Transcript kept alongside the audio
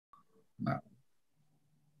now.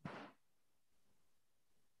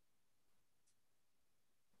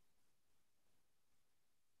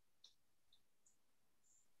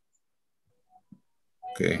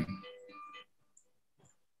 Okay.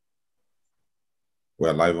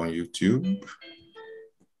 We're live on YouTube.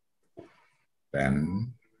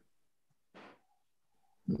 Then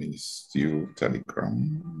we still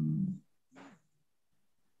Telegram.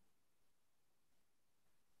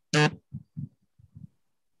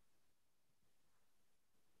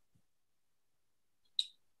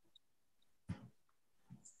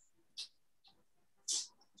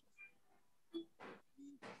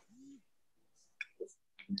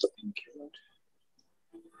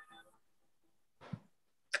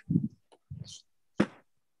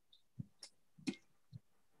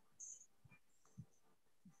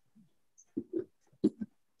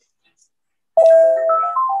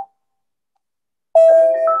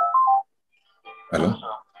 Hello?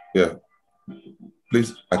 Yeah.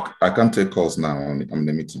 Please, I can't take calls now. I'm in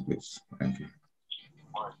the meeting, please. Thank you.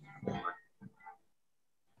 Yeah.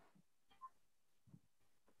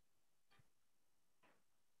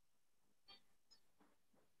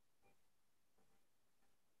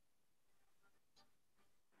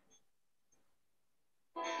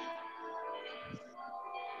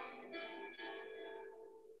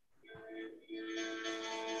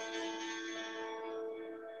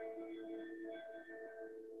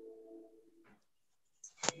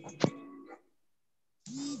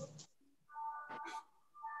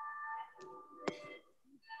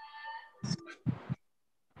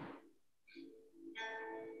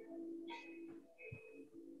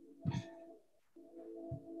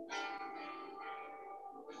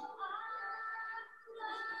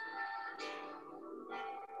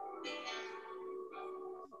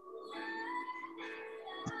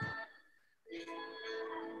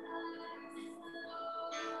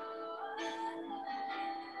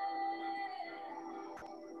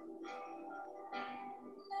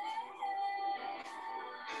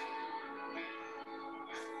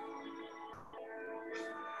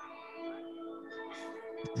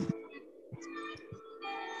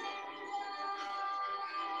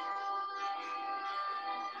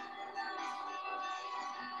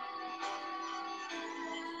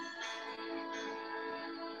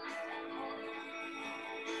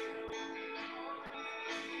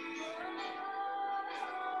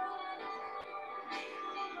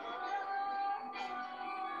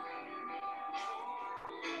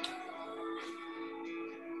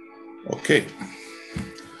 Okay.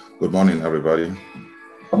 Good morning, everybody.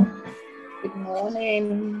 Good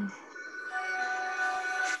morning.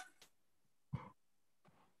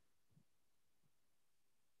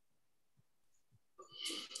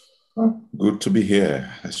 Good to be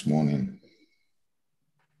here this morning.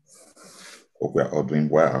 Hope we are all doing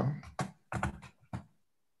well.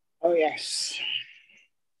 Oh, yes.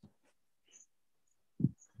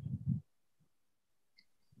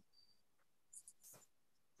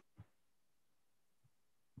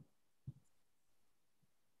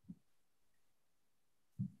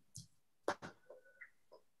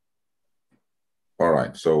 All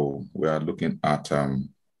right, so we are looking at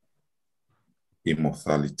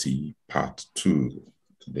Immortality Part 2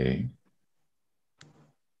 today.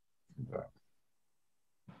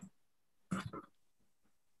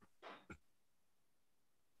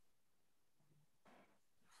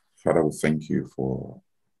 Father, we thank you for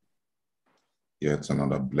yet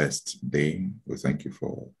another blessed day. We thank you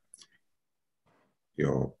for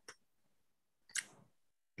your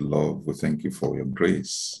love. We thank you for your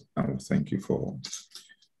grace. And we thank you for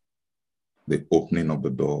the opening of the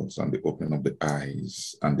doors and the opening of the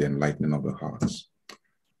eyes and the enlightening of the hearts.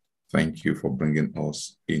 Thank you for bringing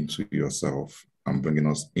us into yourself and bringing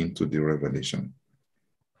us into the revelation.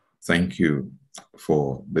 Thank you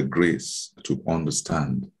for the grace to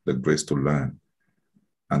understand, the grace to learn,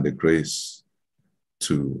 and the grace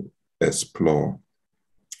to explore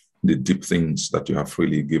the deep things that you have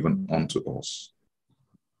freely given unto us.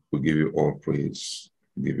 We give you all praise,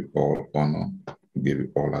 we give you all honor, we give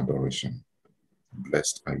you all adoration.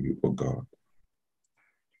 Blessed are you, O God.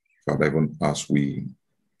 Father, even as we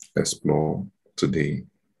explore today,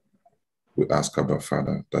 we ask, Abba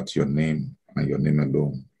Father, that your name and your name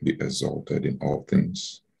alone be exalted in all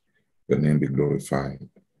things. Your name be glorified.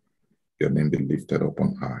 Your name be lifted up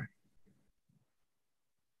on high.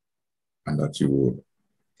 And that you will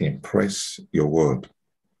impress your word,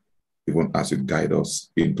 even as you guide us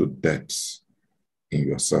into depths in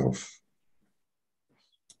yourself,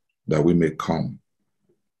 that we may come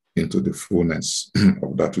into the fullness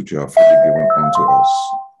of that which you have freely given unto us.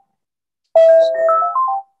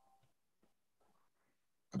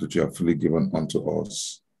 that you have freely given unto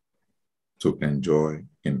us to enjoy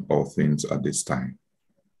in all things at this time.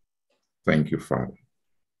 Thank you, Father.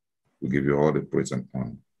 We give you all the praise and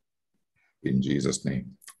honor. In Jesus'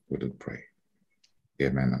 name, we do pray.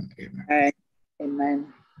 Amen and amen.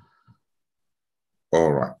 Amen.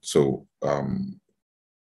 All right. So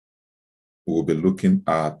we'll be looking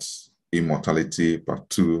at immortality part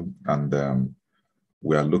 2, and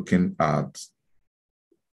we are looking at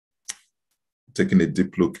taking a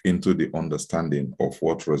deep look into the understanding of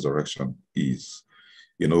what resurrection is.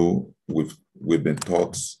 You know, we've been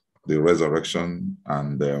taught the resurrection,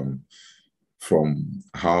 and from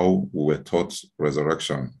how we were taught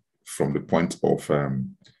resurrection from the point of,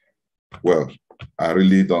 well, I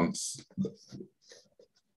really don't,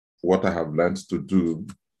 what I have learned to do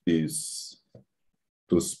is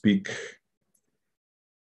to speak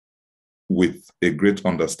with a great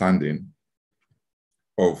understanding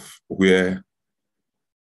of where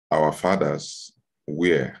our fathers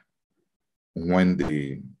were when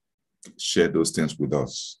they shared those things with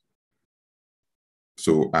us.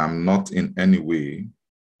 So I'm not in any way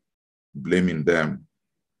blaming them,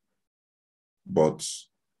 but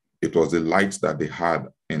it was the light that they had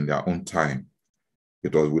in their own time.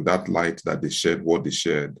 It was with that light that they shared what they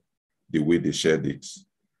shared, the way they shared it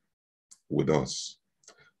with us.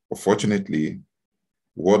 Unfortunately,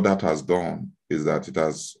 what that has done is that it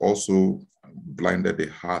has also blinded the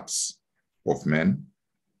hearts of men,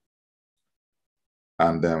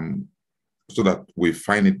 and so that we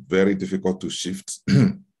find it very difficult to shift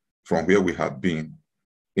from where we had been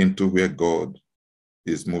into where God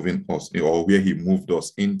is moving us, or where he moved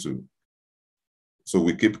us into. So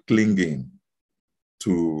we keep clinging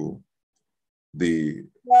to the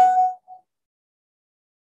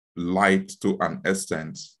light to an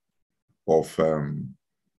extent of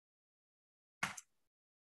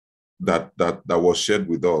that was shared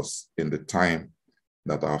with us in the time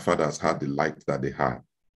that our fathers had the light that they had.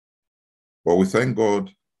 But we thank God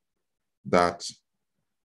that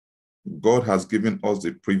God has given us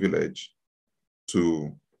the privilege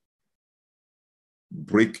to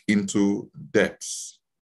break into depths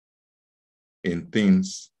in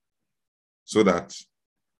things so that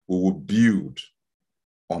we will build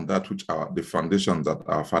on that which the foundations that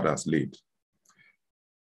our fathers laid.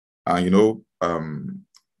 And you know,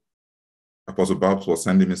 Apostle Babs was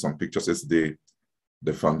sending me some pictures yesterday,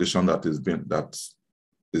 the foundation that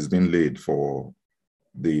is being laid for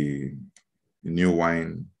the New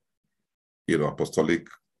Wine, Apostolic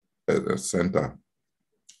Center,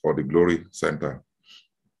 or the Glory Center.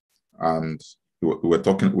 And we were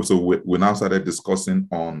talking, so we now started discussing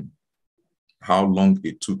on how long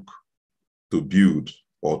it took to build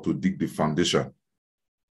or to dig the foundation,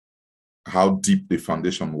 how deep the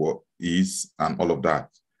foundation is, and all of that.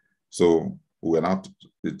 So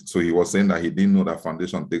so he was saying that he didn't know that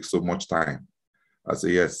foundation takes so much time. I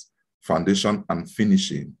say, yes, foundation and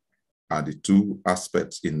finishing are the two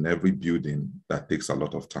aspects in every building that takes a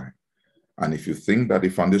lot of time. And if you think that the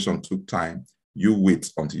foundation took time, you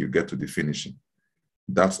wait until you get to the finishing.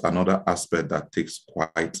 That's another aspect that takes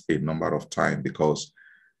quite a number of time, because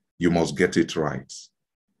you must get it right.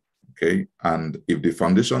 Okay, and if the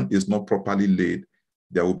foundation is not properly laid,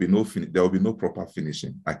 there will be no proper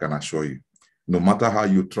finishing, I can assure you. No matter how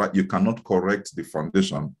you try, you cannot correct the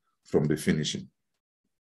foundation from the finishing.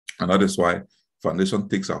 And that is why foundation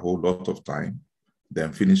takes a whole lot of time.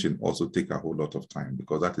 Then finishing also takes a whole lot of time,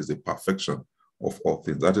 because that is the perfection of all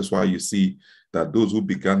things. That is why you see that those who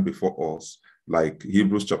began before us, like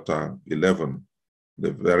Hebrews chapter 11,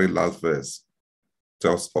 the very last verse,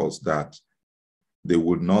 tells us that they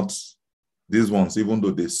would not, these ones, even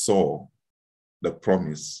though they saw the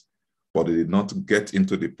promise, but they did not get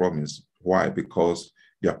into the promise. Why? Because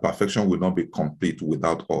their perfection will not be complete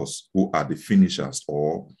without us, who are the finishers,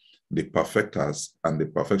 or the perfecters and the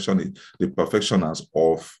perfectioners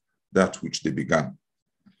of that which they began.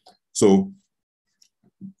 So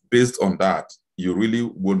based on that, you really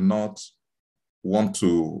would not want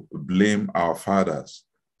to blame our fathers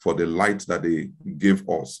for the light that they gave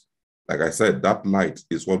us. Like I said, that light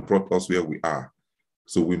is what brought us where we are.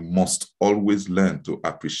 So we must always learn to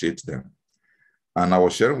appreciate them. And I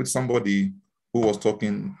was sharing with somebody who was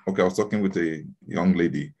talking, I was talking with a young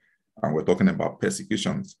lady, and we're talking about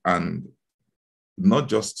persecutions. And not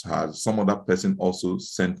just her, some other person also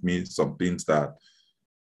sent me some things that,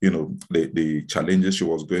 the challenges she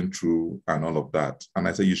was going through and all of that. And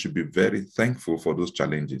I said, you should be very thankful for those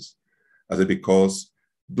challenges. I said, because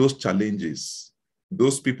those challenges,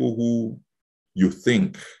 those people who you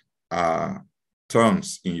think are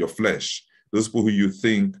terms in your flesh, those people who you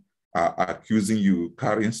think are accusing you,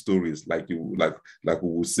 carrying stories like we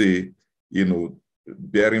will say,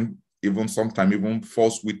 bearing even sometimes even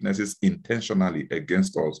false witnesses intentionally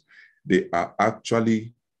against us, they are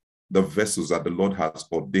actually the vessels that the Lord has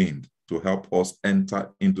ordained to help us enter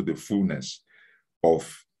into the fullness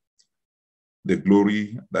of the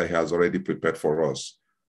glory that he has already prepared for us,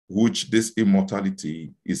 which this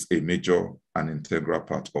immortality is a major and integral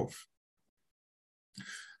part of.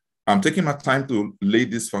 I'm taking my time to lay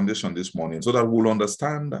this foundation this morning so that we'll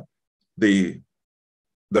understand the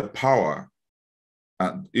power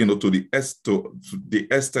and, to the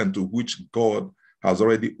extent to which God has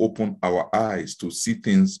already opened our eyes to see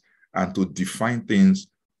things and to define things,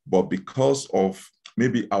 but because of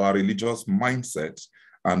maybe our religious mindset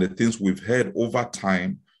and the things we've heard over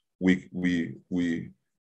time, we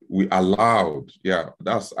allowed,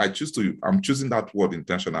 I'm choosing that word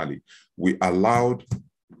intentionally. We allowed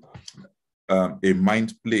a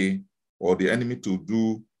mind play, or the enemy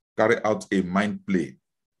to carry out a mind play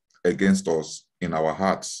against us in our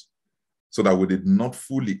hearts, so that we did not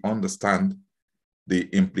fully understand the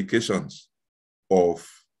implications of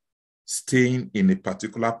staying in a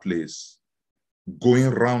particular place, going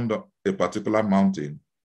around a particular mountain,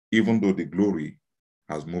 even though the glory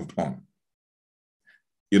has moved on.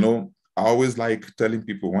 I always like telling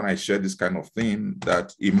people when I share this kind of thing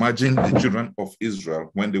that imagine the children of Israel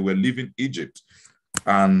when they were leaving Egypt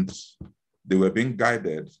and they were being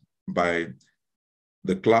guided by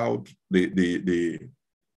the cloud, the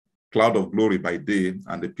cloud of glory by day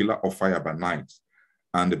and the pillar of fire by night.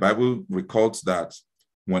 And the Bible records that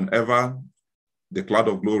whenever the cloud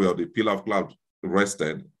of glory or the pillar of cloud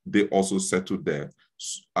rested, they also settled there.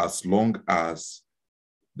 As long as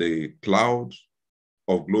the cloud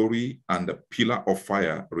of glory and the pillar of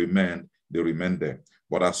fire remained, they remained there.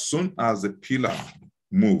 But as soon as the pillar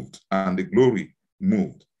moved and the glory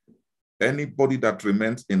moved, anybody that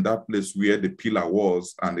remains in that place where the pillar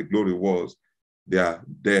was and the glory was, they are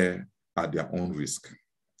there at their own risk.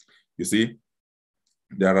 You see,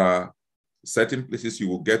 there are certain places you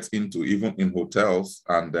will get into, even in hotels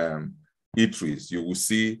and eateries, you will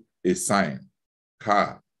see a sign,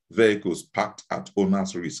 car, vehicles parked at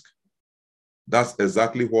owner's risk. That's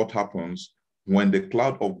exactly what happens when the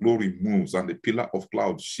cloud of glory moves and the pillar of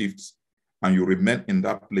cloud shifts and you remain in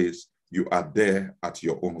that place. You are there at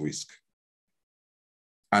your own risk.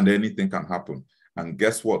 And anything can happen. And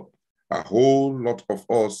guess what? A whole lot of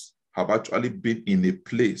us have actually been in a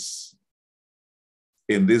place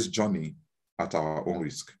in this journey at our own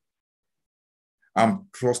risk. I'm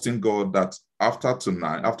trusting God that after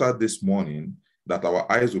tonight, after this morning, that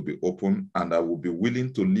our eyes will be open and that we'll be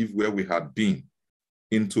willing to leave where we had been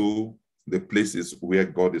into the places where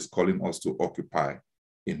God is calling us to occupy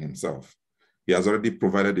in himself. He has already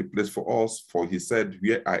provided a place for us, for he said,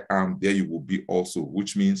 where I am, there you will be also,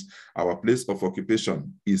 which means our place of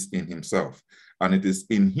occupation is in himself. And it is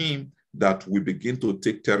in him that we begin to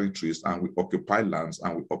take territories and we occupy lands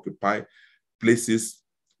and we occupy places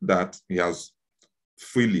that he has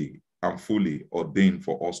freely and fully ordained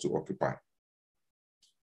for us to occupy.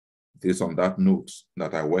 It is on that note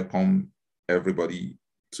that I welcome everybody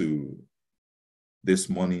to this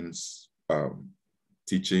morning's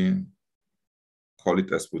teaching. Call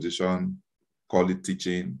it exposition, call it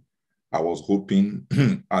teaching. I was hoping,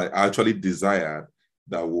 I actually desired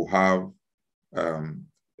that we'll have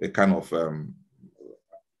a kind of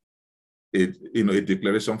a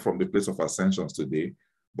declaration from the place of ascensions today,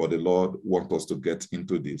 but the Lord wants us to get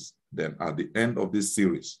into this. Then at the end of this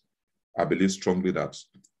series, I believe strongly that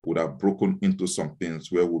we'll have broken into some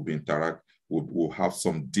things where we'll have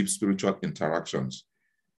some deep spiritual interactions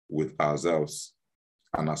with ourselves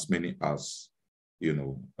and as many as we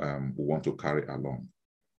want to carry along.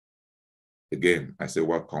 Again, I say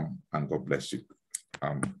welcome and God bless you.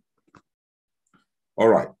 All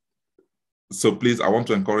right. So please, I want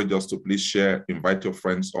to encourage us to please share, invite your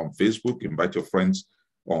friends on Facebook, invite your friends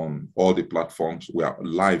on all the platforms. We are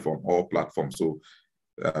live on all platforms. So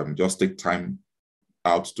just take time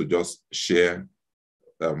out to just share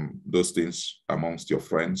those things amongst your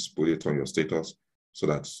friends, put it on your status so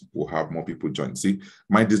that we'll have more people join. See,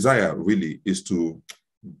 my desire really is to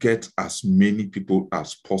get as many people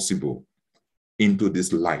as possible into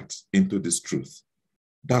this light, into this truth.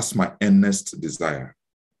 That's my earnest desire.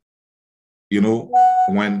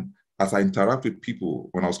 As I interact with people,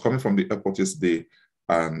 when I was coming from the airport yesterday,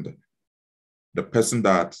 and the person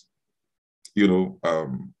that,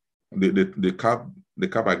 the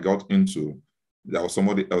cab I got into, there was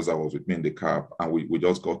somebody else that was with me in the cab, and we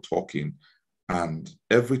just got talking. And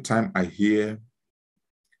every time I hear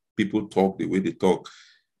people talk the way they talk,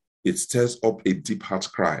 it stirs up a deep heart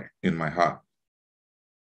cry in my heart.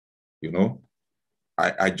 You know,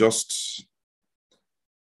 I just,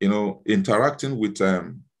 you know, interacting with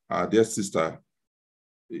our dear sister,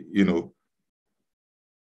 you know,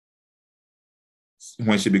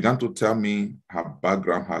 when she began to tell me her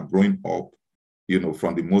background, her growing up, you know,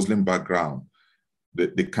 from the Muslim background,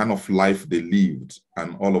 the kind of life they lived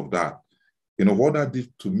and all of that, you know, what that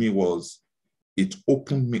did to me was it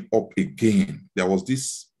opened me up again. There was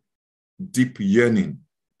this deep yearning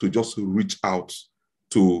to just reach out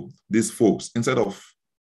to these folks instead of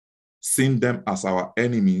seeing them as our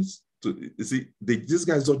enemies. You see, these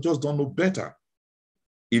guys just don't know better.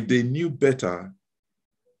 If they knew better,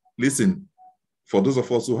 listen, for those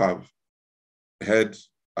of us who have heard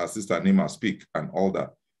our sister Nima speak and all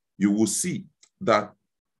that, you will see that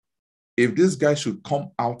if this guy should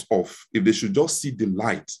come out of, if they should just see the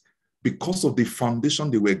light because of the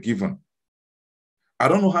foundation they were given. I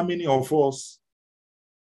don't know how many of us,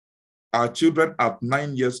 our children at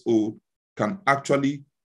 9 years old, can actually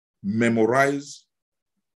memorize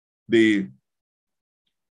the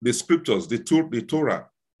scriptures, the Torah,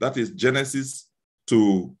 that is Genesis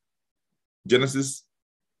to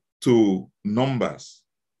Numbers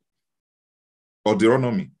or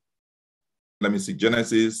Deuteronomy. Let me see,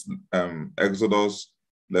 Genesis, Exodus,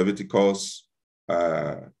 Leviticus,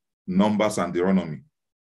 Numbers, and Deuteronomy.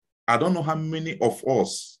 I don't know how many of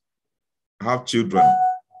us have children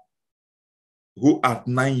who at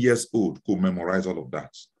 9 years old could memorize all of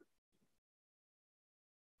that.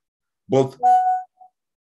 But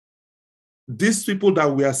these people that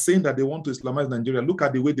we are saying that they want to Islamize Nigeria, look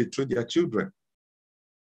at the way they train their children.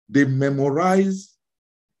 They memorize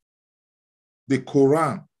the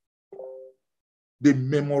Quran. They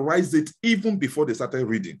memorized it even before they started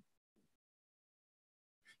reading.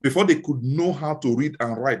 Before they could know how to read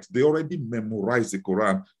and write, they already memorized the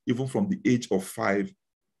Quran, even from the age of 5.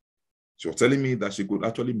 She was telling me that she could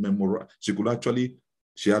actually memorize,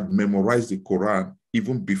 she had memorized the Quran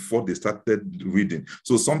even before they started reading.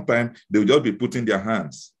 So sometimes they would just be putting their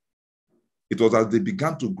hands. It was as they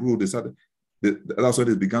began to grow, that's when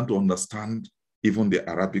they began to understand even the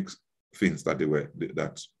Arabic things that were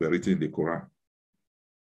written in the Quran.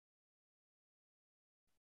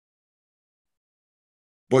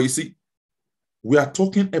 But you see, we are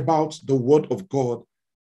talking about the word of God.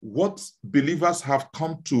 What believers have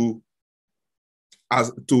come to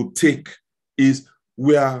take is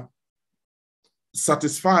we are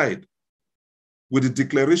satisfied with the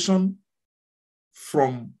declaration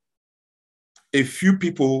from a few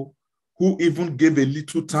people who even gave a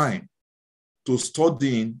little time to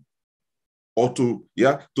studying or to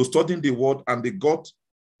studying the word, and they got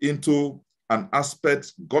into an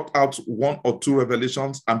aspect, got out 1 or 2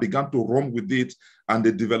 revelations and began to run with it, and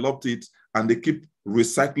they developed it, and they keep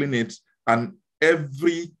recycling it, and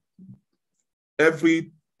every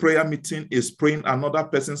prayer meeting is praying another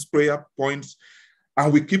person's prayer points,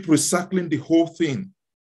 and we keep recycling the whole thing,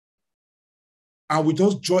 and we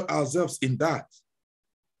just join ourselves in that.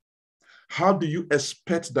 How do you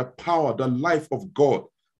expect the power, the life of God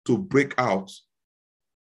to break out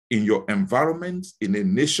in your environment, in a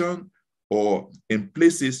nation, or in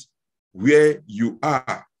places where you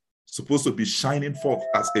are supposed to be shining forth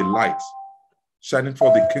as a light, shining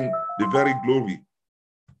forth the King, the very glory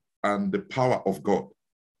and the power of God?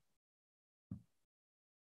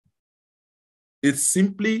 It's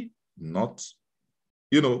simply not,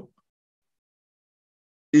 it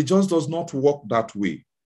just does not work that way.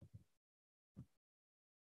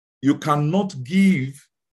 You cannot give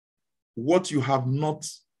what you have not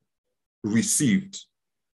received.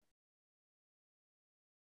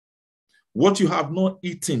 What you have not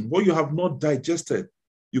eaten, what you have not digested,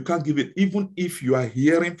 you can't give it, even if you are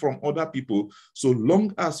hearing from other people. So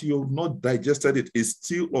long as you have not digested it, it's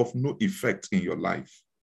still of no effect in your life.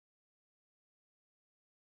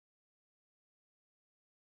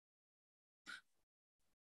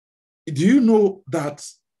 Do you know that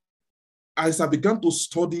as I began to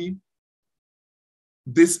study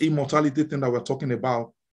this immortality thing that we're talking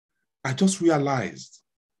about, I just realized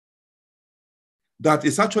that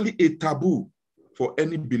it's actually a taboo for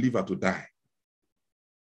any believer to die.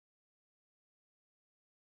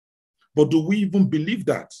 But do we even believe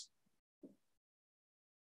that?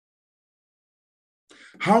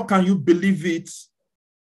 How can you believe it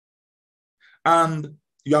and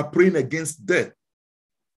you are praying against death?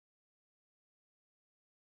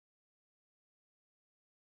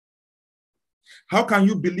 How can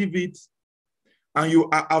you believe it and you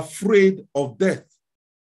are afraid of death?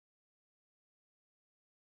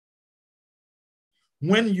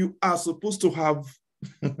 When you are supposed to have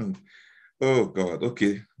Oh God,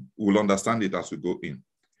 okay. We'll understand it as we go in.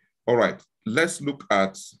 All right, let's look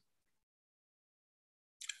at,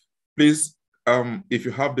 please, if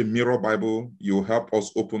you have the Mirror Bible, you'll help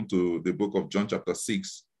us open to the book of John chapter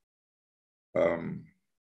 6.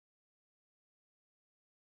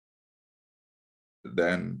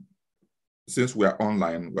 Then, since we are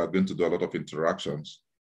online, we are going to do a lot of interactions.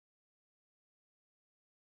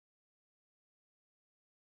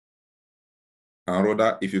 And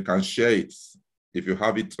rather, if you can share it, if you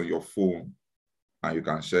have it on your phone and you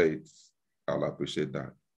can share it, I'll appreciate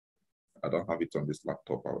that. I don't have it on this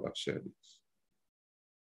laptop, I would have shared it.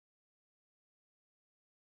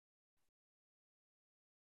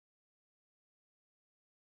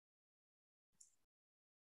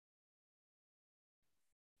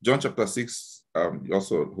 John chapter 6,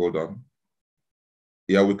 also hold on.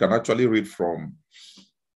 Yeah, we can actually read from,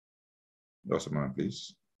 just a moment,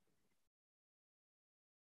 please.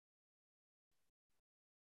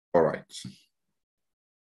 All right.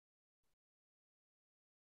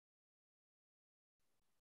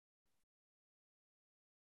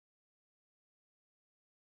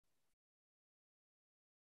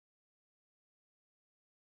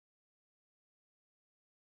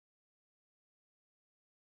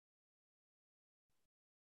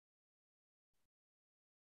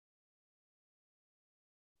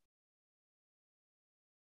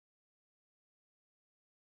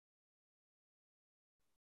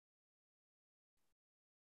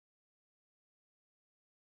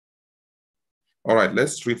 All right,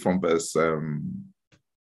 let's read from verse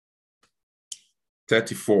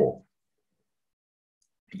 34.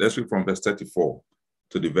 Let's read from verse 34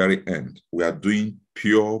 to the very end. We are doing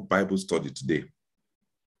pure Bible study today,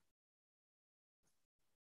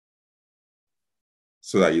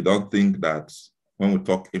 so that you don't think that when we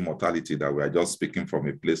talk immortality, that we are just speaking from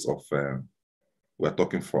a place of, we're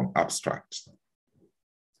talking from abstract.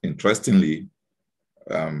 Interestingly,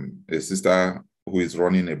 a sister who is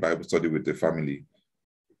running a Bible study with the family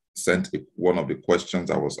sent one of the questions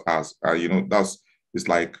I was asked. You know, it's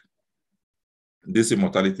like this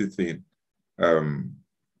immortality thing. God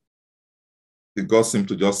seemed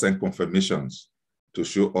to just send confirmations to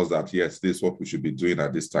show us that, yes, this is what we should be doing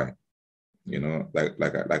at this time. You know,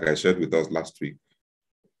 like I shared with us last week,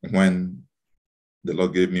 when the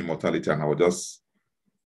Lord gave me immortality, and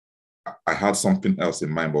I had something else in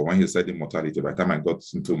mind, but when he said immortality, by the time I got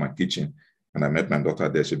into my kitchen and I met my daughter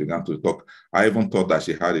there, she began to talk. I even thought that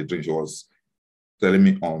she had a dream. She was telling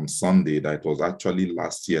me on Sunday that it was actually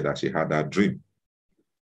last year that she had that dream.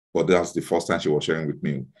 But that's the first time she was sharing with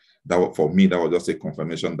me. For me, that was just a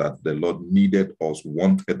confirmation that the Lord needed us,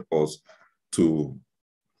 wanted us to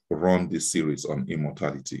run this series on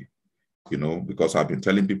immortality, you know, because I've been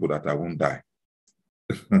telling people that I won't die.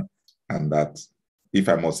 And that if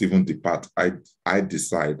I must even depart, I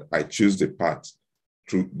decide, I choose the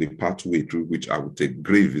pathway through which I would take.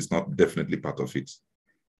 Grave is not definitely part of it.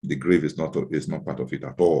 The grave is not part of it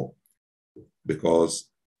at all. Because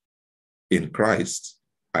in Christ,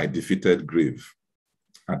 I defeated grave.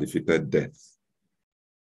 I defeated death.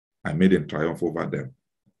 I made a triumph over them.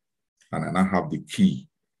 And I now have the key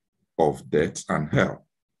of death and hell.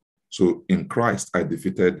 So in Christ, I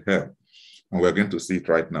defeated hell. And we're going to see it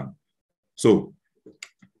right now. So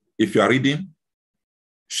if you are reading,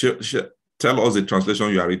 tell us the translation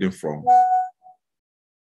you are reading from.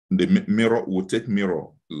 The Mirror, we'll take Mirror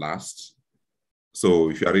last.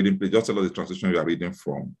 So if you are reading, please just tell us the translation you are reading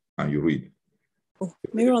from and you read. Oh,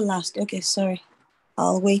 Mirror last. Okay, sorry.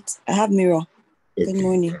 I'll wait. I have Mirror. Okay. Good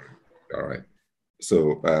morning. All right.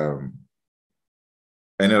 So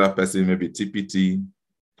any other person, maybe TPT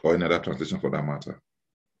or any other translation for that matter,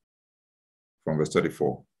 from verse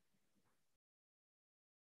 34.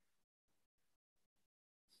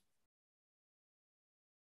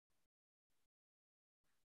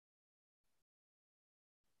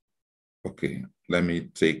 Okay, let me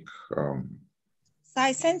take... So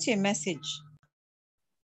I sent you a message.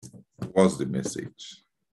 What's the message?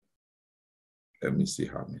 Let me see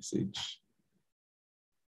her message.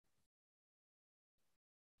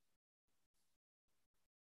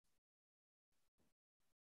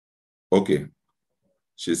 Okay.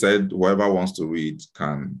 She said, whoever wants to read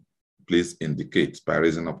can please indicate by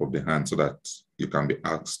raising up of the hand so that you can be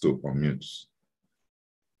asked to unmute.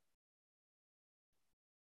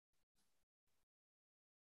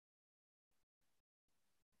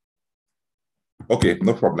 Okay,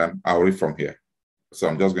 no problem. I'll read from here. So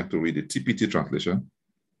I'm just going to read the TPT translation.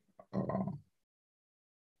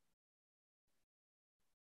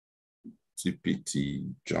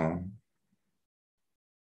 TPT John.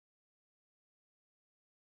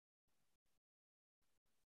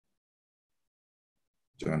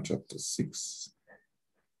 John chapter 6.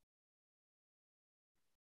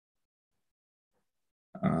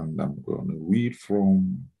 And I'm going to read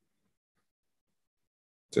from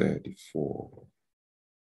 34.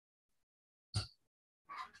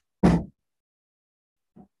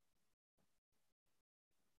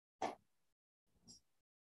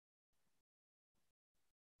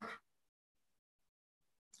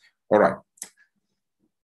 All right.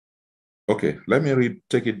 Okay, let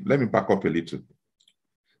me back up a little.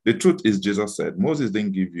 The truth is, Jesus said, Moses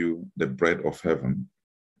didn't give you the bread of heaven.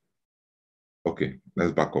 Okay,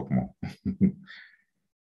 let's back up more.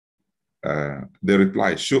 They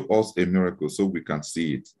reply, show us a miracle so we can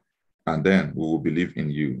see it, and then we will believe in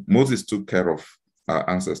you. Moses took care of our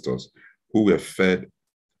ancestors who were fed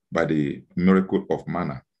by the miracle of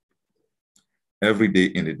manna every day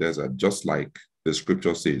in the desert, just like the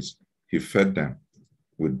scripture says, he fed them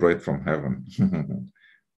with bread from heaven.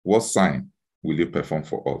 What sign will you perform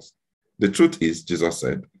for us? The truth is, Jesus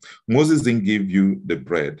said, Moses didn't give you the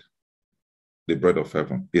bread of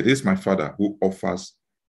heaven. It is my Father who offers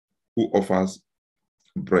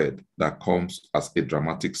bread that comes as a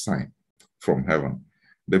dramatic sign from heaven.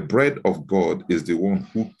 The bread of God is the one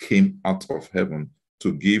who came out of heaven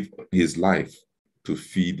to give his life to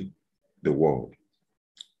feed the world.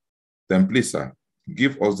 Then please, sir,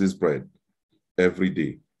 give us this bread every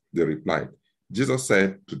day. They replied. Jesus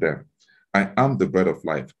said to them, I am the bread of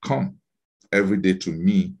life. Come every day to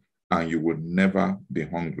me, and you will never be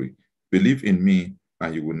hungry. Believe in me,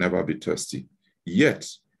 and you will never be thirsty. Yet,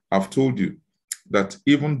 I've told you that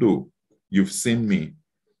even though you've seen me,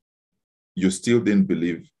 you still don't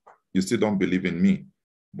believe in me.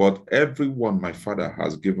 But everyone my Father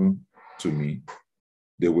has given to me,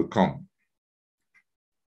 they will come.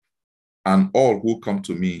 And all who come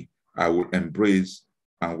to me, I will embrace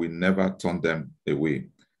and will never turn them away.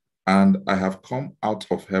 And I have come out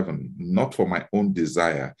of heaven, not for my own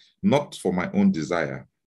desire,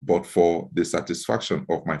 but for the satisfaction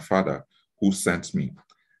of my Father who sent me.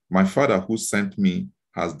 My Father who sent me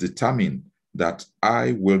has determined that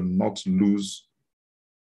I will not lose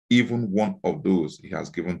even one of those he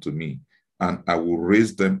has given to me, and I will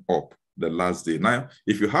raise them up the last day. Now,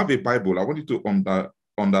 if you have a Bible, I want you to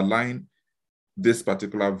underline this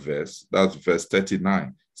particular verse. That's verse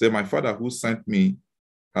 39. Say, my Father who sent me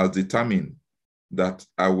has determined that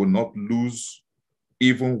I will not lose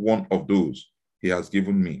even one of those he has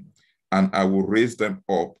given me, and I will raise them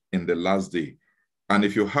up in the last day. And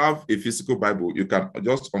if you have a physical Bible, you can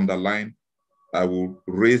just underline, I will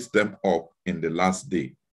raise them up in the last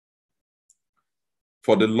day.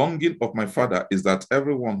 For the longing of my Father is that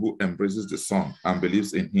everyone who embraces the Son and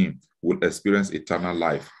believes in him will experience eternal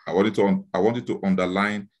life. I want you to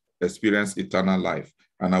underline experience eternal life,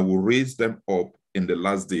 and I will raise them up in the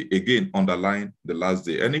last day. Again, underline the last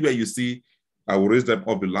day. Anywhere you see, I will raise them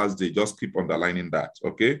up the last day, just keep underlining that,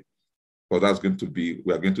 okay? Because that's going to be,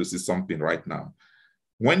 we are going to see something right now.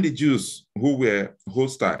 When the Jews who were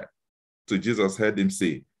hostile to Jesus heard him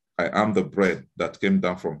say, I am the bread that came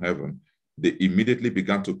down from heaven, they immediately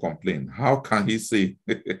began to complain. How can he say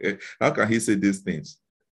these things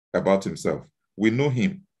about himself? We know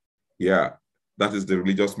him. Yeah, that is the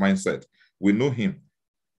religious mindset. We know him.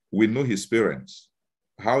 We know his parents.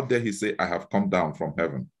 How dare he say, I have come down from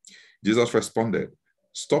heaven? Jesus responded,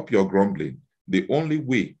 stop your grumbling. The only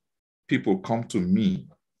way people come to me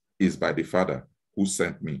is by the Father who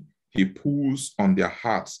sent me. He pulls on their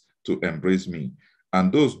hearts to embrace me.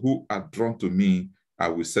 And those who are drawn to me, I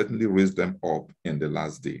will certainly raise them up in the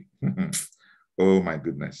last day. Oh my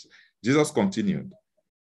goodness. Jesus continued,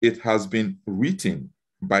 it has been written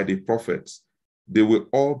by the prophets, they will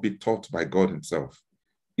all be taught by God himself.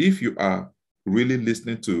 If you are really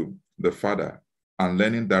listening to the Father and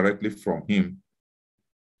learning directly from him,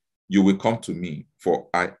 you will come to me, for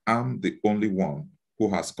I am the only one who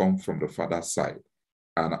has come from the Father's side,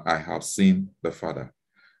 and I have seen the Father.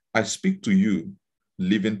 I speak to you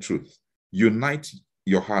living truth. Unite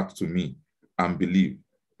your heart to me and believe,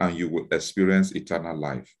 and you will experience eternal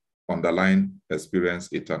life. Underline, experience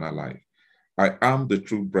eternal life. I am the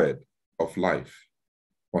true bread of life.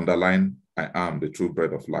 Underline, I am the true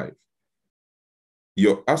bread of life.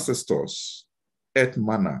 Your ancestors ate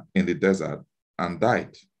manna in the desert and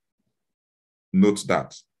died. Note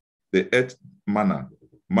that. They ate manna.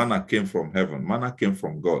 Manna came from heaven. Manna came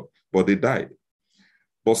from God, but they died.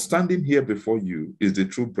 But standing here before you is the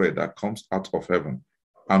true bread that comes out of heaven.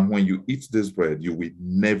 And when you eat this bread, you will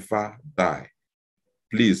never die.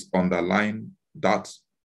 Please underline that.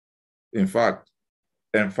 In fact,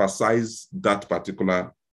 emphasize that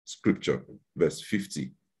particular scripture, verse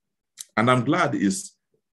 50. And I'm glad it's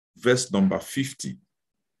verse number 50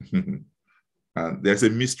 And there's a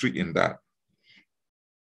mystery in that.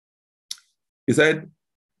 He said,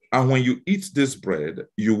 and when you eat this bread,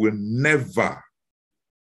 you will never,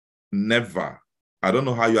 I don't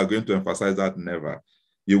know how you are going to emphasize that never.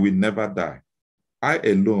 You will never die. I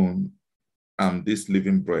alone am this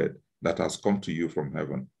living bread that has come to you from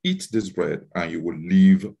heaven. Eat this bread and you will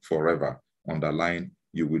live forever. Underline,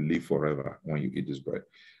 you will live forever when you eat this bread.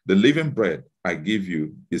 The living bread I give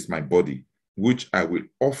you is my body, which I will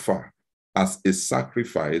offer as a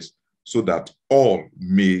sacrifice so that all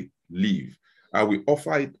may live. I will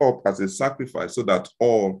offer it up as a sacrifice so that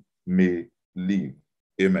all may live.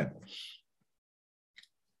 Amen.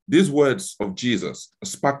 These words of Jesus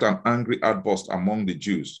sparked an angry outburst among the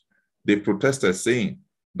Jews. They protested, saying,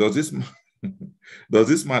 does this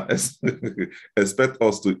man expect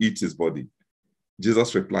us to eat his body?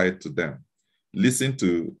 Jesus replied to them, listen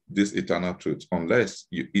to this eternal truth. Unless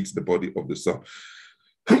you eat the body of the Son,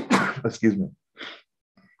 excuse me,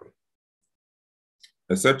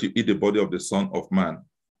 except you eat the body of the Son of Man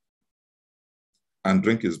and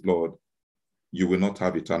drink his blood, you will not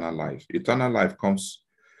have eternal life. Eternal life comes,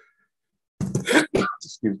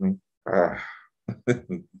 excuse me,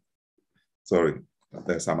 sorry,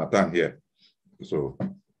 there's Hamatan here. So,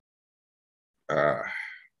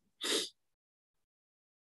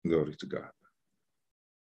 glory to God.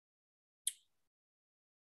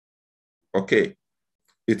 Okay,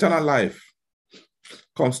 eternal life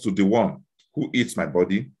comes to the one who eats my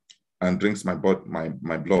body and drinks my blood,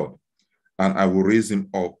 and I will raise him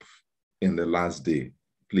up in the last day.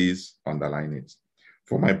 Please underline it.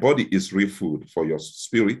 For my body is real food for your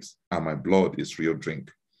spirit, and my blood is real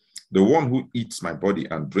drink. The one who eats my body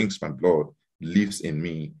and drinks my blood lives in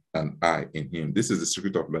me, and I in him. This is the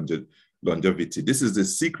secret of longevity. This is the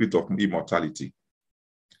secret of immortality.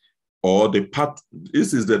 Or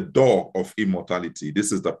this is the door of immortality.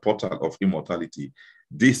 This is the portal of immortality.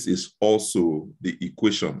 This is also the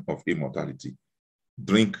equation of immortality.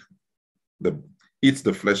 Eat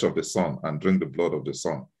the flesh of the Son and drink the blood of the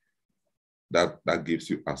Son. That gives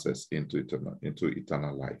you access into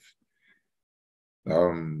eternal life.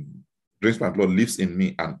 Drinks my blood, lives in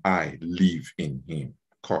me, and I live in him.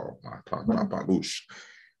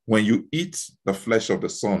 When you eat the flesh of the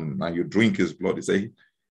Son and you drink his blood, it says,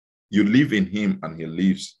 you live in him and he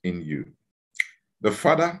lives in you. The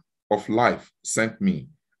Father of life sent me,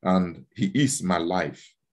 and he is my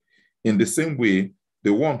life. In the same way,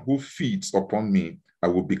 the one who feeds upon me, I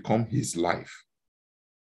will become his life.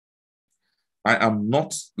 I am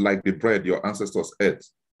not like the bread your ancestors ate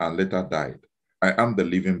and later died. I am the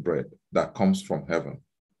living bread that comes from heaven.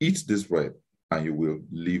 Eat this bread and you will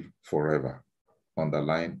live forever.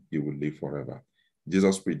 Underline, you will live forever.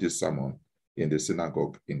 Jesus preached this sermon in the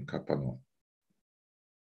synagogue in Capernaum.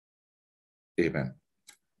 Amen.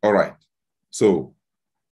 All right. So,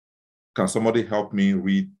 can somebody help me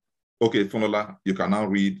read? Okay, Funola, you can now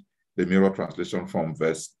read the Mirror translation from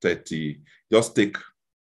verse 30. Just take,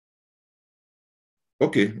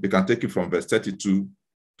 okay, you can take it from verse 32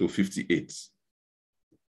 to 58.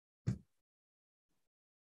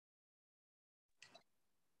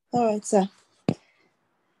 All right, sir.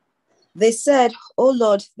 They said, "Oh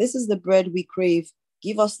Lord, this is the bread we crave.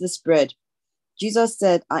 Give us this bread." Jesus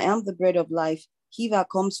said, "I am the bread of life. He that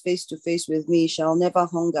comes face to face with me shall never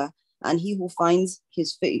hunger, and he who finds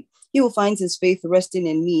his faith resting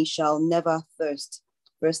in me shall never thirst."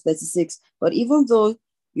 Verse 36. But even though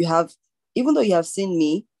you have seen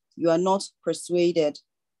me, you are not persuaded.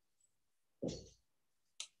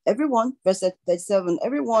 Verse 37,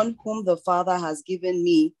 everyone whom the Father has given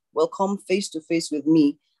me will come face to face with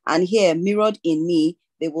me, and here, mirrored in me,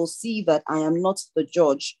 they will see that I am not the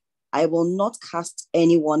judge. I will not cast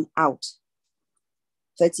anyone out.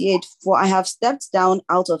 38, for I have stepped down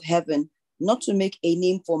out of heaven, not to make a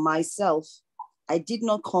name for myself. I did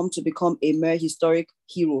not come to become a mere historic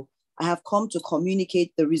hero. I have come to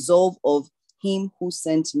communicate the resolve of him who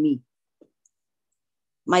sent me.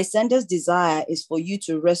 My sender's desire is for me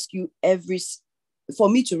to rescue every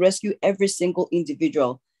single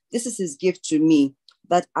individual. This is his gift to me,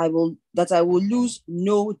 that I will lose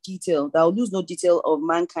no detail of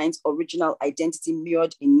mankind's original identity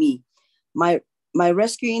mirrored in me. My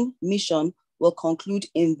rescuing mission will conclude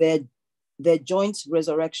in their joint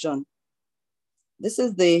resurrection. This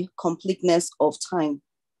is the completeness of time.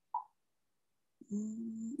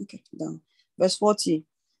 Okay, down. Verse 40.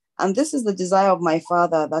 And this is the desire of my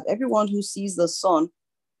Father, that everyone who sees the Son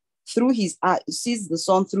through his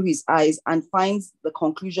eyes and finds the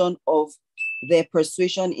conclusion of their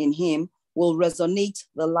persuasion in him will resonate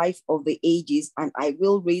the life of the ages, and I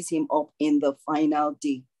will raise him up in the final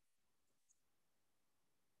day.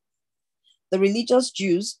 The religious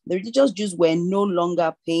Jews were no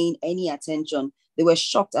longer paying any attention. They were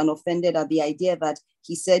shocked and offended at the idea that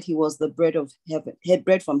he said he was the bread of heaven,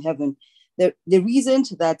 bread from heaven. They reasoned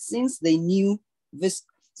that since they knew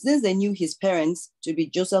his parents to be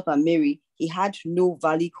Joseph and Mary, he had no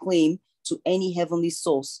valid claim to any heavenly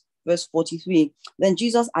source. Verse 43. Then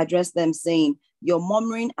Jesus addressed them, saying, "Your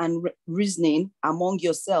murmuring and reasoning among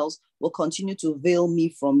yourselves will continue to veil me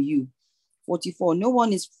from you." 44. No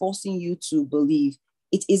one is forcing you to believe.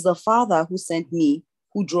 It is the Father who sent me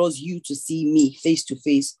who draws you to see me face to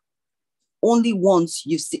face. Only once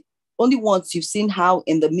you've seen how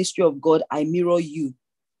in the mystery of God I mirror you.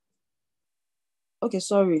 Okay,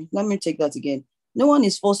 sorry. Let me take that again. No one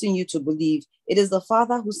is forcing you to believe. It is the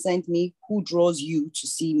Father who sent me who draws you to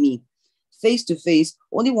see me face to face.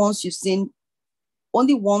 Only once you've seen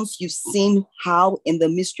how in the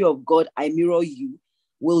mystery of God I mirror you,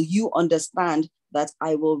 will you understand that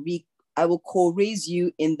I will co-raise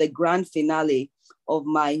you in the grand finale of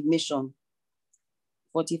my mission.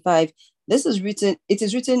 45. It is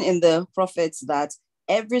written in the prophets that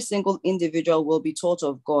every single individual will be taught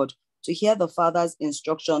of God. To hear the Father's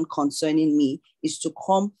instruction concerning me is to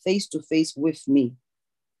come face to face with me.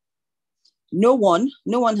 No one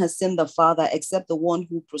has seen the Father except the one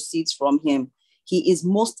who proceeds from him. He is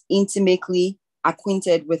most intimately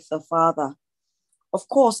acquainted with the Father. Of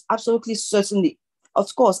course, absolutely certainly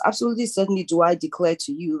do I declare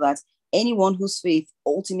to you that anyone whose faith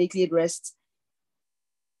ultimately rests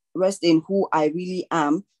in who I really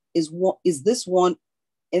am is this one.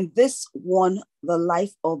 In this one, the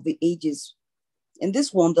life of the ages. In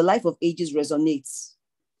this one, the life of ages resonates.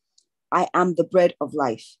 I am the bread of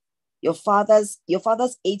life. Your fathers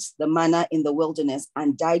ate the manna in the wilderness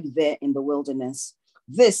and died there in the wilderness.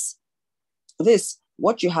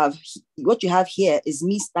 What you have here is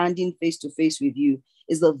me standing face to face with you,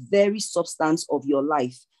 is the very substance of your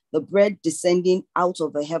life, the bread descending out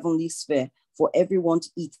of the heavenly sphere for everyone to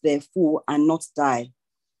eat their full and not die.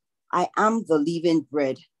 I am the living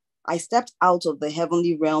bread. I stepped out of the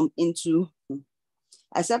heavenly realm into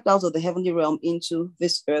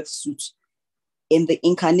this earth suit in the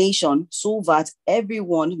incarnation so that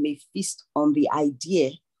everyone may feast on the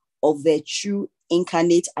idea of their true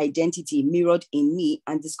incarnate identity mirrored in me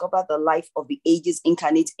and discover the life of the ages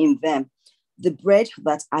incarnate in them. The bread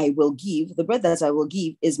that I will give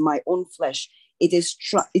is my own flesh.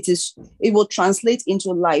 It will translate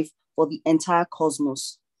into life for the entire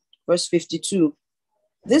cosmos. Verse 52.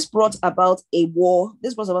 This brought about a war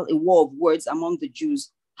of words among the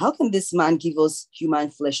Jews. How can this man give us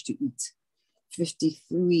human flesh to eat?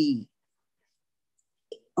 53.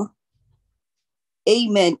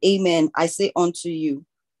 Amen, amen, I say unto you.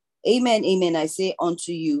 Amen, amen, I say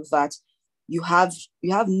unto you that you have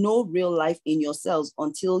no real life in yourselves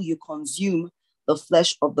until you consume the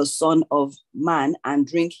flesh of the Son of Man and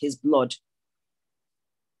drink his blood.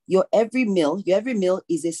 Your every meal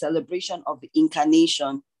is a celebration of the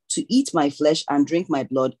incarnation. To eat my flesh and drink my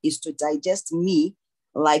blood is to digest me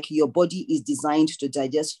like your body is designed to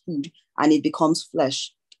digest food and it becomes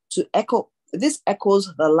flesh. This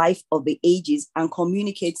echoes the life of the ages and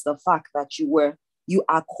communicates the fact that you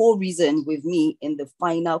are co-reason with me in the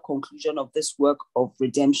final conclusion of this work of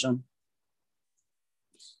redemption.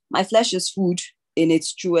 My flesh is food in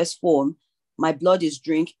its truest form. My blood is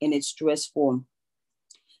drink in its truest form.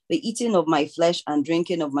 The eating of my flesh and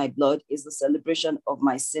drinking of my blood is the celebration of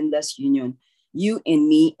my sinless union. You in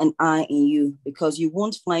me and I in you, because you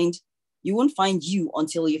won't find you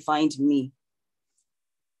until you find me.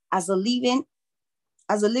 As a living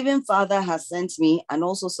Father has sent me and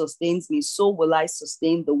also sustains me, so will I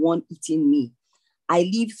sustain the one eating me. I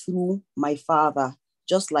live through my Father,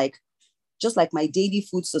 just like my daily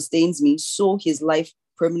food sustains me, so his life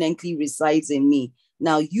permanently resides in me.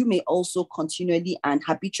 Now you may also continually and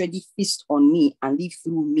habitually feast on me and live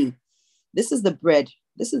through me. This is the bread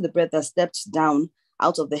that stepped down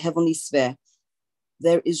out of the heavenly sphere.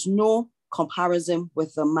 There is no comparison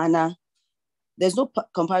with the manna. There's no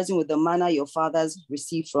comparison with the manna your fathers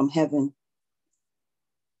received from heaven.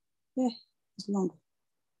 Yeah, it's long.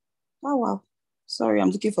 Oh, wow. Sorry, I'm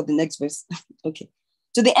looking for the next verse. Okay.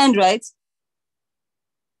 To the end, right?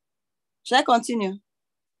 Should I continue?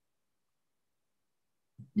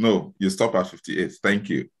 No, you stop at 58. Thank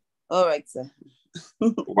you. All right, sir.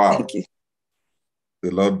 Wow. Thank you. The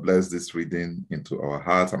Lord bless this reading into our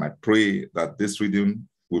hearts, and I pray that this reading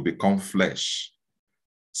will become flesh,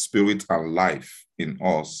 spirit, and life in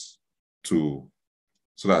us so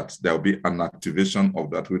that there will be an activation of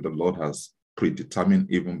that which the Lord has predetermined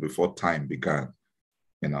even before time began.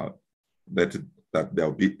 That there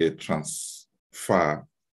will be a transfer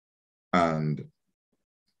and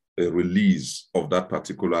a release of that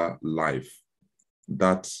particular life,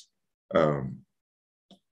 that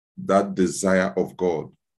desire of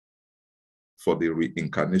God for the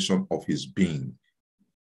reincarnation of his being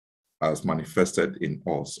as manifested in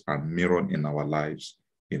us and mirrored in our lives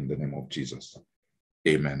in the name of Jesus.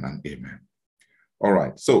 Amen and amen. All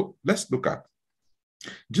right, so let's look at,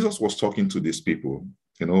 Jesus was talking to these people.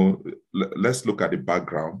 Let's look at the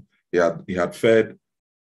background. He had fed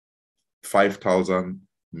 5,000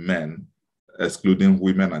 men, excluding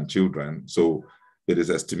women and children. So it is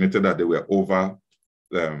estimated that there were over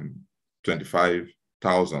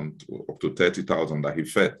 25,000 up to 30,000 that he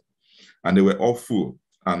fed. And they were all full.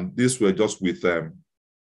 And these were just with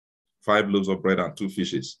 5 loaves of bread and 2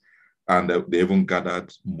 fishes. And they even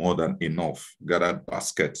gathered more than enough, gathered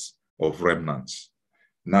baskets of remnants.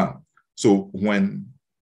 Now, so when,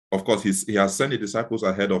 of course, he has sent the disciples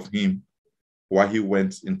ahead of him while he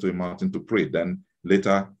went into a mountain to pray. Then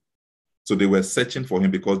later, so they were searching for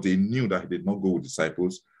him because they knew that he did not go with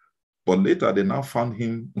disciples. But later, they now found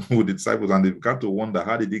him with the disciples, and they began to wonder,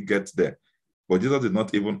 how did he get there? But Jesus did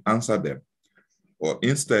not even answer them. Or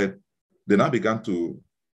instead, they now began to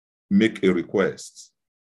make a request.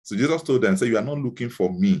 So Jesus told them, say, you are not looking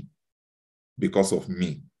for me because of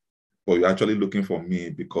me, but you're actually looking for me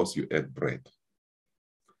because you ate bread.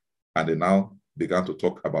 And they now began to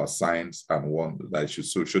talk about signs and one that I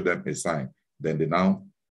should show them a sign. Then they now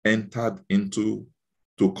entered into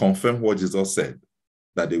to confirm what Jesus said,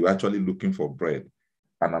 that they were actually looking for bread.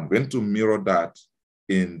 And I'm going to mirror that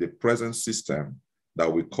in the present system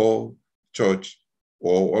that we call church,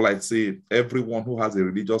 or I'd say everyone who has a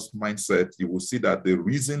religious mindset. You will see that the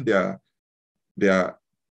reason the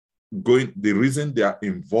reason they are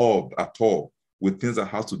involved at all with things that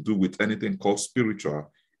has to do with anything called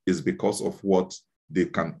spiritual is because of what they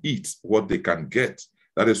can eat, what they can get.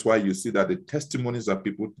 That is why you see that the testimonies that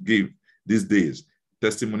people give these days,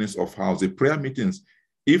 testimonies of how the prayer meetings,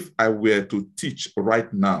 if I were to teach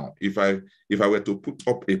right now, if I were to put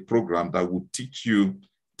up a program that would teach you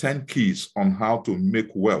 10 keys on how to make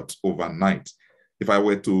wealth overnight, if I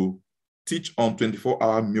were to teach on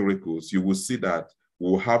 24-hour miracles, you will see that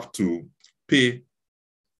we'll have to pay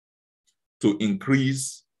to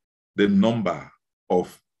increase the number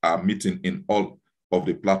of our meeting in all of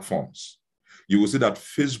the platforms. You will see that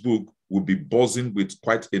Facebook will be buzzing with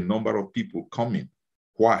quite a number of people coming.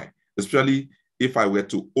 Why? Especially if I were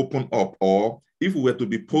to open up, or if we were to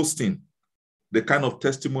be posting the kind of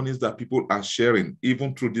testimonies that people are sharing,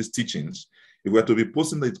 even through these teachings. If we were to be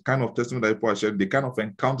posting the kind of testimony that people are sharing, the kind of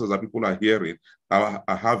encounters that people are hearing, are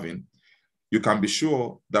having, you can be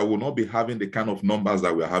sure that we'll not be having the kind of numbers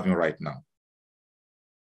that we're having right now.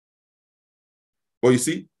 But you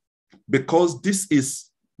see, because this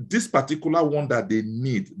particular one that they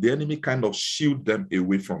need, the enemy kind of shield them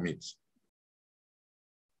away from it.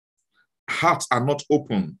 Hearts are not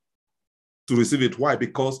open to receive it. Why?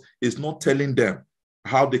 Because it's not telling them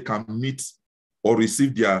how they can meet or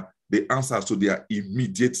receive the answers to their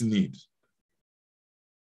immediate need.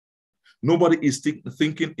 Nobody is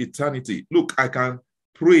thinking eternity. Look, I can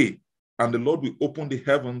pray and the Lord will open the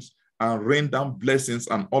heavens and rain down blessings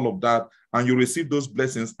and all of that, and you receive those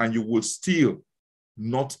blessings, and you will still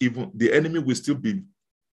not even, the enemy will still be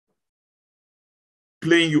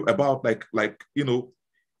playing you about like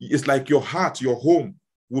it's like your heart, your home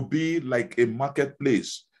will be like a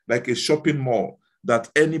marketplace, like a shopping mall that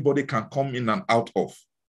anybody can come in and out of.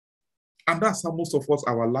 And that's how most of us,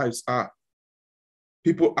 our lives are.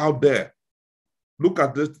 People out there, look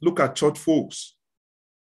at this, look at church folks.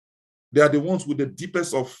 They are the ones with the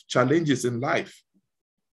deepest of challenges in life.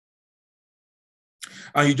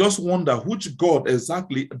 And you just wonder, which God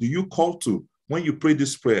exactly do you call to when you pray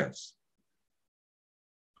these prayers?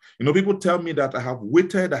 You know, people tell me that I have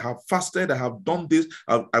waited, I have fasted, I have done this.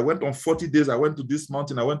 I went on 40 days, I went to this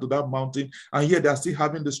mountain, I went to that mountain, and yet they are still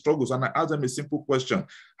having the struggles. And I ask them a simple question: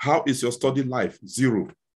 how is your study life? 0.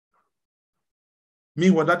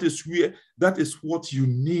 Meanwhile, that is what you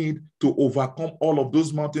need to overcome all of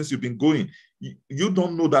those mountains you've been going. You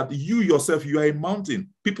don't know that you yourself, you are a mountain.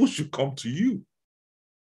 People should come to you.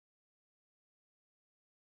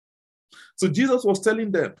 So Jesus was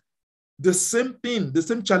telling them the same thing, the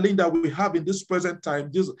same challenge that we have in this present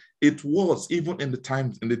time. It was even in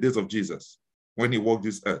the days of Jesus when he walked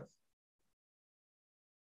this earth.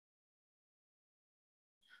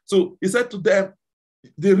 So he said to them,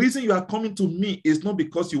 the reason you are coming to me is not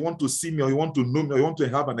because you want to see me or you want to know me or you want to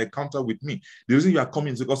have an encounter with me. The reason you are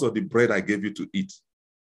coming is because of the bread I gave you to eat.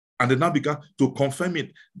 And they now began to confirm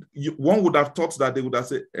it. One would have thought that they would have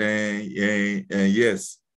said,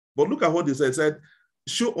 yes. But look at what they said. It said,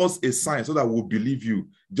 show us a sign so that we'll believe you.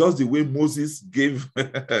 Just the way Moses gave,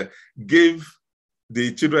 gave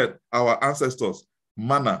the children, our ancestors,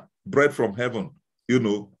 manna, bread from heaven, in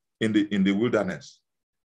the wilderness.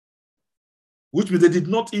 Which means they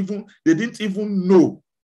didn't even know.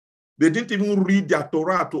 They didn't even read their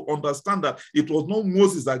Torah to understand that it was not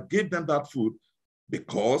Moses that gave them that food,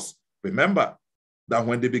 because remember that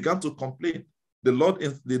when they began to complain, God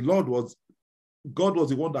was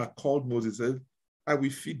the one that called Moses and said, I will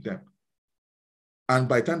feed them. And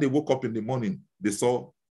by the time they woke up in the morning, they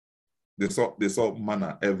saw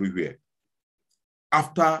manna everywhere.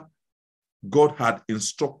 After God had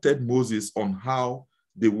instructed Moses on how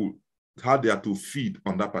they are to feed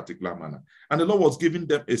on that particular manna. And the Lord was giving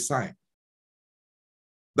them a sign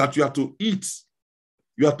that you are to eat,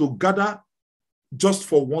 you are to gather just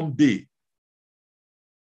for one day.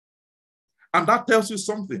 And that tells you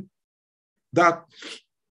something, that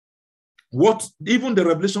what even the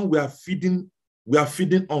revelation we are feeding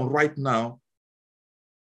on right now,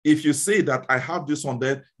 if you say that I have this one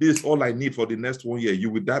there, this is all I need for the next 1 year, you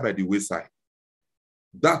will die by the wayside.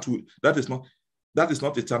 That is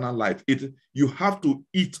not eternal life. You have to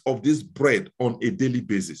eat of this bread on a daily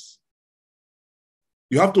basis.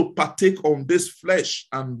 You have to partake on this flesh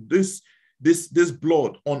and this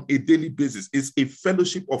blood on a daily basis. It's a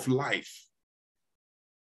fellowship of life.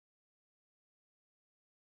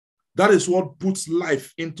 That is what puts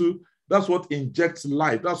life into, that's what injects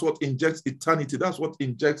life. That's what injects eternity. That's what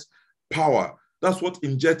injects power. That's what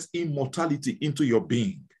injects immortality into your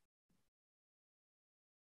being.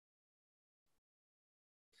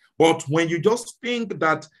 But when you just think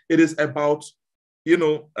that it is about,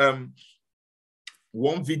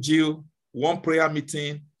 one vigil, one prayer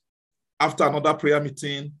meeting, after another prayer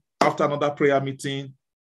meeting, after another prayer meeting,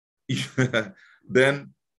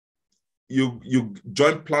 then you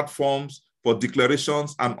join platforms for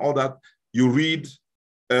declarations and all that. You read,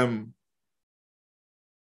 the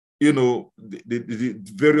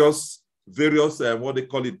various what they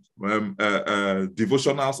call it,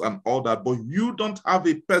 devotionals and all that, but you don't have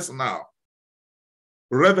a personal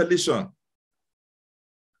revelation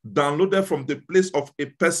downloaded from the place of a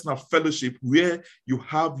personal fellowship where you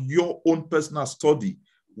have your own personal study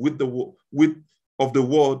of the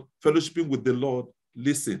word, fellowshipping with the Lord.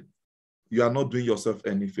 Listen, you are not doing yourself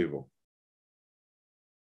any favor.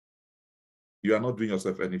 You are not doing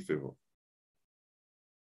yourself any favor.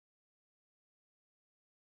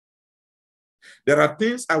 There are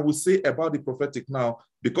things I will say about the prophetic now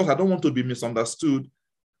because I don't want to be misunderstood.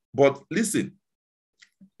 But listen,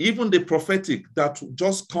 even the prophetic that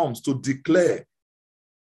just comes to declare,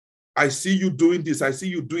 I see you doing this, I see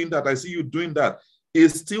you doing that, I see you doing that,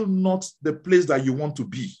 is still not the place that you want to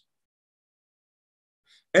be.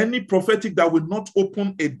 Any prophetic that will not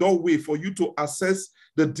open a doorway for you to access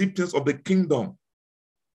the deep things of the kingdom,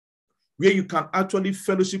 where you can actually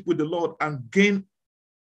fellowship with the Lord and gain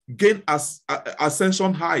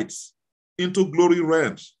ascension heights into glory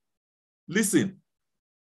realms. Listen,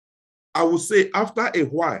 I will say after a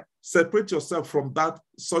while, separate yourself from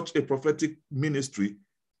such a prophetic ministry,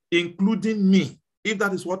 including me. If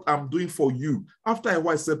that is what I'm doing for you, after a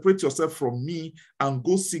while, separate yourself from me and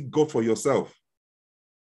go seek God for yourself.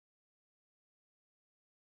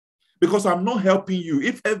 Because I'm not helping you.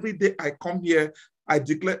 If every day I come here, I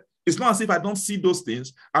declare, it's not as if I don't see those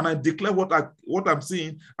things and I declare what I'm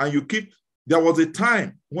seeing, and you keep. There was a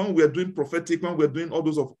time when we were doing prophetic, when we were doing all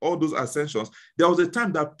those ascensions, there was a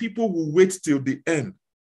time that people will wait till the end.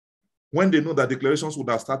 When they know that declarations would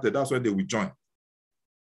have started, that's when they will join.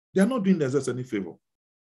 They are not doing themselves any favor.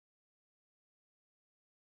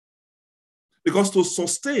 Because to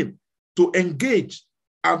sustain, to engage,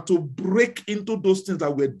 and to break into those things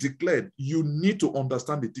that were declared, you need to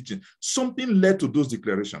understand the teaching. Something led to those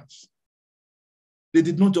declarations. They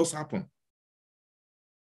did not just happen.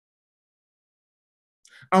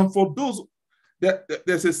 And for those,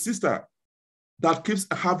 there's a sister that keeps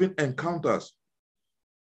having encounters.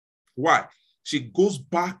 Why? She goes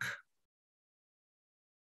back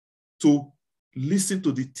to listen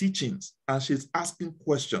to the teachings and she's asking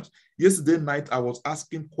questions. Yesterday night, I was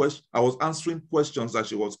answering questions that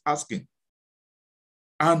she was asking.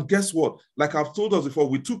 And guess what? Like I've told us before,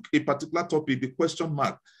 we took a particular topic, the question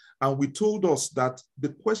mark, and we told us that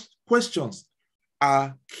the questions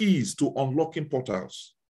are keys to unlocking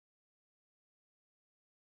portals.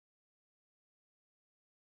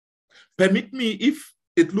 Permit me if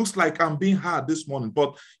it looks like I'm being hard this morning,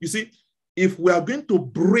 but you see, if we are going to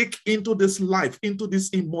break into this life, into this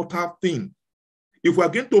immortal thing, if we are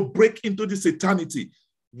going to break into this eternity,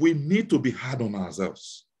 we need to be hard on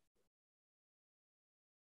ourselves.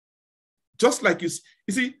 Just like you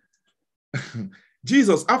see,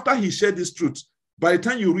 Jesus, after he shared this truth, by the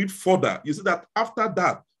time you read further, you see that after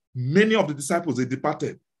that, many of the disciples, they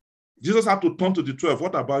departed. Jesus had to turn to the 12.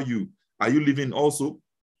 What about you? Are you leaving also?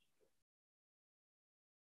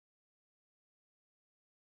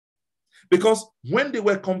 Because when they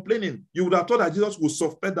were complaining, you would have thought that Jesus would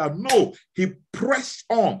suffer that. No, he pressed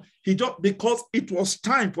on. He just, because it was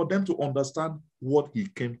time for them to understand what he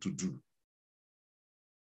came to do.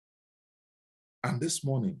 And this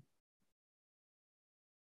morning,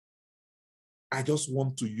 I just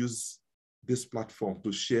want to use this platform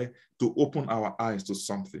to share, to open our eyes to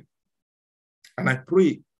something. And I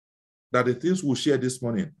pray that the things we'll share this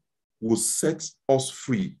morning will set us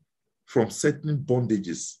free from certain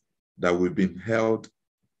bondages that we've been held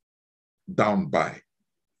down by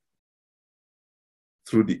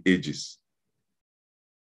through the ages.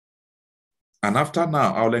 And after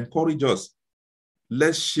now, I'll encourage us,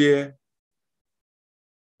 let's share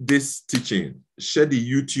this teaching, share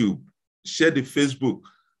the YouTube, share the Facebook.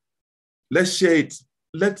 Let's share it.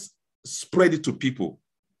 Let's spread it to people.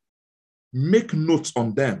 Make notes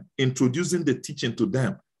on them, introducing the teaching to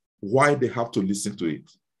them, why they have to listen to it.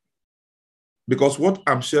 Because what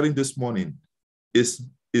I'm sharing this morning is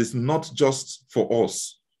not just for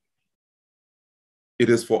us. It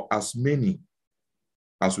is for as many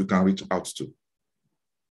as we can reach out to.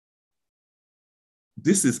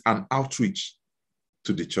 This is an outreach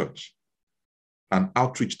to the church, an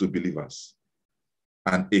outreach to believers,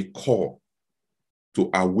 and a call to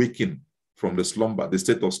awaken from the slumber, the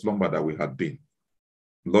state of slumber that we had been.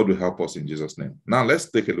 Lord will help us in Jesus' name. Now let's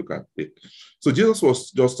take a look at it. So Jesus was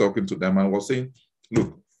just talking to them and was saying,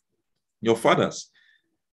 look, your fathers,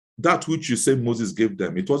 that which you say Moses gave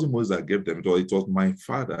them, it wasn't Moses that gave them, it was my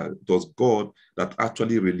Father, it was God that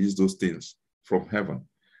actually released those things from heaven.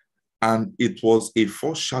 And it was a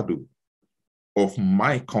foreshadow of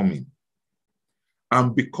my coming.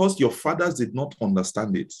 And because your fathers did not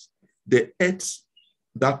understand it, they ate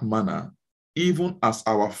that manna, even as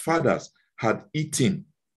our fathers had eaten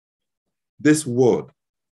this word.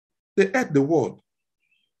 They ate the word,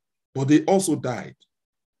 but they also died.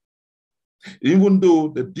 Even though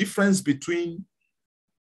the difference between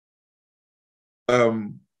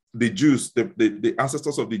the Jews, the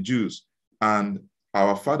ancestors of the Jews, and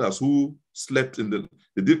our fathers who slept in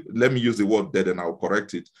let me use the word dead and I'll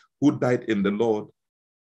correct it, who died in the Lord,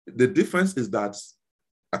 the difference is that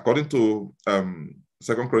according to 2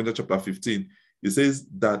 Corinthians chapter 15, it says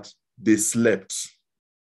that they slept,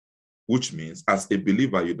 which means as a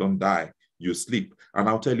believer, you don't die, you sleep. And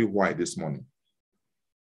I'll tell you why this morning.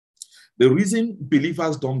 The reason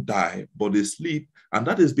believers don't die, but they sleep, and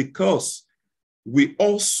that is because we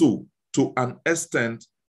also, to an extent,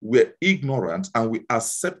 were ignorant and we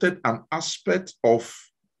accepted an aspect of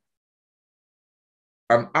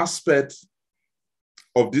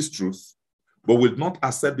this truth, but will not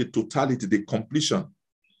accept the totality, the completion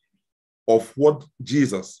of what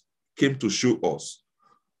Jesus came to show us,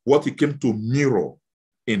 what he came to mirror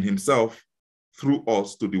in himself through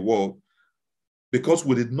us to the world. Because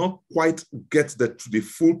we did not quite get the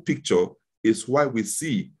full picture, is why we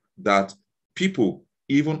see that people,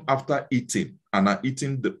 even after eating and are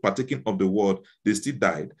partaking of the word, they still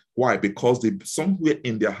died. Why? Because somewhere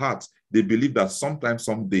in their hearts, they believe that sometime,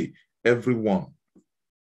 someday, everyone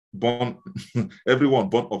born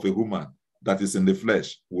of a woman that is in the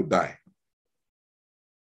flesh will die.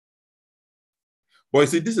 But you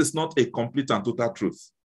see, this is not a complete and total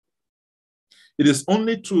truth. It is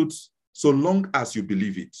only truth so long as you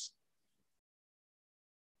believe it.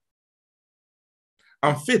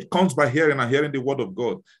 And faith comes by hearing and hearing the word of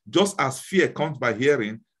God, just as fear comes by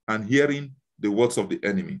hearing and hearing the words of the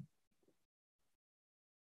enemy.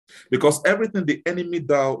 Because everything the enemy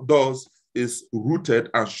does is rooted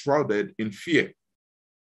and shrouded in fear.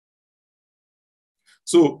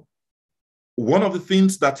 So one of the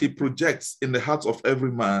things that he projects in the hearts of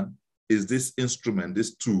every man is this instrument,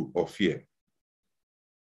 this tool of fear.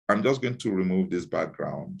 I'm just going to remove this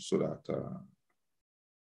background so that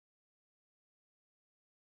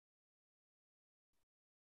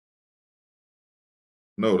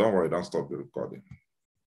no, don't worry, don't stop the recording.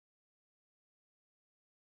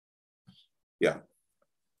 Yeah,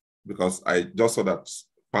 because I just saw that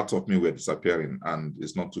parts of me were disappearing and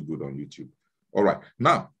it's not too good on YouTube. All right,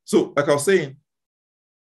 now, so like I was saying,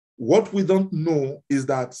 what we don't know is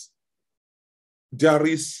that there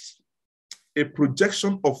is a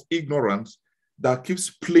projection of ignorance that keeps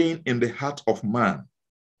playing in the heart of man.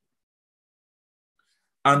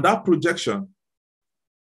 And that projection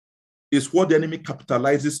is what the enemy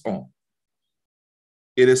capitalizes on.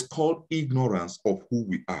 It is called ignorance of who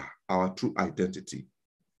we are, our true identity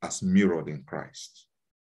as mirrored in Christ.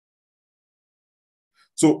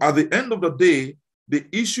 So at the end of the day, the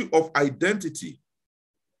issue of identity,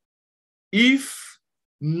 if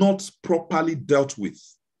not properly dealt with,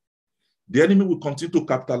 the enemy will continue to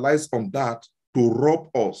capitalize on that to rob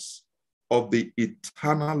us of the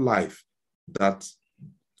eternal life that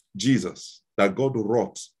Jesus, that God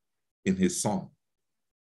wrought in his Son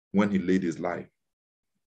when he laid his life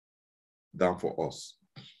down for us.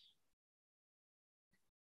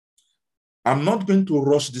 I'm not going to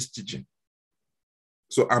rush this teaching.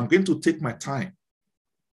 So I'm going to take my time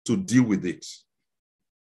to deal with it.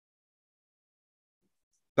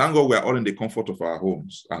 Thank God we are all in the comfort of our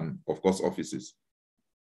homes and, of course, offices.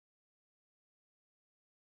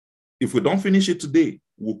 If we don't finish it today,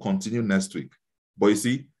 we'll continue next week. But you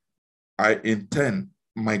see,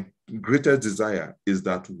 my greatest desire is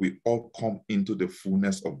that we all come into the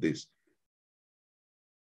fullness of this.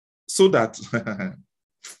 So that,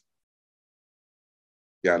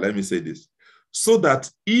 yeah, let me say this. So that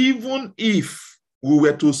even if we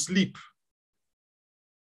were to sleep,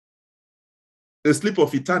 the sleep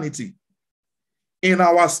of eternity, in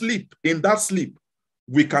our sleep, in that sleep,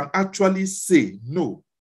 we can actually say, no,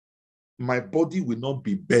 my body will not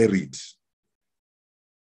be buried.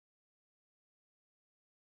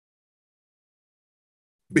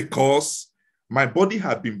 Because my body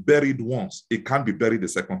had been buried once, it can't be buried a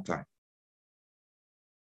second time.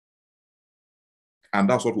 And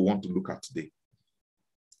that's what we want to look at today.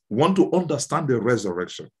 We want to understand the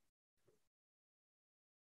resurrection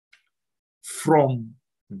from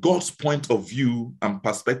God's point of view and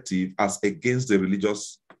perspective as against the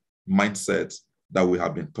religious mindset that we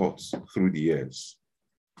have been taught through the years.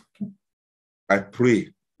 I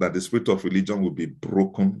pray that the spirit of religion will be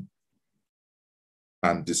broken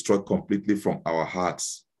and destroyed completely from our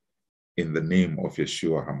hearts in the name of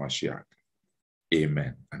Yeshua HaMashiach.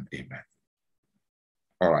 Amen and amen.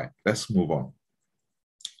 All right, let's move on.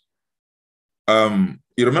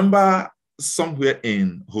 You remember somewhere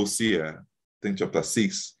in Hosea, I think chapter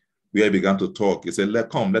 6, where he began to talk. He said,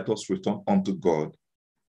 come, let us return unto God,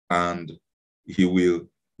 and he will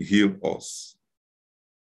heal us.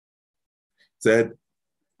 He said,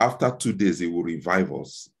 after 2 days, he will revive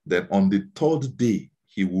us. Then on the third day,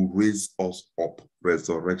 he will raise us up.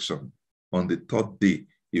 Resurrection. On the third day,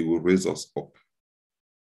 he will raise us up.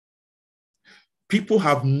 People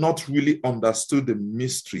have not really understood the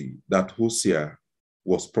mystery that Hosea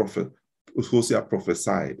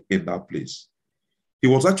prophesied in that place. He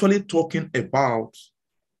was actually talking about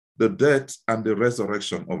the death and the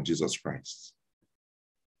resurrection of Jesus Christ.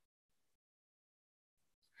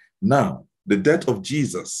 Now, the death of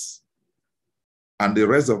Jesus and the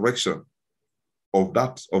resurrection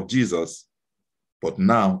of Jesus, but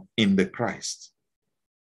now in the Christ.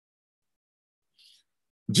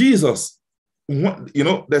 Jesus,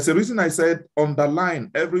 there's a reason I said underline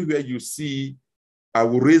everywhere you see, I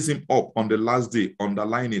will raise him up on the last day.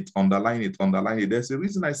 Underline it, underline it, underline it. There's a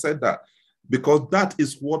reason I said that, because that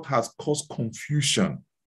is what has caused confusion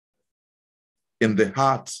in the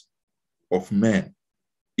hearts of men,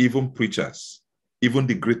 even preachers, even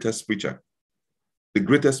the greatest preacher. The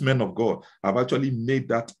greatest men of God have actually made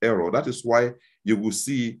that error. That is why you will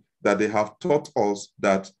see that they have taught us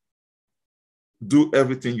that do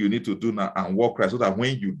everything you need to do now and walk right, so that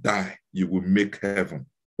when you die, you will make heaven.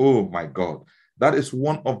 Oh my God. That is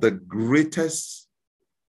one of the greatest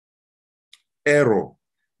error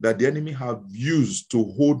that the enemy have used to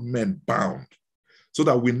hold men bound, so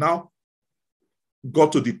that we now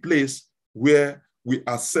got to the place where we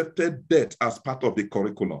accepted death as part of the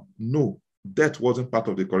curriculum. No, death wasn't part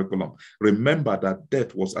of the curriculum. Remember that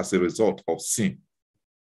death was as a result of sin.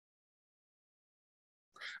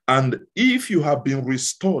 And if you have been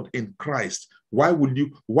restored in Christ, why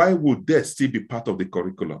would death still be part of the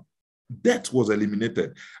curriculum? Death was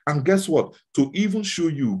eliminated. And guess what? To even show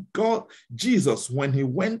you, Jesus, when he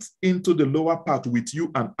went into the lower part with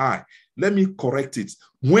you and I, let me correct it.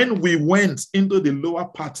 When we went into the lower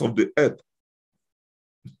parts of the earth,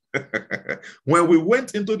 when we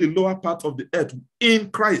went into the lower part of the earth in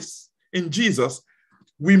Christ, in Jesus,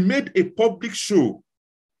 we made a public show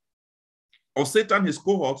of Satan, his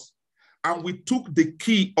cohorts, and we took the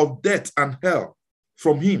key of death and hell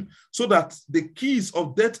from him, so that the keys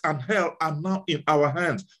of death and hell are now in our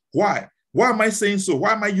hands. Why? Why am I saying so?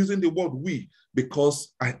 Why am I using the word we?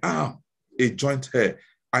 Because I am a joint heir.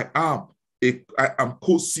 I am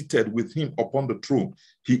co-seated with him upon the throne.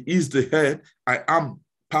 He is the head. I am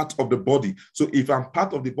part of the body. So if I'm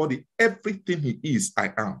part of the body, everything he is,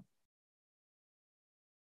 I am.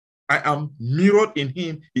 I am mirrored in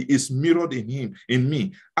him. He is mirrored in him, in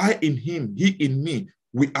me. I in him, he in me.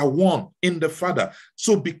 We are one in the Father.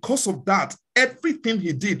 So because of that, everything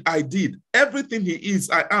he did, I did. Everything he is,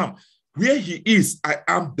 I am. Where he is, I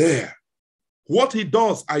am there. What he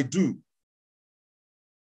does, I do.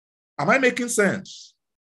 Am I making sense?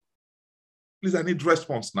 Please, I need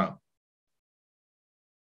response now.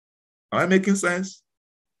 Am I making sense?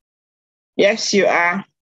 Yes, you are.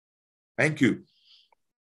 Thank you.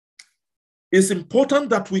 It's important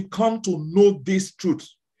that we come to know this truth.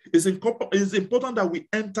 It's important that we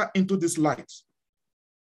enter into this light.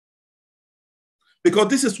 Because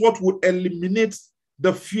this is what will eliminate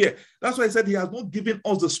the fear. That's why I said he has not given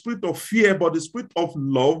us the spirit of fear, but the spirit of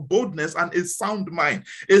love, boldness, and a sound mind.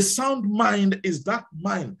 A sound mind is that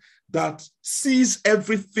mind that sees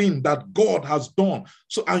everything that God has done.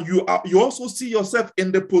 So, and you also see yourself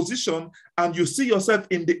in the position, and you see yourself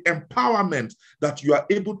in the empowerment that you are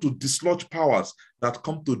able to dislodge powers that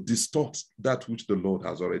come to distort that which the Lord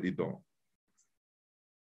has already done.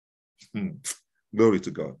 Glory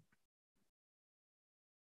to God.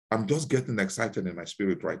 I'm just getting excited in my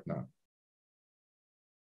spirit right now.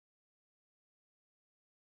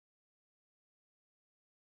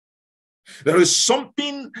 There is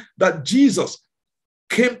something that Jesus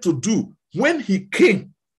came to do. When he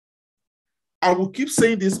came, I will keep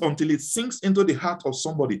saying this until it sinks into the heart of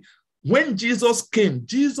somebody. When Jesus came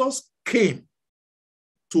to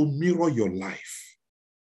mirror your life.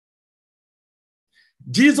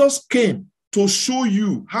 Jesus came to show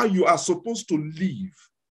you how you are supposed to live,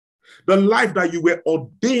 the life that you were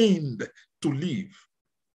ordained to live,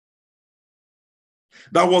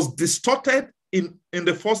 that was distorted in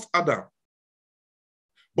the first Adam,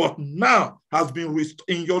 but now has been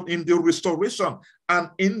in the restoration and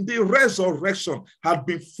in the resurrection had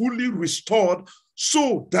been fully restored,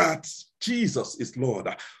 so that Jesus is Lord,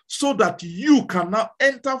 so that you can now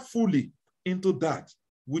enter fully into that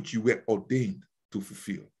which you were ordained to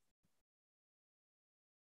fulfill.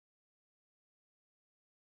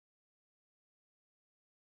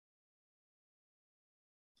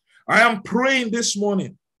 I am praying this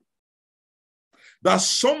morning that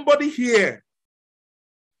somebody here,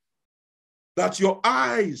 that your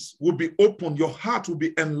eyes will be opened, your heart will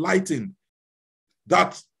be enlightened,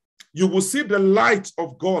 that you will see the light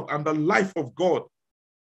of God and the life of God,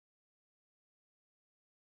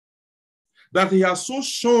 that he has so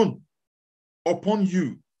shone upon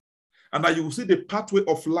you, and that you will see the pathway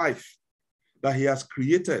of life that he has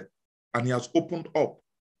created and he has opened up,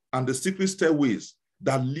 and the secret stairways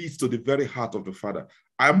that leads to the very heart of the Father.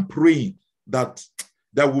 I'm praying that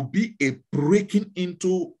there will be a breaking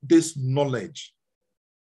into this knowledge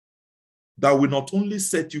that will not only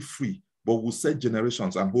set you free, but will set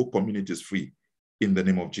generations and whole communities free in the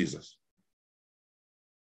name of Jesus.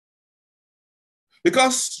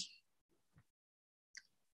 Because,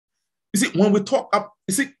 you see, when we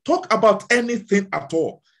talk about anything at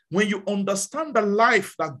all, when you understand the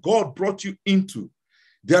life that God brought you into,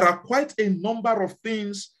 there are quite a number of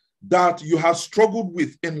things that you have struggled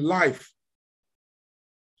with in life.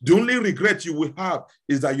 The only regret you will have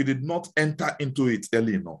is that you did not enter into it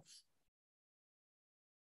early enough.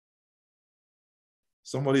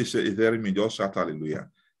 Somebody is hearing me, just shout hallelujah.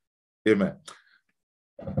 Amen.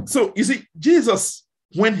 So you see, Jesus,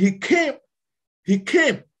 when he came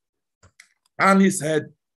and he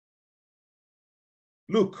said,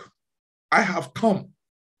 look, I have come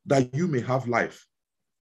that you may have life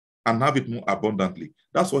and have it more abundantly.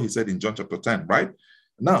 That's what he said in John chapter 10, right?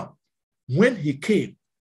 Now, when he came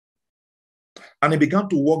and he began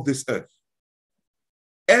to walk this earth,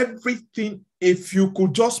 everything, if you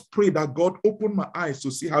could just pray that God open my eyes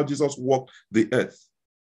to see how Jesus walked the earth,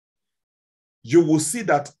 you will see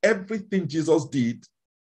that everything Jesus did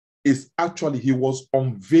is actually, he was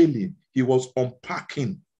unveiling, he was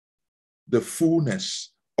unpacking the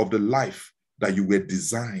fullness of the life that you were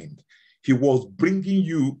designed. He was bringing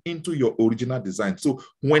you into your original design. So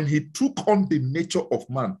when he took on the nature of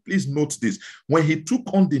man, please note this, when he took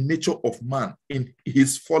on the nature of man in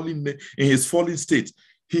his fallen state,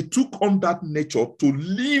 he took on that nature to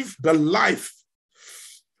live the life,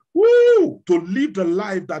 to live the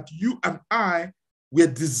life that you and I were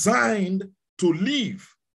designed to live.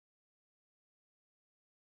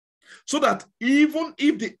 So that even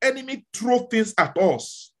if the enemy throws things at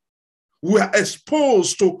us, we are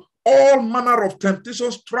exposed to all manner of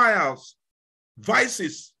temptations, trials,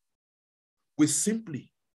 vices.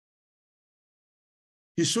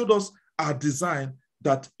 He showed us our design,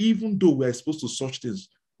 that even though we're exposed to such things,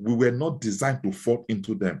 we were not designed to fall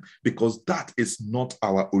into them, because that is not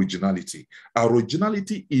our originality. Our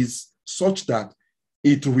originality is such that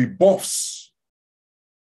it rebuffs.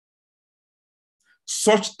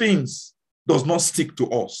 Such things does not stick to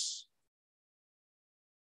us.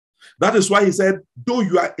 That is why he said, though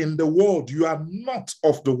you are in the world, you are not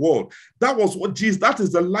of the world. That was what Jesus, that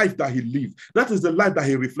is the life that he lived. That is the life that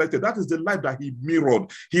he reflected. That is the life that he mirrored.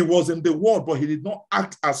 He was in the world, but he did not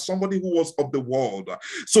act as somebody who was of the world.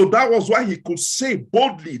 So that was why he could say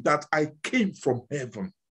boldly that I came from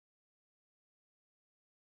heaven.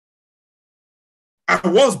 I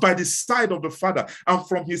was by the side of the Father, and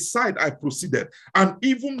from his side I proceeded. And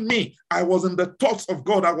even me, I was in the thoughts of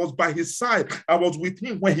God. I was by his side. I was with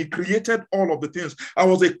him when he created all of the things. I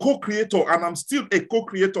was a co-creator, and I'm still a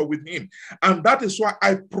co-creator with him. And that is why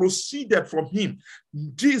I proceeded from him.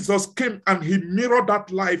 Jesus came and he mirrored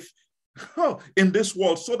that life in this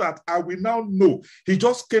world so that I will now know. He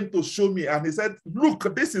just came to show me, and he said,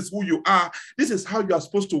 look, this is who you are. This is how you are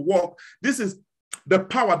supposed to walk. This is the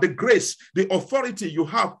power, the grace, the authority you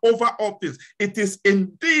have over all things. It is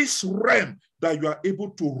in this realm that you are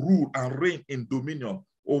able to rule and reign in dominion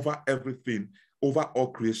over everything, over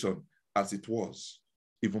all creation, as it was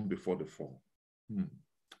even before the fall.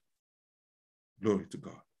 Glory to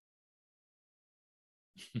God.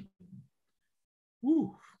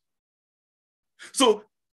 So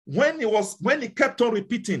when he kept on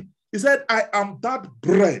repeating, he said, I am that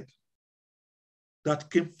bread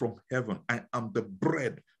that came from heaven. I am the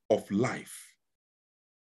bread of life.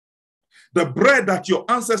 The bread that your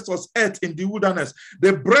ancestors ate in the wilderness,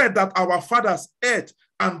 the bread that our fathers ate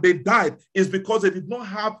and they died, is because they did not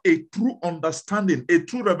have a true understanding, a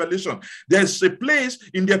true revelation. There's a place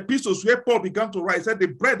in the epistles where Paul began to write. He said the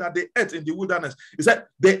bread that they ate in the wilderness, he said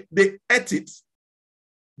they ate it.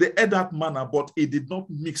 They ate that manna, but it did not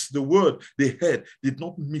mix. The word they heard did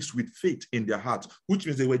not mix with faith in their heart, which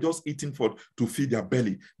means they were just eating to feed their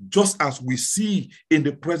belly. Just as we see in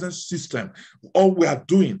the present system, all we are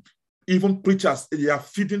doing, even preachers, they are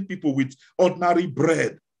feeding people with ordinary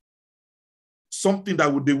bread, something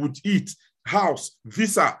that they would eat, house,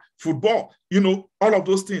 visa, football, all of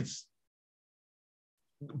those things.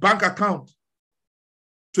 Bank account,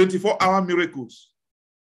 24-hour miracles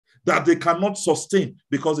that they cannot sustain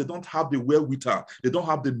because they don't have the wherewithal, they don't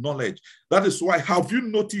have the knowledge. That is why, have you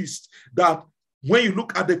noticed that when you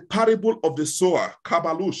look at the parable of the sower,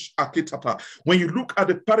 Kabalush Akitata, when you look at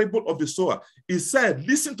the parable of the sower, he said,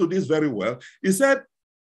 listen to this very well, he said,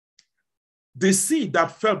 the seed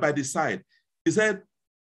that fell by the side, he said,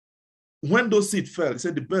 when those seeds fell, he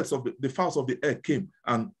said the birds of the fowls of the air came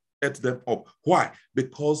and ate them up. Why?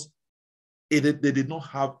 Because they did not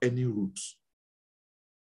have any roots.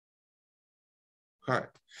 Right.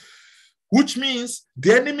 Which means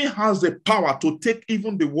the enemy has the power to take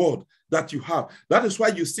even the word that you have. That is why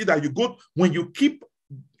you see that you go, when you keep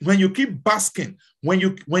basking, when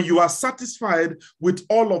you are satisfied with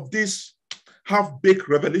all of these half-baked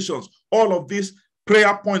revelations, all of these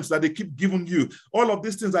prayer points that they keep giving you, all of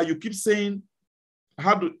these things that you keep saying,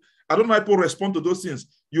 I don't know how people respond to those things.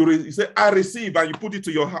 You say, I receive, and you put it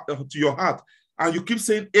to your heart, and you keep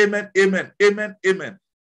saying, amen, amen, amen, amen.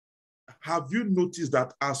 Have you noticed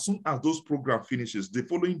that as soon as those program finishes, the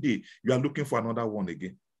following day, you are looking for another one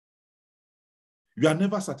again? You are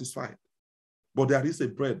never satisfied. But there is a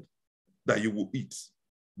bread that you will eat,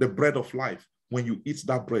 the bread of life. When you eat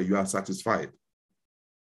that bread, you are satisfied.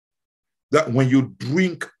 That when you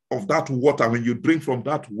drink of that water, when you drink from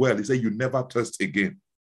that well, he said you never thirst again.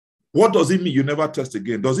 What does it mean you never thirst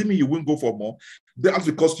again? Does it mean you won't go for more? That's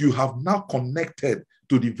because you have now connected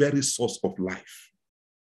to the very source of life.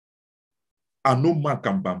 And no man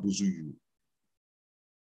can bamboozle you.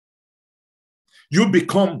 You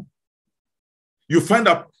find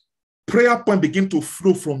a prayer point begin to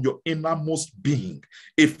flow from your innermost being.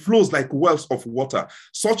 It flows like wells of water,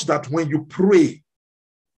 such that when you pray,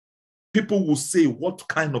 people will say, what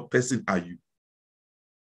kind of person are you?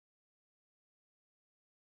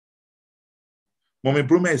 Mommy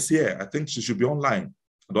Bruma is here. I think she should be online.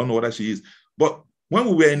 I don't know whether she is. But when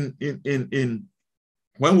we were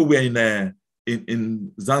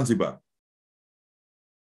in Zanzibar,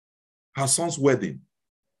 her son's wedding,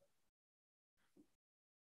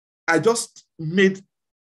 I just made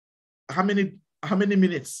how many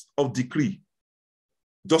minutes of decree,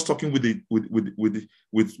 just talking with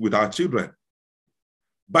our children.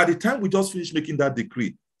 By the time we just finished making that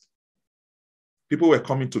decree, people were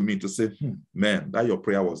coming to me to say, man, that your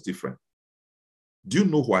prayer was different. Do you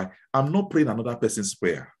know why? I'm not praying another person's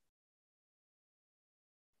prayer.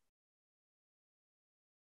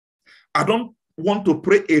 I don't want to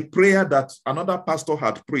pray a prayer that another pastor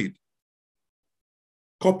had prayed.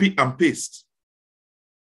 Copy and paste.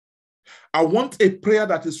 I want a prayer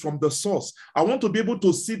that is from the source. I want to be able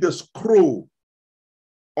to see the scroll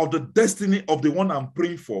of the destiny of the one I'm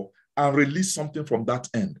praying for and release something from that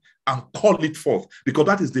end and call it forth, because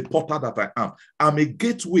that is the portal that I am. I'm a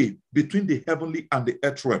gateway between the heavenly and the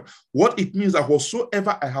earth realm. What it means that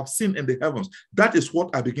whatsoever I have seen in the heavens, that is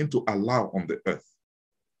what I begin to allow on the earth.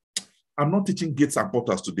 I'm not teaching gates and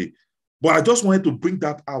portals today, but I just wanted to bring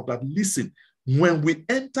that out, that listen, when we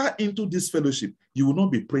enter into this fellowship, you will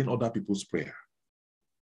not be praying other people's prayer.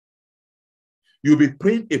 You'll be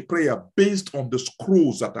praying a prayer based on the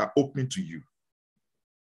scrolls that are opening to you.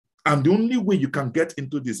 And the only way you can get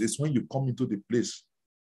into this is when you come into the place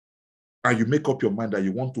and you make up your mind that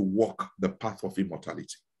you want to walk the path of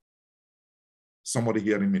immortality. Somebody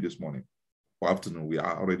hearing me this morning or afternoon? We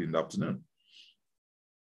are already in the afternoon.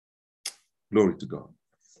 Glory to God.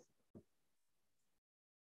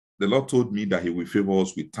 The Lord told me that he will favor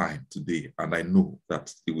us with time today, and I know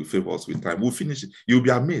that he will favor us with time. We'll finish it. You'll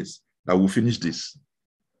be amazed that we'll finish this.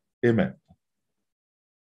 Amen.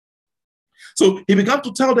 So he began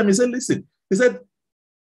to tell them, he said, listen, he said,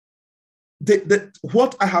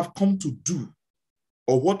 what I have come to do,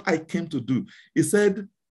 or what I came to do, he said,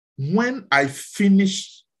 when I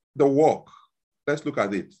finish the work, let's look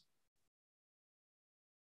at it.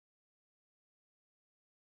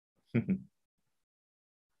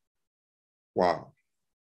 Wow.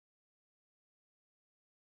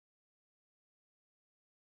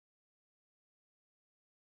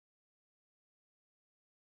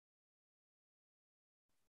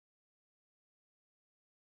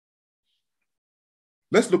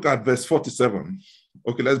 Let's look at verse 47.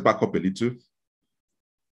 Okay, let's back up a little.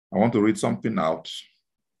 I want to read something out.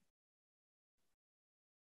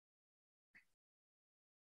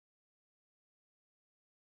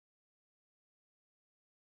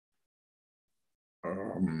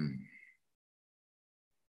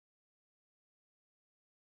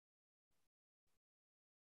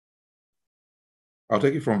 I'll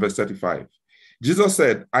take it from verse 35. Jesus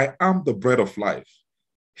said, I am the bread of life.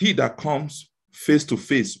 He that comes face to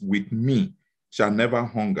face with me shall never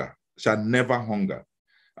hunger.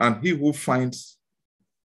 And he who finds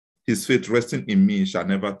his faith resting in me shall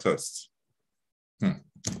never thirst.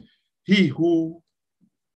 He who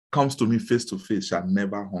comes to me face to face shall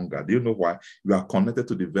never hunger. Do you know why? You are connected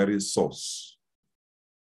to the very source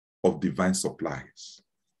of divine supplies.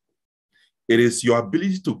 It is your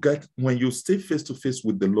ability to get, when you stay face to face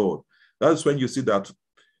with the Lord, that's when you see that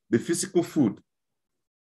the physical food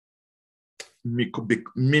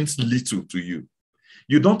means little to you.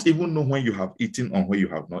 You don't even know when you have eaten or when you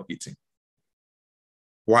have not eaten.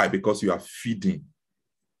 Why? Because you are feeding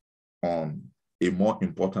on a more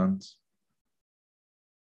important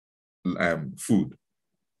food.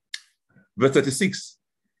 Verse 36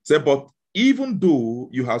 said, but even though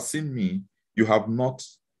you have seen me, you are not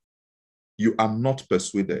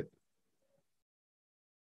persuaded.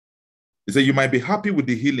 He said, you might be happy with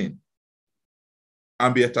the healing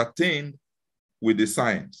and be entertained with the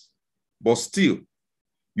signs, but still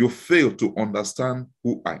you fail to understand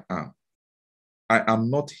who I am. I am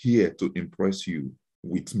not here to impress you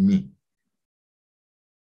with me.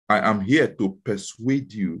 I am here to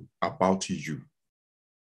persuade you about you.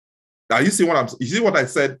 Now you see what I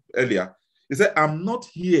said earlier? He said, I'm not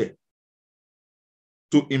here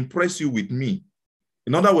to impress you with me.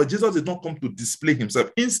 In other words, Jesus did not come to display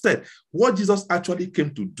himself. Instead, what Jesus actually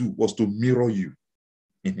came to do was to mirror you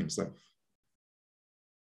in himself.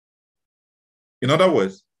 In other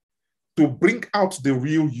words, to bring out the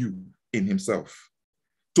real you in himself,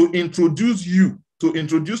 to introduce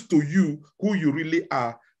to you who you really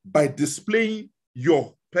are by displaying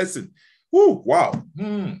your person. Oh, wow.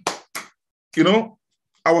 You know,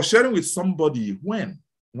 I was sharing with somebody when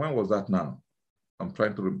was that now? I'm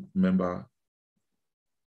trying to remember.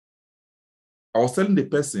 I was telling the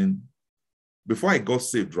person before I got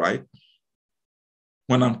saved, right?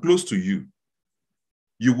 When I'm close to you,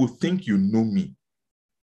 you will think you know me.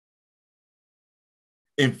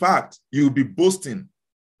 In fact, you'll be boasting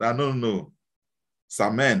that no,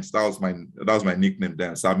 Samantha, that was my nickname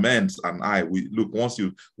then. Samantha and I, we look, once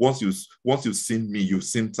you've seen me, you've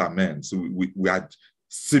seen Samantha. So we are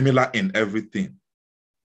similar in everything.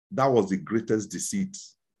 That was the greatest deceit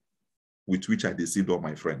with which I deceived all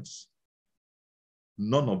my friends.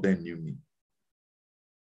 None of them knew me.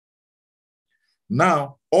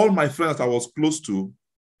 Now, all my friends I was close to,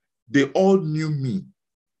 they all knew me,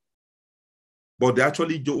 but they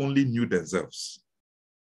actually only knew themselves.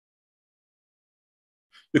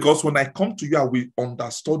 Because when I come to you, I will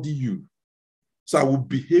understudy you. So I will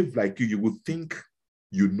behave like you. You will think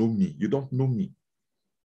you know me. You don't know me.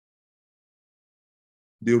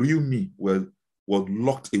 the real me was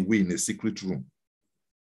locked away in a secret room.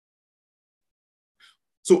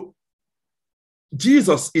 So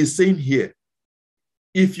Jesus is saying here,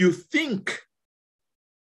 if you think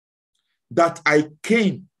that I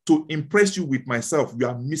came to impress you with myself, you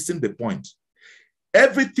are missing the point.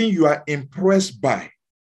 Everything you are impressed by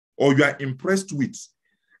or you are impressed with,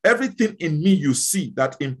 everything in me you see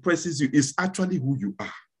that impresses you is actually who you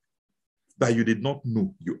are, that you did not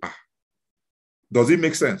know you are. Does it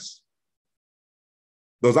make sense?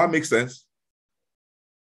 Does that make sense?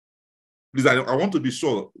 Please, I want to be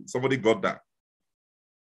sure somebody got that.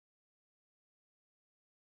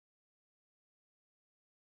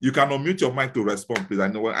 You can unmute your mic to respond, please.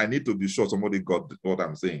 I need to be sure somebody got what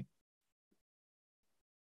I'm saying.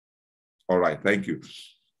 All right, thank you.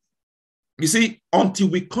 You see, until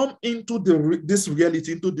we come into this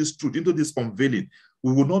reality, into this truth, into this unveiling,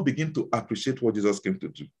 we will not begin to appreciate what Jesus came to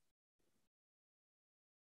do.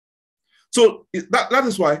 So that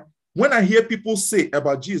is why when I hear people say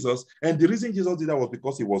about Jesus, and the reason Jesus did that was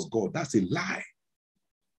because he was God, that's a lie.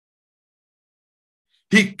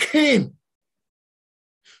 He came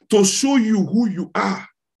to show you who you are.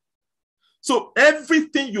 So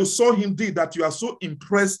everything you saw him do that you are so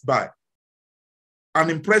impressed by and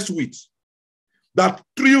impressed with, that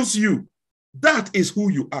thrills you, that is who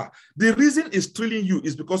you are. The reason it's thrilling you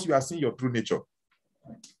is because you are seeing your true nature.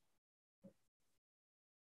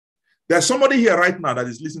 There's somebody here right now that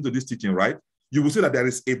is listening to this teaching, right? You will see that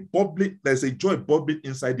there's a joy bubbling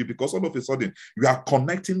inside you because all of a sudden you are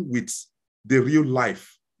connecting with the real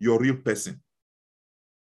life, your real person.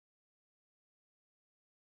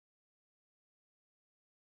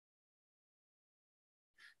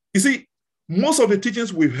 You see, most of the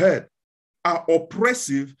teachings we've heard are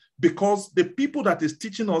oppressive because the people that is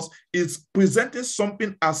teaching us is presenting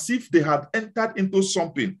something as if they had entered into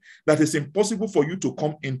something that is impossible for you to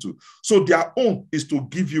come into. So their own is to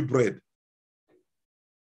give you bread.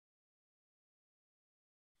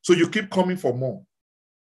 So you keep coming for more.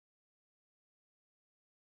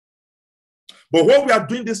 But what we are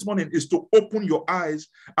doing this morning is to open your eyes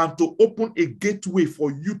and to open a gateway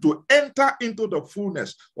for you to enter into the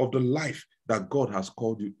fullness of the life that God has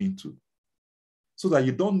called you into, so that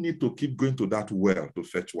you don't need to keep going to that well to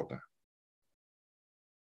fetch water.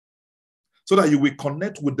 So that you will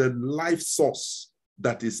connect with the life source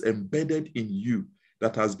that is embedded in you,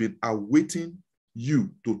 that has been awaiting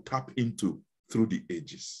you to tap into through the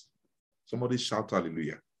ages. Somebody shout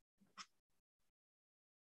hallelujah.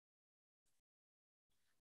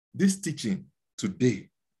 This teaching today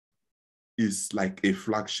is like a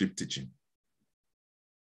flagship teaching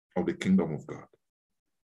of the kingdom of God.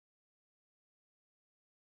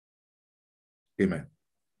 Amen.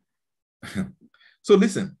 So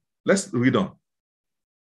listen, let's read on.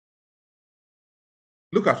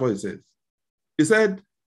 Look at what it says. He said,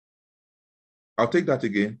 I'll take that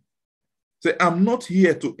again. Say, I'm not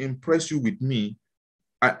here to impress you with me.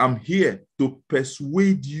 I am here to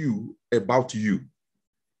persuade you about you.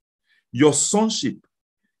 Your sonship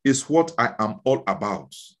is what I am all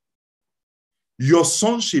about. Your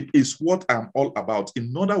sonship is what I'm all about.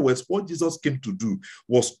 In other words, what Jesus came to do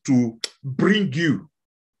was to bring you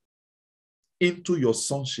into your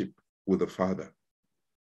sonship with the Father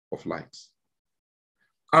of lights.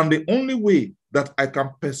 And the only way that I can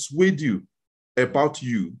persuade you about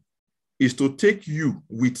you is to take you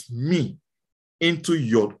with me into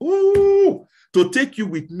to take you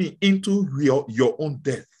with me into your own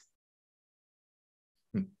death.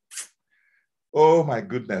 Oh my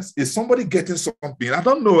goodness. Is somebody getting something? I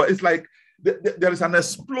don't know. It's like there is an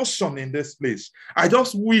explosion in this place. I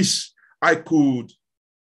just wish I could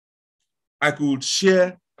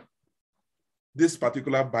share this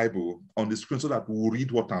particular Bible on the screen so that we'll read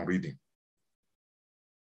what I'm reading.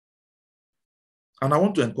 And I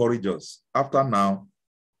want to encourage us. After now,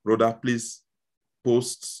 Rhoda, please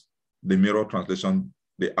post the Mirror Translation,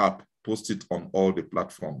 the app, post it on all the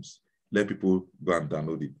platforms. Let people go and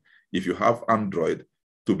download it. If you have Android,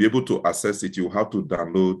 to be able to access it, you have to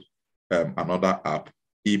download another app,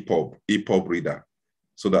 EPUB Reader,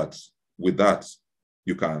 so that with that,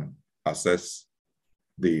 you can access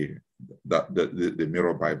the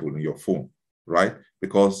Mirror Bible in your phone, right?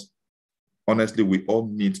 Because honestly, we all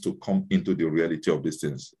need to come into the reality of these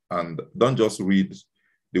things. And don't just read.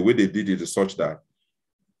 The way they did it is such that,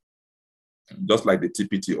 just like the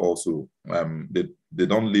TPT also, they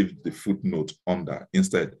don't leave the footnote under.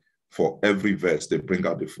 Instead, for every verse, they bring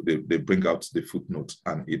out the footnote,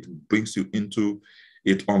 and it brings you into,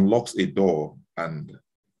 it unlocks a door and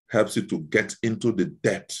helps you to get into the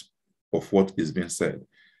depth of what is being said.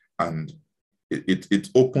 And It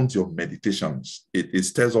opens your meditations. It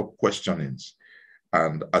stirs up questionings.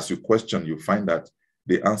 And as you question, you find that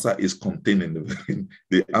the answer is contained in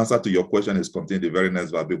the answer to your question is contained in the very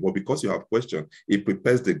next verse. But because you have questioned, it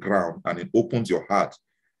prepares the ground and it opens your heart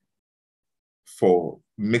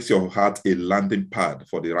makes your heart a landing pad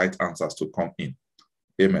for the right answers to come in.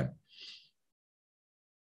 Amen.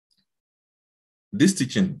 This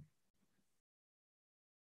teaching,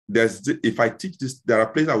 if I teach this, there are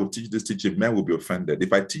places I will teach this teaching, men will be offended.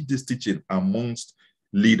 If I teach this teaching amongst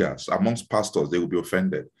leaders, amongst pastors, they will be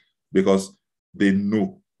offended because they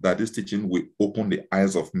know that this teaching will open the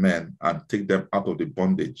eyes of men and take them out of the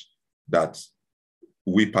bondage that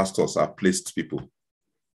we pastors are placed people.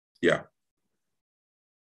 Yeah.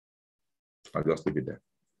 I'll just leave it there.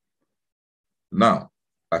 Now,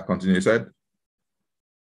 I continue. He said,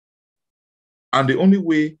 and the only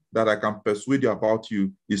way that I can persuade you about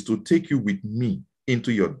you is to take you with me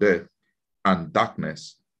into your death and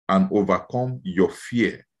darkness and overcome your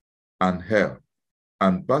fear and hell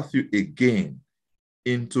and birth you again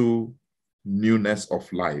into newness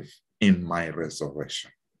of life in my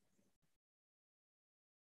resurrection.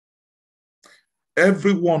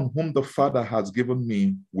 Everyone whom the Father has given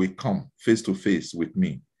me will come face to face with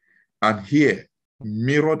me. And here,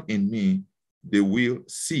 mirrored in me, they will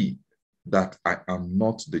see that I am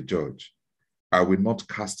not the judge. I will not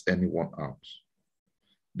cast anyone out.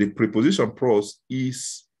 The preposition pros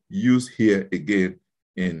is used here again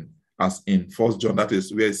as in 1 John. That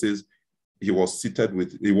is where it says he was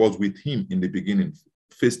with him in the beginning,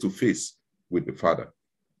 face to face with the Father.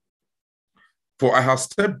 For I have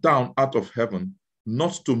stepped down out of heaven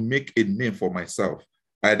not to make a name for myself.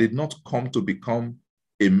 I did not come to become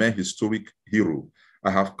a mere historic hero.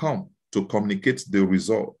 I have come to communicate the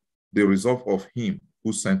resolve of him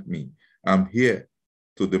who sent me. I'm here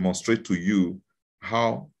to demonstrate to you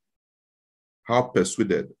how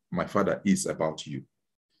persuaded my Father is about you.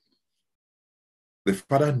 The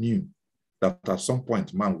Father knew that at some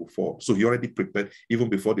point man will fall. So he already prepared, even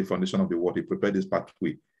before the foundation of the world, he prepared this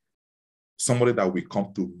pathway. Somebody that will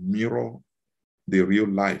come to mirror the real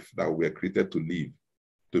life that we are created to live,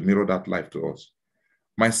 to mirror that life to us.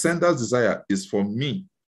 My sender's desire is for me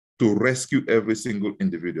to rescue every single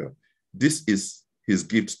individual. This is his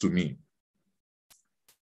gift to me,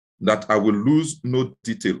 that I will lose no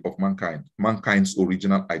detail of mankind's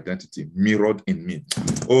original identity mirrored in me.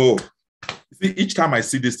 Oh, see, each time I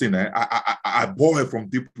see this thing, I bore from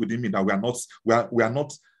deep within me that we are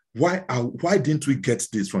not. Why didn't we get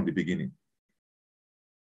this from the beginning?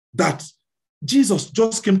 That Jesus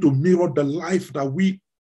just came to mirror the life that we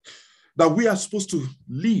are supposed to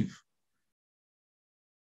live.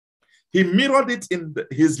 He mirrored it in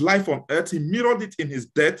his life on earth, he mirrored it in his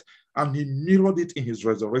death, and he mirrored it in his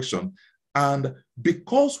resurrection. And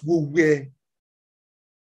because we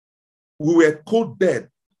were co-dead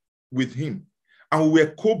with him, and we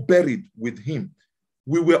were co-buried with him,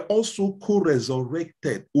 we were also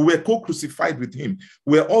co-resurrected. We were co-crucified with him.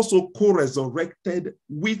 We were also co-resurrected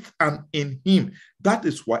with and in him. That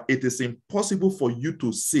is why it is impossible for you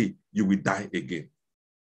to say you will die again.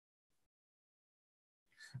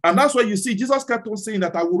 And that's why you see Jesus kept on saying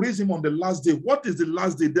that I will raise him on the last day. What is the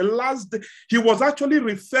last day? The last day, he was actually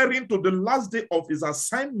referring to the last day of his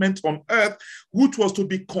assignment on earth, which was to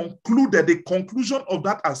be concluded. The conclusion of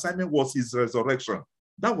that assignment was his resurrection.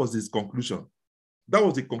 That was his conclusion. That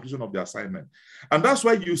was the conclusion of the assignment. And that's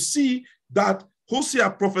why you see that Hosea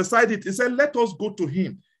prophesied it. He said, let us go to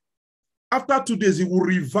him. After 2 days, he will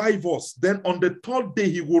revive us. Then on the third day,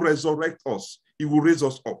 he will resurrect us. He will raise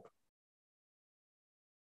us up.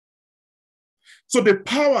 So the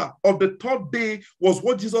power of the third day was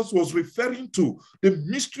what Jesus was referring to. The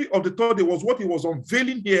mystery of the third day was what he was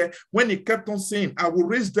unveiling here when he kept on saying, I will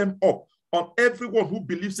raise them up. On everyone who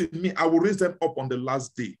believes in me, I will raise them up on the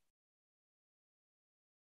last day.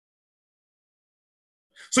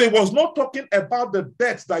 So he was not talking about the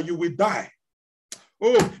death that you will die.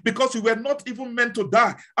 Oh, because you were not even meant to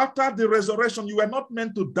die. After the resurrection, you were not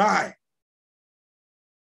meant to die.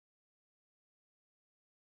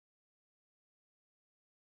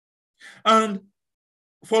 And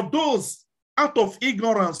for those out of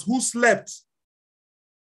ignorance who slept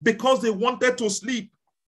because they wanted to sleep,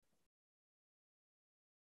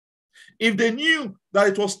 if they knew that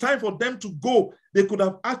it was time for them to go, they could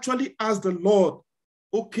have actually asked the Lord,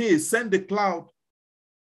 okay, send the cloud,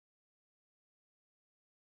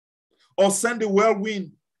 or send the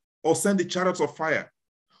whirlwind, or send the chariots of fire,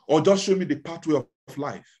 or just show me the pathway of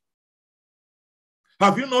life.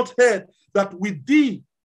 Have you not heard that with thee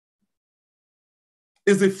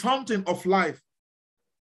is the fountain of life?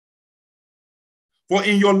 For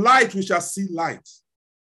in your light we shall see light.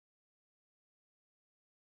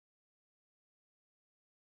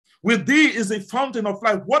 With thee is a fountain of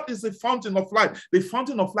life. What is the fountain of life? The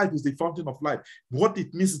fountain of life is the fountain of life. What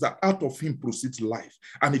it means is that out of him proceeds life.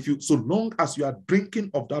 And if you, so long as you are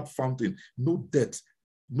drinking of that fountain, no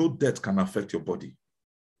death can affect your body.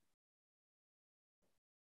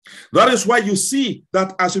 That is why you see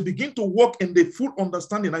that as you begin to walk in the full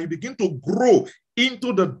understanding and you begin to grow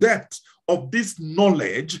into the depth of this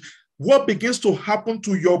knowledge, what begins to happen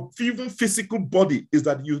to your even physical body is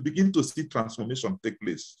that you begin to see transformation take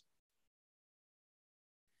place.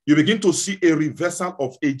 You begin to see a reversal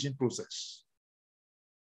of aging process.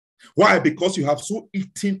 Why? Because you have so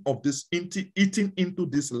eaten into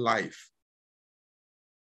this life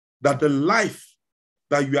that the life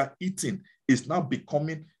that you are eating is now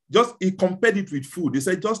becoming, just he compared it with food. He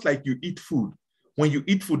said, just like you eat food, when you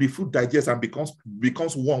eat food, the food digests and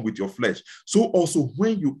becomes one with your flesh. So also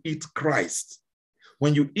when you eat Christ,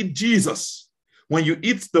 when you eat Jesus, when you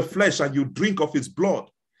eat the flesh and you drink of his blood,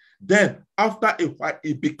 then after a while,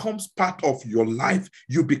 it becomes part of your life.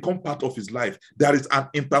 You become part of his life. There is an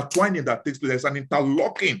intertwining that takes place. There's an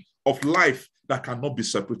interlocking of life that cannot be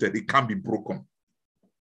separated. It can't be broken.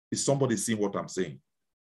 Is somebody seeing what I'm saying?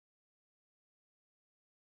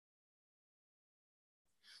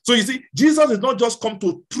 So you see, Jesus did not just come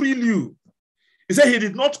to thrill you. He said he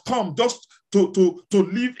did not come just to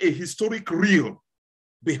leave a historic reel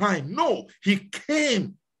behind. No, he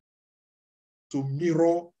came to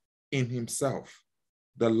mirror in himself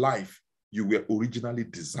the life you were originally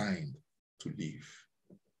designed to live.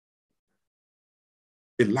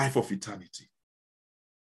 A life of eternity.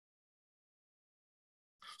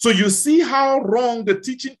 So you see how wrong the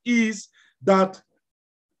teaching is that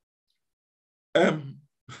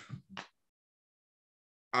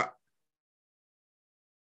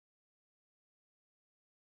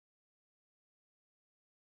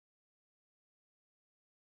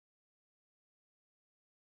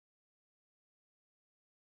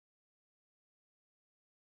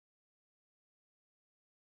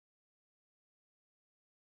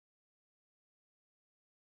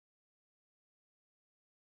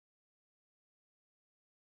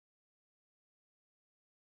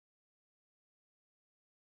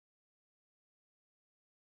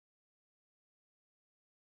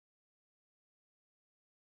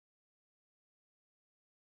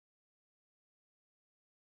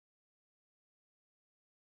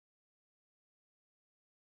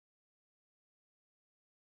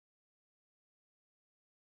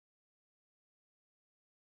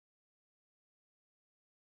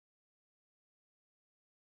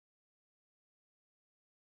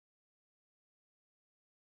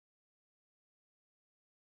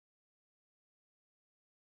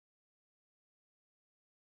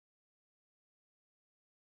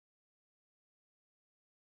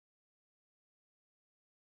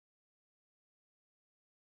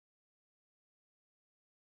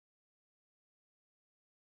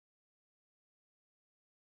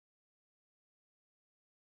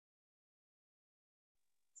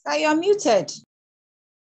Sir, you're muted.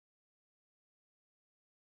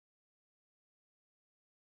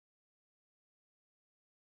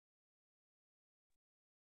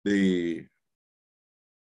 the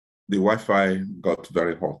Wi-Fi got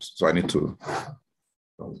very hot, so I need to.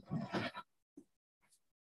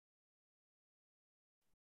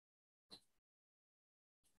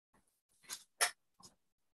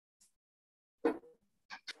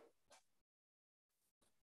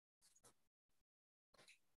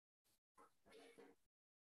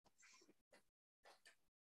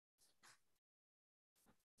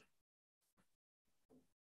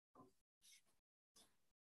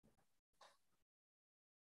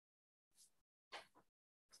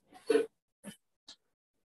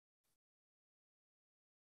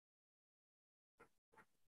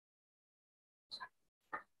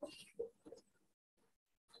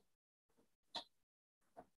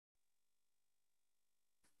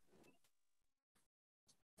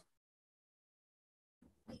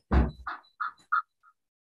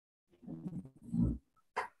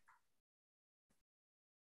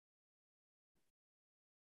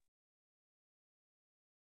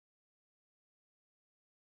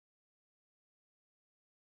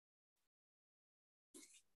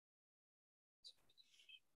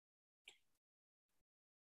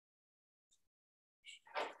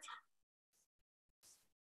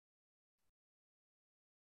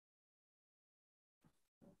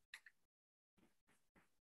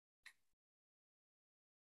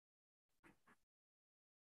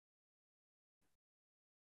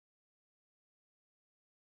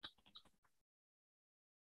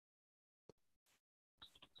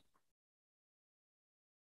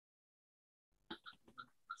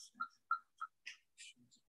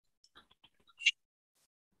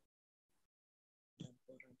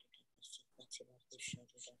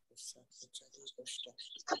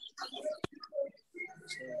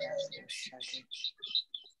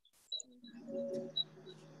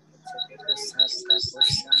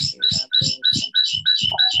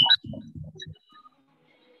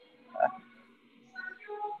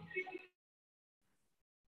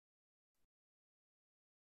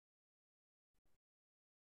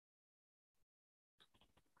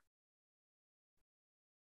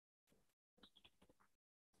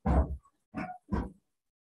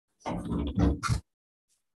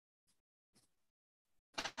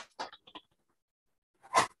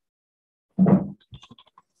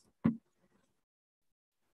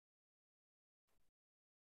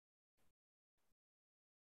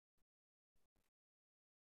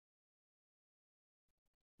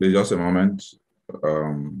 Please, just a moment.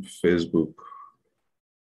 Facebook.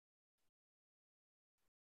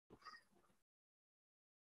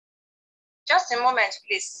 Just a moment,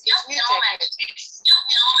 please. Just a moment, please.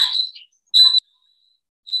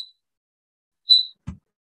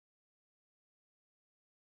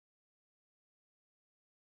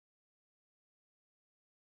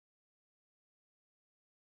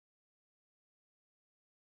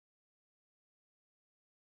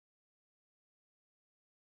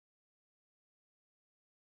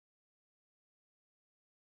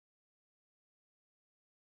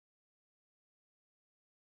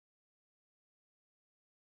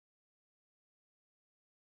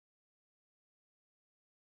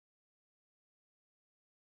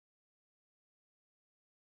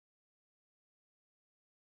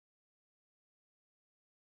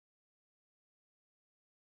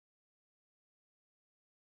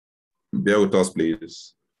 Bear with us,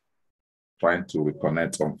 please. Trying to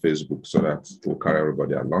reconnect on Facebook so that we'll carry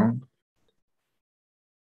everybody along.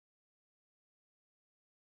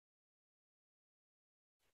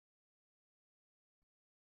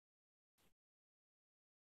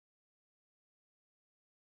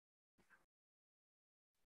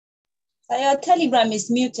 So your Telegram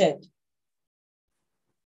is muted.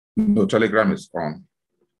 No, Telegram is on.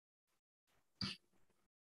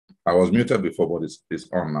 I was muted before, but it's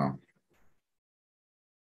on now.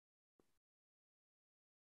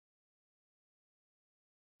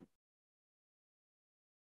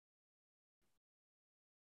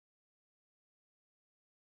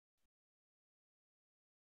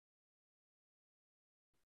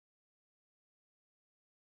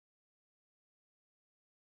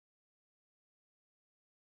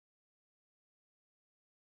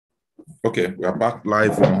 Okay, we are back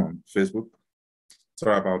live on Facebook.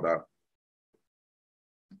 Sorry about that.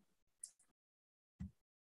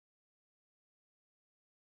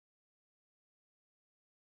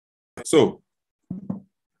 So,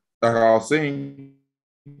 like I was saying,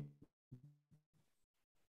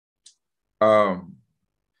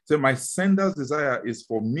 so my sender's desire is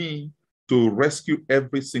for me to rescue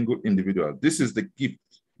every single individual. This is the gift.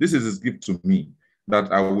 This is his gift to me,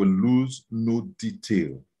 that I will lose no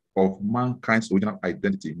detail of mankind's original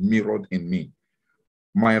identity mirrored in me.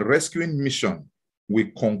 My rescuing mission will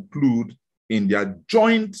conclude in their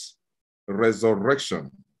joint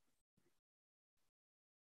resurrection.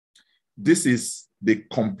 This is the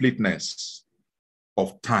completeness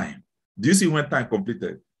of time. Do you see when time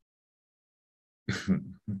completed?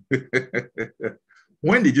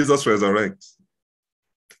 When did Jesus resurrect?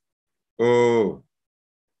 Oh,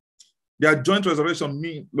 their joint resurrection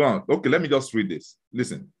means, well, okay, let me just read this.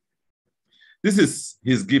 Listen. This is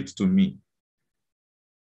his gift to me.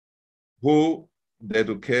 Ho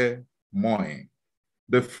deduke moi.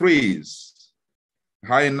 The phrase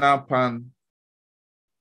haina pan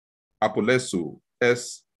apoleso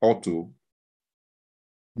es auto,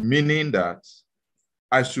 meaning that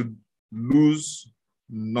I should lose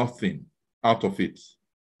nothing out of it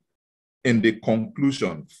in the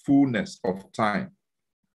conclusion, fullness of time.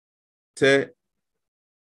 Te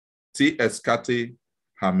escate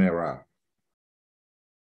hamera.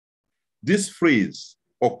 This phrase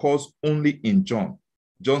occurs only in John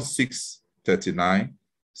 6:39,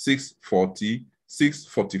 6:40,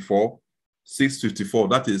 6:44, 6:54.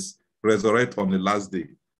 That is resurrect on the last day.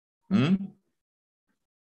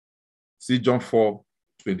 See John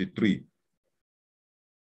 4:23.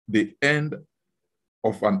 The end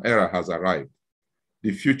of an era has arrived.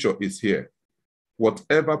 The future is here.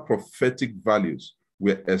 Whatever prophetic values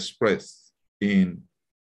were expressed in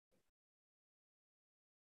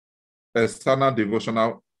external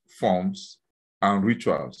devotional forms and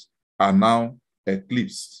rituals are now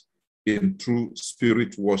eclipsed in true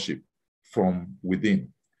spirit worship from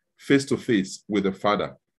within, face to face with the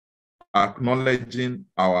Father, acknowledging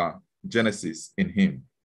our genesis in him.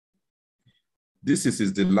 This is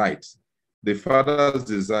his delight, The Father's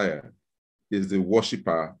desire is the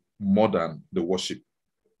worshiper more than the worship.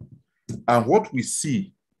 And what we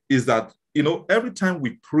see is that, every time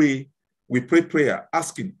we pray prayer,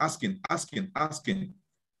 asking,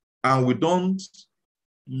 and we don't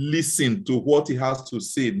listen to what he has to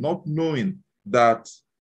say, not knowing that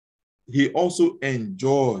he also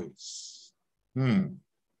enjoys.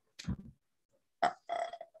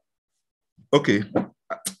 Okay.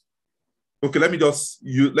 Okay, let me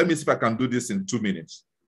see if I can do this in 2 minutes.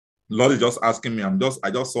 Lord is just asking me. I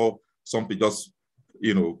just saw something just,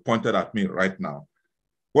 pointed at me right now.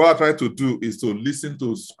 What I try to do is to listen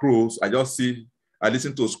to scrolls. I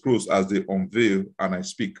listen to scrolls as they unveil, and I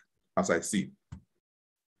speak as I see.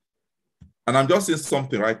 And I'm just seeing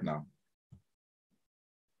something right now,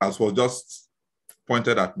 as was just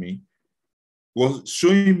pointed at me, was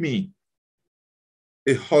showing me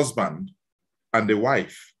a husband and a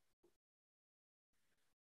wife.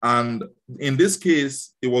 And in this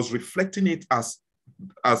case, it was reflecting it as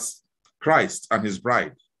Christ and his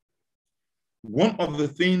bride. One of the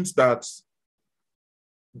things that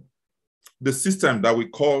the system that we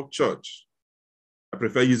call church, I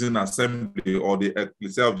prefer using assembly or the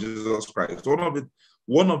Ecclesia of Jesus Christ.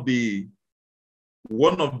 One of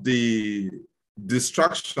the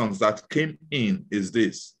distractions that came in is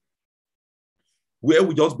this, where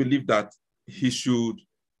we just believe that he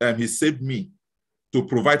saved me to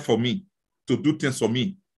provide for me, to do things for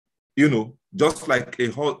me. Just like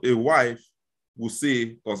a wife will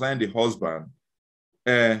say concerning the husband,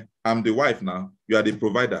 I'm the wife now, you are the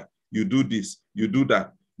provider. You do this, you do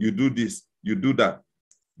that, you do this, you do that.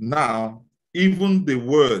 Now, even the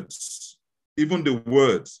words,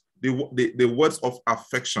 the words of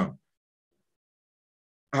affection.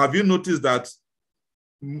 Have you noticed that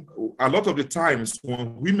a lot of the times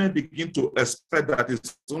when women begin to expect that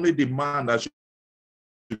it's only the man that should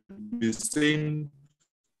be saying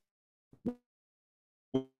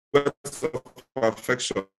words of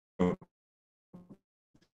affection,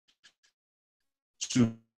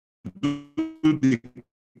 to do the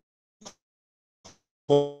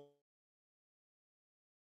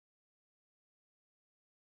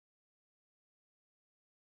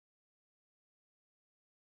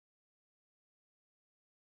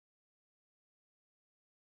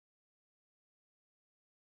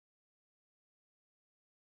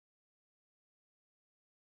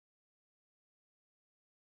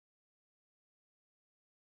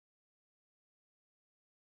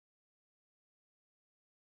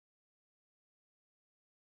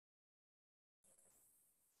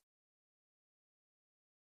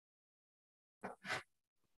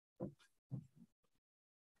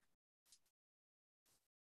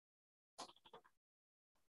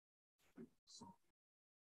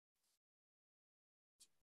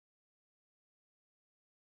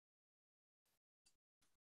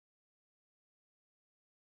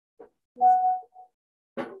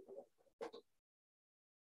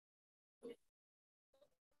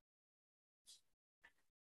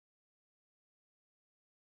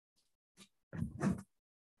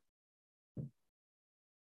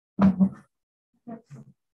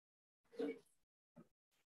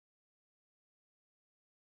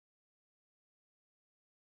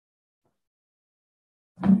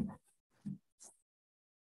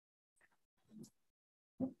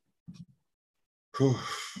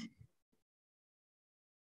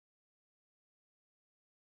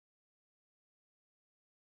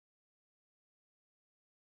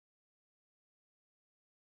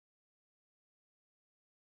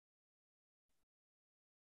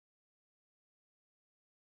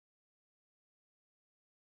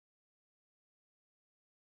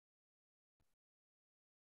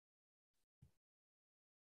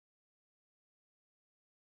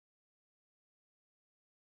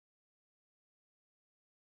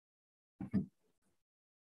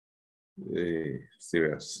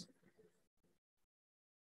serious.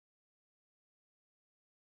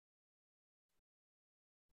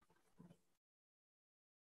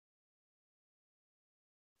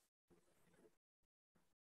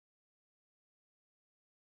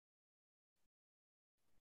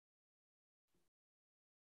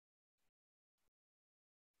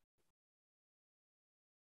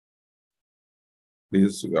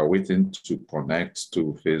 Please, we are waiting to connect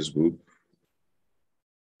to Facebook.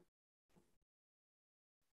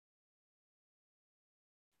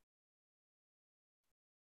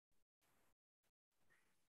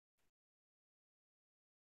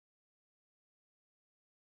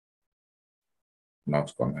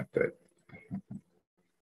 Not connected.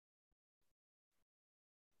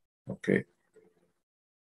 Okay.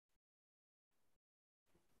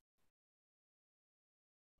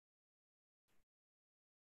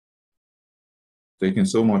 Taking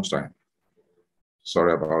so much time.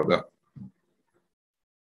 Sorry about that.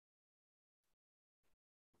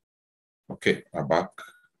 Okay, I'm back.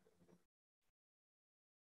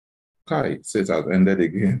 Kai, it says I've ended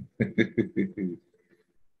again.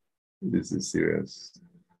 This is serious.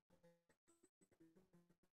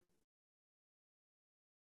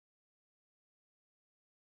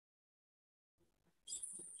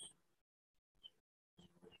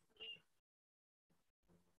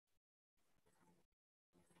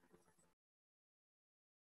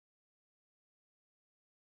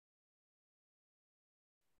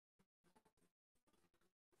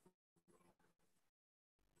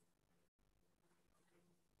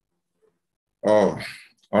 Oh,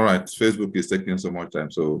 all right. Facebook is taking so much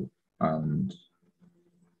time. So,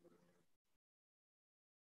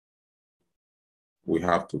 we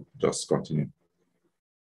have to just continue.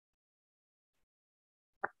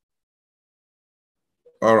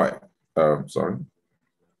 All right. Sorry.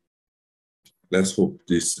 Let's hope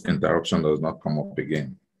this interruption does not come up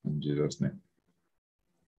again in Jesus' name.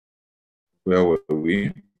 Where were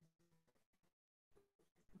we?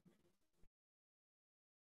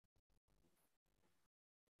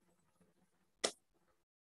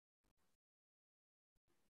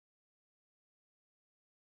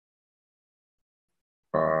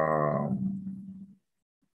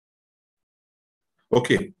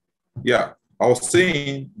 Okay. Yeah. I was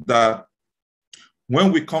saying that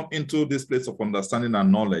when we come into this place of understanding and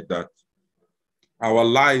knowledge that our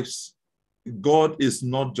lives, God is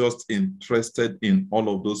not just interested in all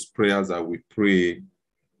of those prayers that we pray,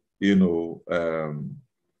 it's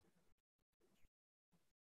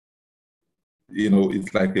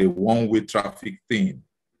like a one-way traffic thing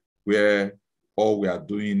where all we are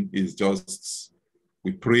doing is just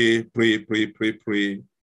we pray, pray, pray, pray, pray.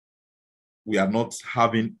 We are not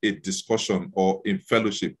having a discussion or in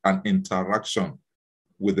fellowship and interaction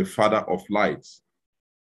with the Father of lights.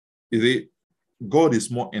 Is it? God is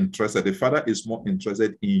more interested, the Father is more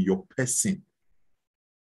interested in your person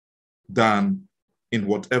than in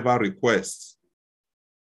whatever requests,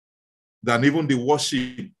 than even the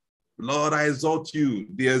worship. Lord, I exalt you,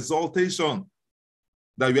 the exaltation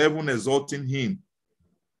that you're even exalting him.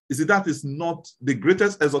 You see, that is not the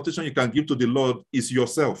greatest exaltation you can give to the Lord is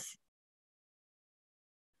yourself.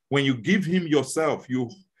 When you give him yourself,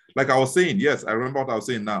 like I was saying, yes, I remember what I was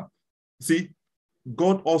saying now. See,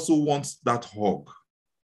 God also wants that hug.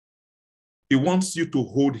 He wants you to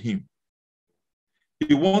hold him.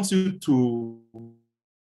 He wants you to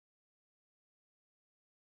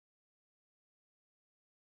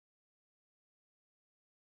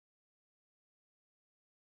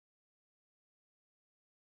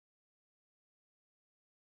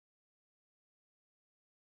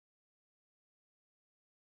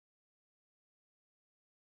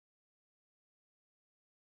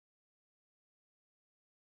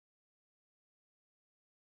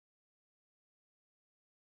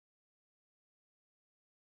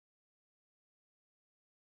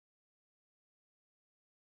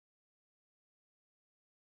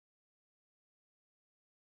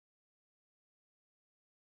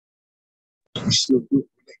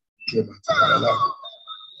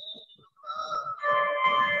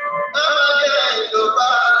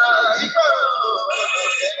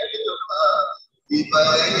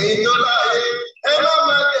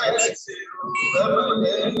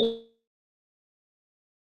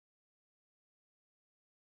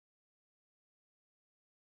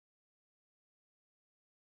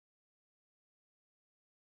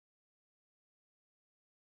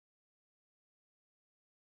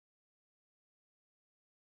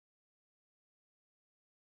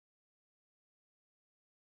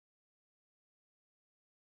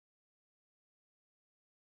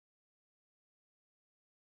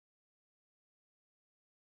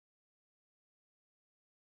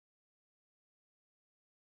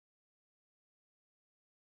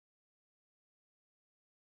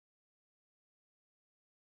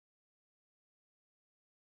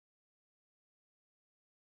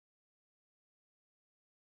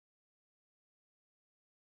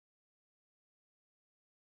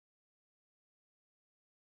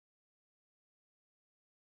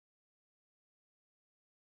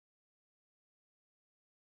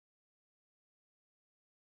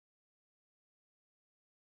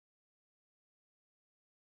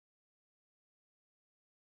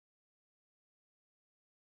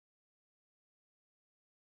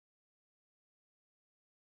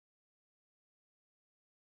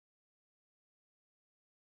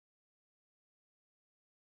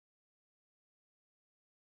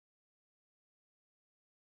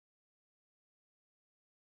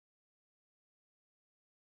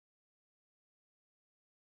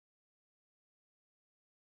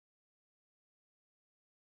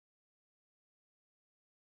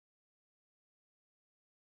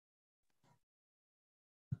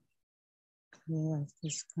was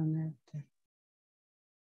disconnected.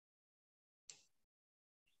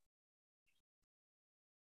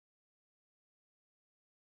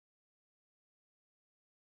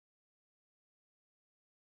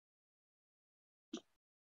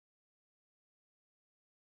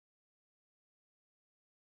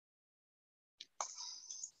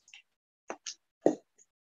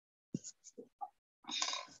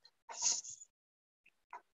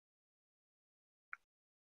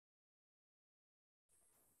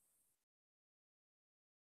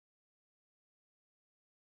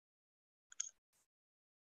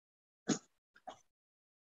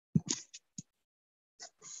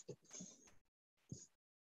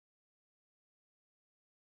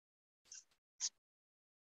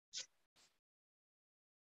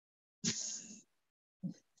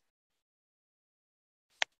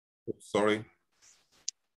 Sorry,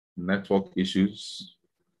 network issues.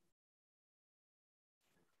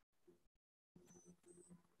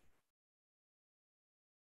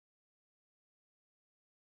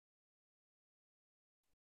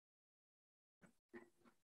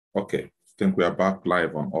 Okay, I think we are back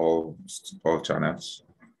live on all channels,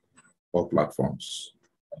 all platforms.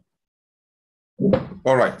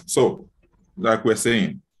 All right, so like we're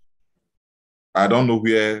saying, I don't know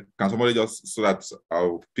where, can somebody just, so that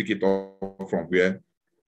I'll pick it up from where,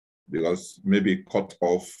 because maybe it cut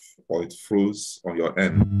off or it froze on your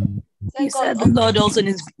end. He said the Lord also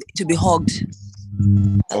needs to be hugged.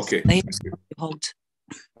 Okay, Thank thank you. Hugged.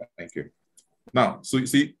 Thank you. Now, so you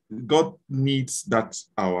see, God needs that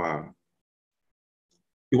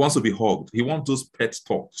he wants to be hugged. He wants those pet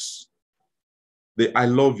talks. The I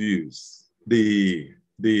love yous, the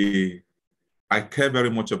I care very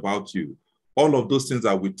much about you. All of those things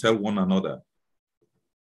that we tell one another.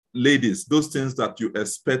 Ladies, those things that you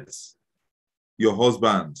expect your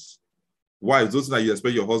husbands, wives, those things that you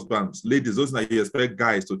expect your husbands, ladies, those things that you expect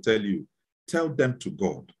guys to tell them to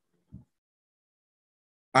God.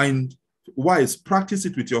 And wives, practice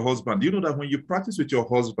it with your husband. You know that when you practice with your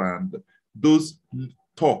husband, those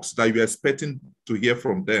talks that you're expecting to hear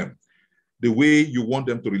from them, the way you want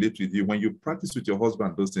them to relate with you, when you practice with your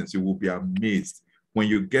husband those things, you will be amazed. When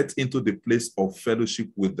you get into the place of fellowship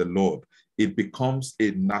with the Lord, it becomes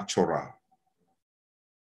a natural.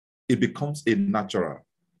 It becomes a natural.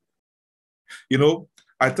 You know,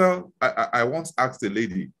 I once asked a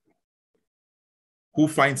lady who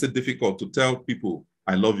finds it difficult to tell people,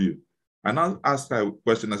 I love you. And I asked her a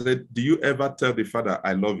question. I said, do you ever tell the Father,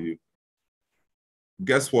 I love you?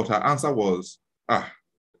 Guess what? Her answer was,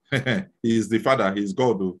 he is the Father, he is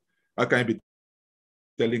God. Though. How can I be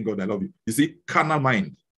telling God I love you? You see, carnal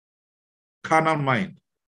mind. Carnal mind.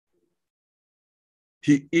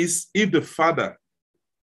 He is, if the Father,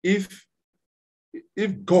 if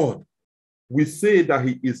God, we say that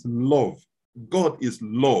he is love. God is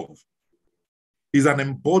love. He's an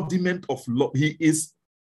embodiment of love. He is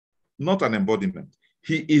not an embodiment.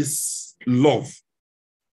 He is love.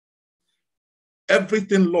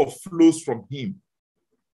 Everything love flows from him.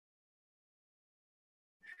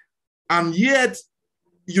 And yet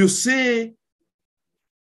you say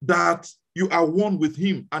that you are one with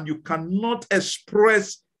him and you cannot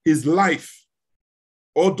express his life.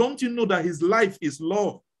 Or don't you know that his life is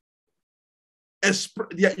love?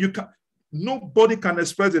 Nobody can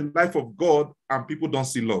express the life of God and people don't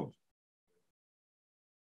see love.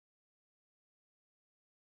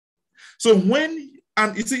 So when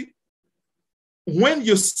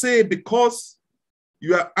you say because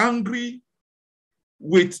you are angry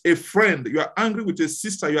with a friend, you are angry with a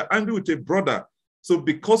sister, you are angry with a brother, so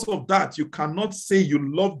because of that, you cannot say you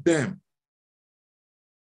love them.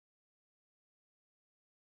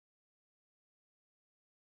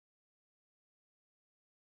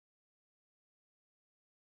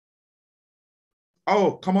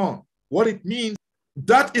 Oh, come on. What it means,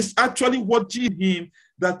 that is actually what Jesus him,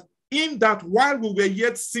 that in that while we were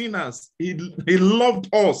yet sinners, he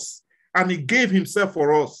loved us and he gave himself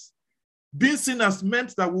for us. Being sinners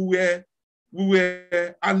meant that we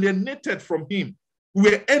were alienated from him.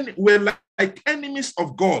 We were like enemies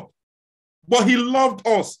of God. But he loved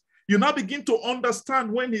us. You now begin to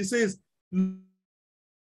understand when he says,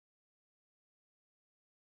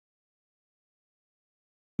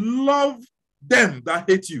 love them that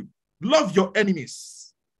hate you. Love your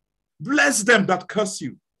enemies. Bless them that curse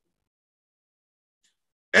you.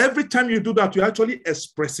 Every time you do that, you're actually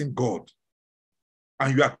expressing God.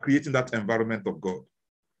 And you are creating that environment of God.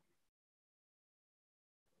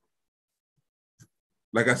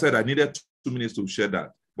 Like I said, I needed 2 minutes to share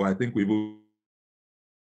that. But I think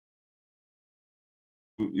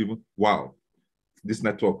wow, this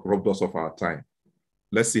network robbed us of our time.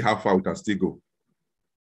 Let's see how far we can still go.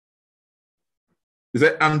 He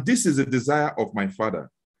said, and this is the desire of my Father,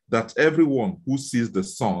 that everyone who sees the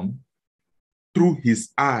Son through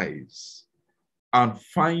his eyes and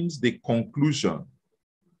finds the conclusion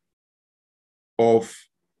of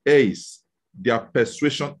ace, their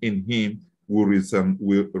persuasion in him will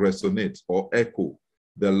resonate or echo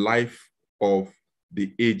the life of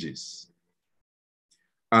the ages.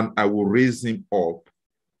 And I will raise him up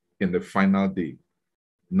in the final day.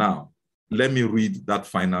 Now, let me read that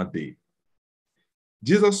final day.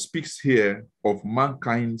 Jesus speaks here of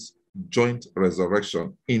mankind's joint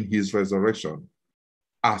resurrection in his resurrection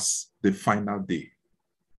as the final day.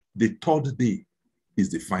 The third day is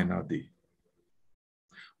the final day.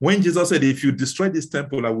 When Jesus said, if you destroy this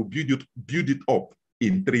temple, I will build it up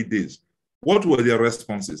in 3 days, what were their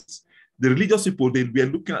responses? The religious people, they were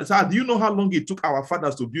looking at, do you know how long it took our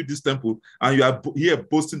fathers to build this temple? And you are here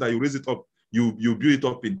boasting that you raise it up, you build it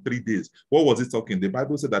up in 3 days. What was it talking? The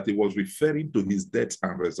Bible said that it was referring to his death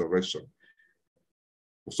and resurrection. It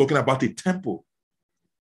was talking about a temple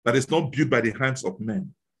that is not built by the hands of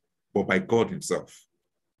men, but by God himself.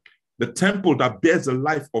 The temple that bears the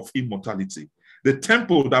life of immortality. The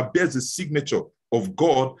temple that bears the signature of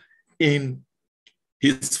God in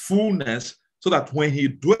his fullness, so that when he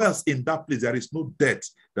dwells in that place, there is no death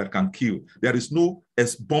that can kill. There is no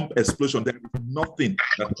bomb explosion. There is nothing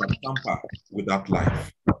that can tamper with that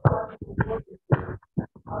life.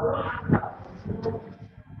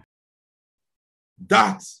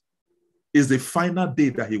 That is the final day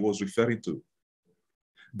that he was referring to.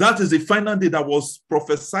 That is the final day that was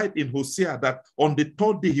prophesied in Hosea, that on the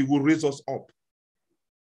third day he will raise us up.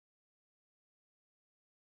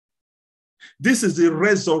 This is the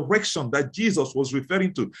resurrection that Jesus was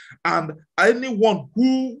referring to. And anyone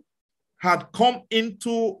who had come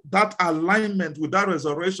into that alignment with that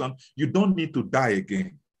resurrection, you don't need to die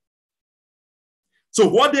again. So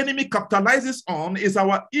what the enemy capitalizes on is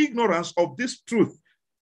our ignorance of this truth,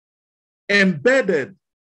 embedded,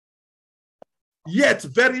 yet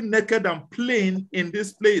very naked and plain in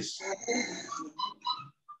this place.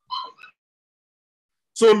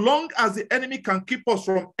 So long as the enemy can keep us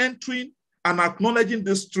from entering and acknowledging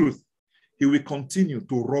this truth, he will continue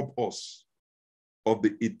to rob us of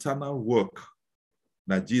the eternal work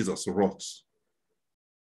that Jesus wrought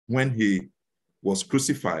when he was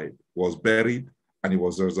crucified, was buried, and he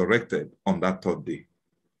was resurrected on that third day.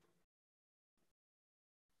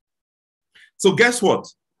 So guess what?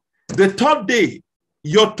 The third day,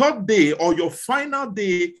 your third day or your final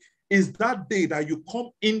day is that day that you come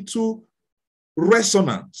into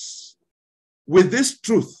resonance with this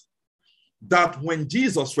truth, that when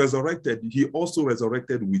Jesus resurrected, he also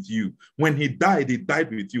resurrected with you. When he died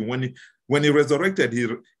with you. When he resurrected,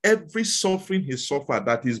 every suffering he suffered,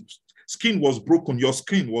 that his skin was broken, your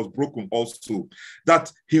skin was broken also.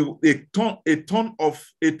 That a crown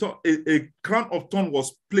of thorn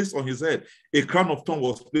was placed on his head. A crown of thorn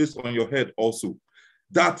was placed on your head also.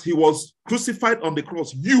 That he was crucified on the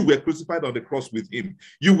cross. You were crucified on the cross with him.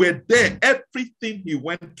 You were there. Everything he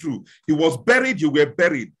went through. He was buried, you were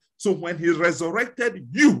buried. So when he resurrected,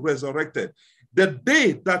 you resurrected. The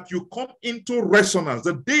day that you come into resonance,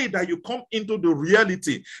 the day that you come into the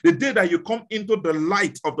reality, the day that you come into the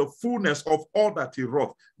light of the fullness of all that he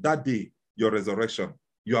wrought, that day, your resurrection,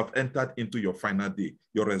 you have entered into your final day.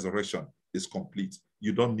 Your resurrection is complete.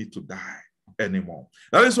 You don't need to die anymore.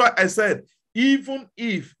 That is why I said, even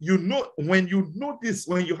if you know, when you know this,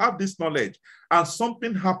 when you have this knowledge and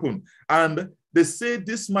something happened and they say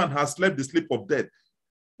this man has slept the sleep of death,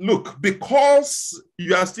 look, because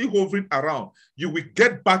you are still hovering around, you will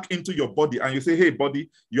get back into your body and you say, hey, body,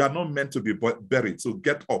 you are not meant to be buried. So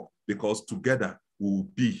get up, because together we will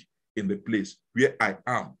be in the place where I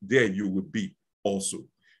am. There you will be also.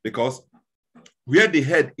 Because where the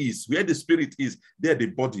head is, where the spirit is, there the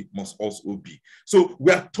body must also be. So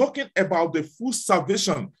we are talking about the full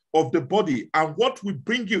salvation of the body, and what will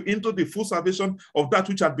bring you into the full salvation of that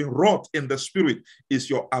which had been wrought in the spirit is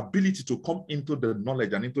your ability to come into the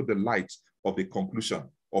knowledge and into the light of the conclusion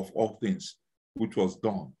of all things, which was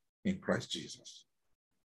done in Christ Jesus.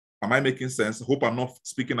 Am I making sense? Hope I'm not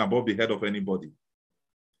speaking above the head of anybody.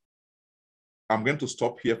 I'm going to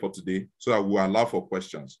stop here for today so that we'll allow for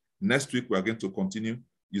questions. Next week, we're going to continue.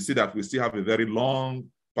 You see that we still have a very long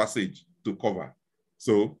passage to cover.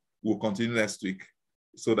 So we'll continue next week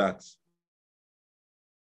so that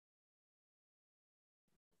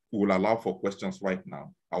we'll allow for questions right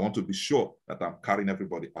now. I want to be sure that I'm carrying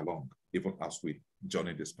everybody along, even as we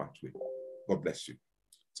journey this pathway. God bless you.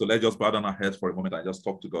 So let's just bow down our heads for a moment and just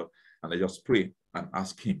talk to God, and let's just pray and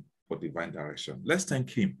ask him for divine direction. Let's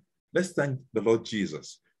thank him Let's thank the Lord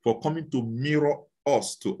Jesus for coming to mirror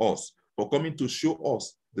us to us, for coming to show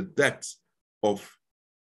us the depth of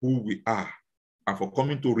who we are, and for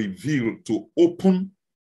coming to reveal, to open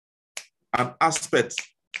an aspect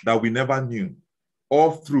that we never knew.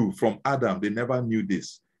 All through from Adam, they never knew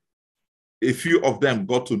this. A few of them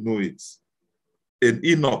got to know it. And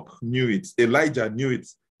Enoch knew it. Elijah knew it.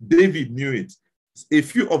 David knew it. A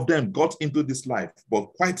few of them got into this life,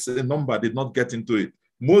 but quite a number did not get into it.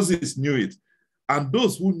 Moses knew it. And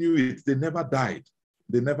those who knew it, they never died.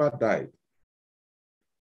 They never died.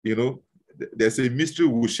 You know, there's a mystery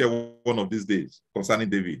we'll share one of these days concerning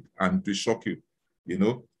David, and to shock you. You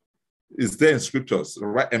know, it's there in scriptures,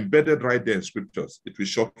 right, embedded right there in scriptures. It will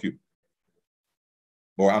shock you.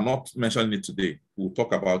 But I'm not mentioning it today. We'll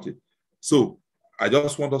talk about it. So I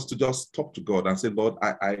just want us to just talk to God and say, Lord,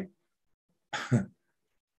 I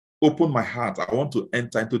open my heart. I want to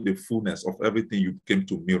enter into the fullness of everything you came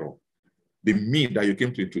to mirror. The me that you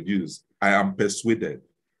came to introduce, I am persuaded.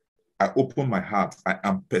 I open my heart. I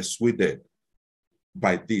am persuaded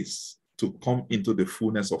by this to come into the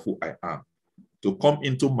fullness of who I am, to come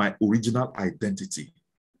into my original identity,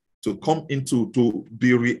 to come into, to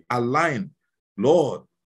be realigned. Lord,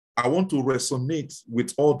 I want to resonate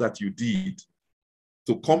with all that you did,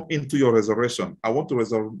 to come into your resurrection. I want to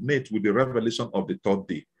resonate with the revelation of the third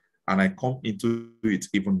day, and I come into it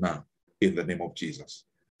even now in the name of Jesus.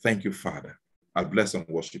 Thank you, Father. I bless and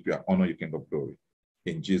worship you. I honor you, King of glory.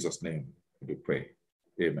 In Jesus' name, we pray.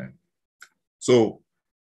 Amen. So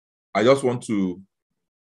I just want to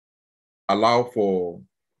allow for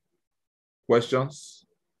questions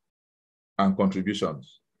and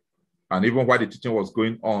contributions. And even while the teaching was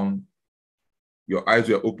going on, your eyes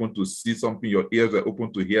were open to see something, your ears were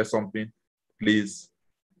open to hear something. Please,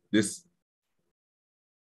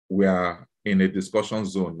 we are in a discussion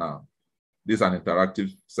zone now. This is an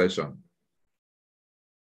interactive session.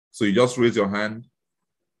 So you just raise your hand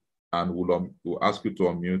and we'll ask you to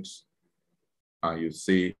unmute, and you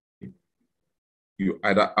say, you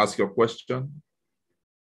either ask your question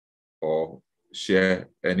or share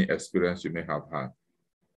any experience you may have had.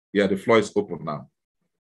 Yeah, the floor is open now.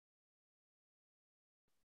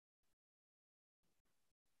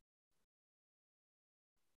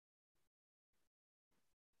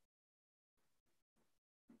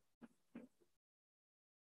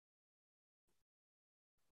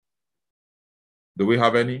 Do we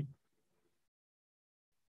have any?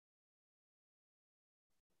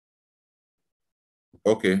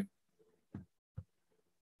 Okay.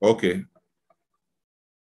 Okay.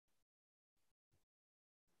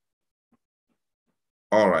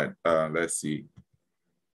 All right. Let's see.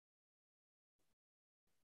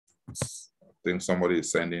 I think somebody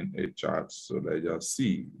is sending a chat, so let's just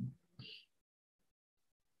see.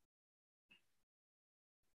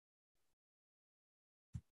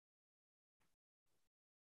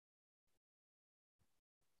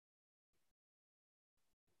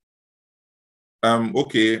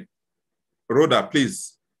 Okay. Rhoda,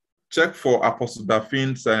 please check for Apostle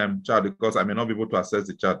Daphin's chat, because I may not be able to access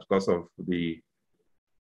the chat because of the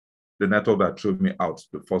network that threw me out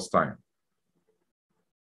the first time.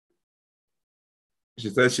 She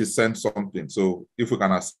said she sent something. So if we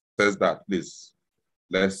can access that, please,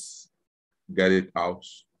 let's get it out.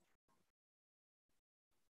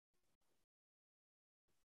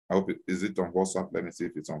 I hope is it on WhatsApp? Let me see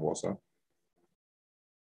if it's on WhatsApp.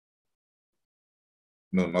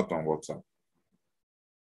 No, not on WhatsApp.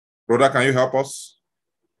 Rhoda, can you help us?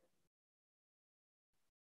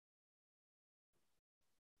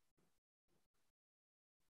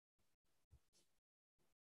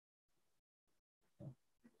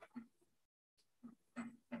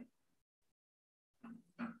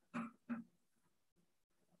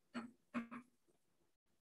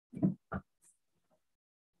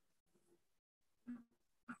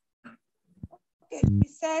 He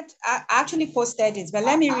said, I actually posted it, but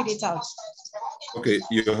let me read it out. Okay,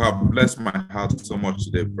 you have blessed my heart so much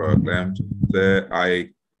today, proclaimed. I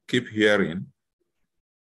keep hearing,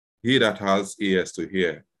 he that has ears to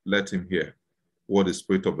hear, let him hear what the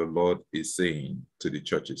Spirit of the Lord is saying to the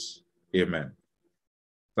churches. Amen.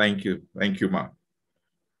 Thank you. Thank you, ma'am.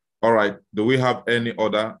 All right. Do we have any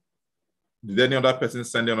other? Did any other person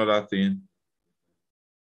send another thing?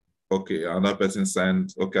 Okay, another person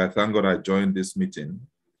sent, okay, I thank God I joined this meeting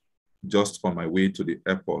just on my way to the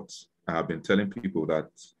airport. I have been telling people that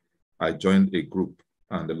I joined a group,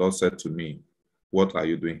 and the Lord said to me, what are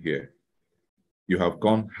you doing here? You have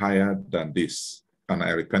gone higher than this. And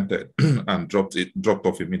I repented and dropped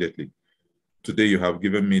off immediately. Today you have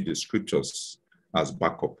given me the scriptures as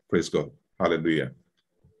backup. Praise God. Hallelujah.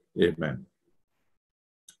 Amen.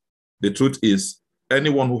 The truth is,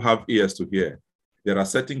 anyone who have ears to hear, there are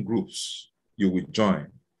certain groups you will join.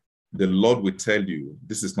 The Lord will tell you,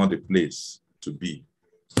 this is not the place to be.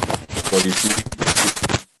 But if you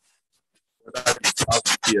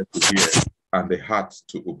have ears to hear and the heart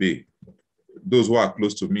to obey, those who are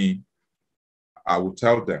close to me, I will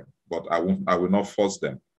tell them, but I will not force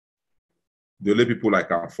them. The only people I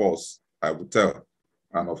can force, I will tell.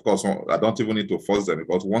 And of course, I don't even need to force them,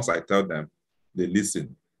 because once I tell them, they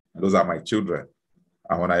listen. And those are my children.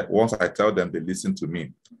 And once I tell them, they listen to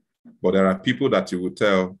me. But there are people that you will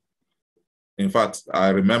tell. In fact, I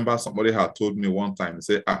remember somebody had told me one time,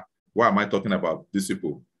 say, why am I talking about these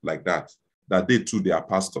people like that? That they too, they are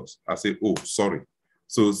pastors. I say, oh, sorry.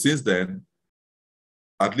 So since then,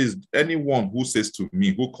 at least anyone who says to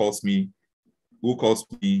me, who calls me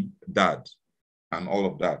dad and all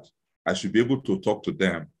of that, I should be able to talk to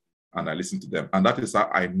them and I listen to them. And that is how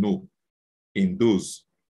I know in those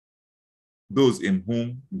in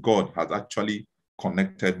whom God has actually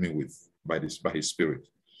connected me with by his Spirit.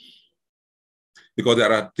 Because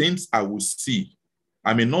there are things I will see.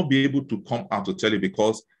 I may not be able to come out to tell you,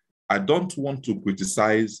 because I don't want to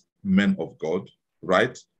criticize men of God,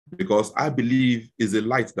 right? Because I believe is a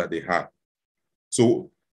light that they have.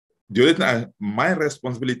 So the only thing my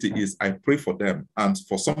responsibility is I pray for them. And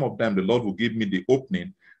for some of them, the Lord will give me the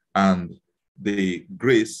opening and the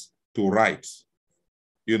grace to write,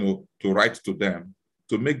 to write to them,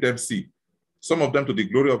 to make them see. Some of them, to the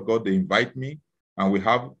glory of God, they invite me and we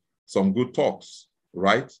have some good talks,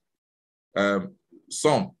 right?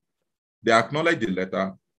 Some, they acknowledge the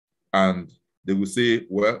letter and they will say,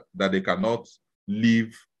 well, that they cannot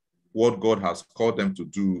leave what God has called them to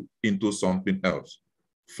do into something else.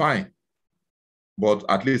 Fine. But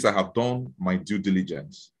at least I have done my due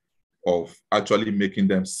diligence of actually making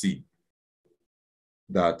them see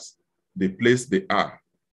that the place they are,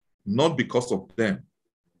 not because of them,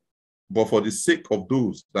 but for the sake of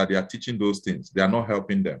those that they are teaching those things, they are not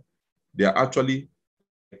helping them. They are actually,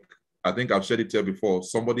 I think I've shared it here before,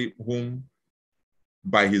 somebody whom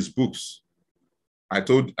by his books, I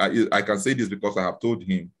can say this because I have told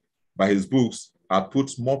him, by his books, had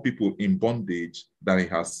put more people in bondage than he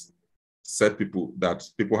has set people, that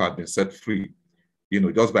people have been set free,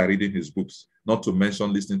 just by reading his books, not to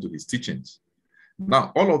mention listening to his teachings.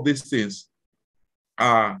 Now, all of these things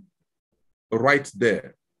are right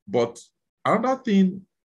there. But another thing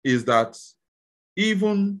is that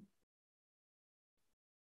even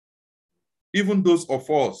those of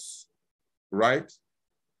us, right,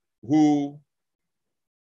 even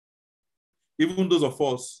those of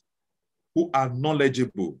us who are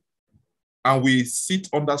knowledgeable and we sit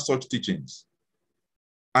under such teachings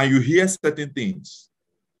and you hear certain things,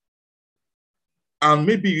 and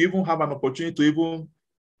maybe you even have an opportunity to even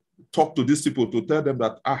talk to these people to tell them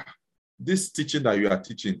that, this teaching that you are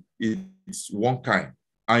teaching is one kind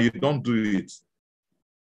and you don't do it.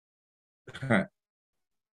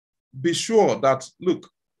 Be sure that, look,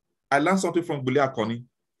 I learned something from Bully Akoni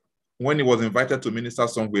when he was invited to minister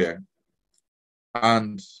somewhere,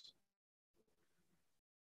 and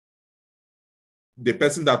the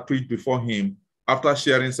person that preached before him, after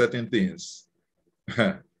sharing certain things,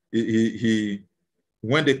 he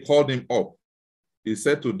when they called him up, he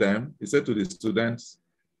said to the students,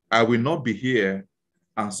 I will not be here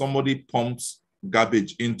and somebody pumps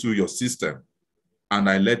garbage into your system and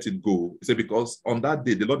I let it go. He said, because on that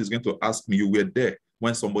day, the Lord is going to ask me, you were there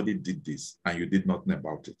when somebody did this and you did not know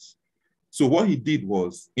about it. So what he did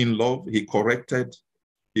was, in love, he corrected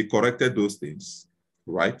those things,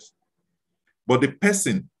 right? But the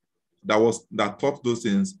person that taught those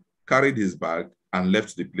things carried his bag and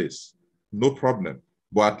left the place. No problem.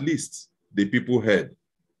 But at least the people heard.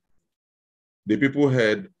 The people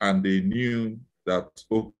heard and they knew that,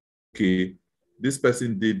 okay, this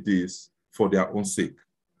person did this for their own sake.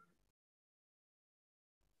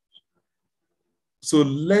 So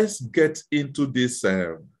let's get into this.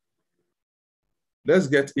 Let's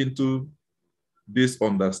get into this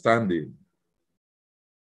understanding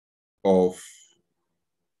of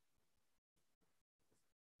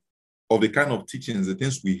the kind of teachings, the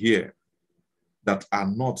things we hear that are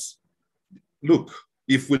not. Look,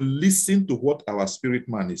 if we listen to what our spirit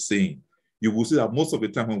man is saying, you will see that most of the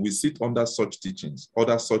time when we sit under such teachings,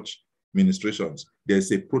 under such ministrations,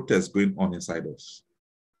 there's a protest going on inside us.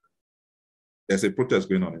 There's a protest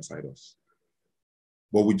going on inside us.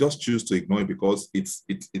 But we just choose to ignore it because it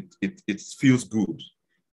feels good.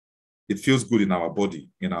 It feels good in our body,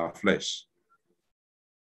 in our flesh.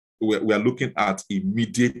 We are looking at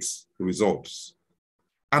immediate results.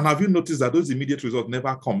 And have you noticed that those immediate results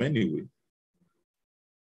never come anyway?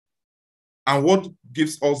 And what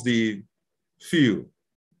gives us the feel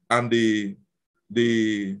and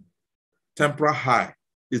the temporal high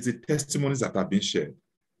is the testimonies that have been shared.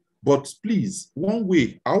 But please, one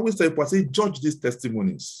way, I always tell people, I say, judge these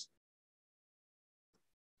testimonies.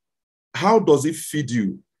 How does it feed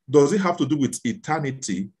you? Does it have to do with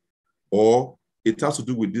eternity, or it has to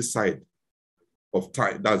do with this side of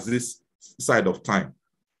time? That's this side of time.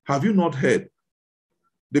 Have you not heard?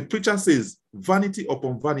 The preacher says, vanity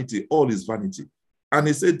upon vanity, all is vanity. And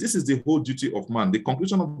he said, this is the whole duty of man. The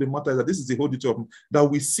conclusion of the matter is that this is the whole duty of man, that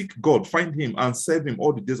we seek God, find him, and serve him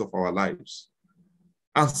all the days of our lives.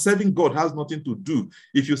 And serving God has nothing to do.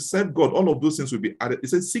 If you serve God, all of those things will be added. He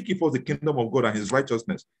says, seek ye first the kingdom of God and his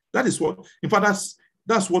righteousness. That is what, in fact,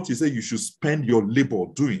 that's what he said you should spend your labor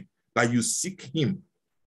doing, that you seek him.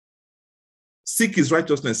 Seek his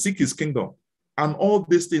righteousness, seek his kingdom. And all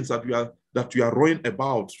these things that you are rowing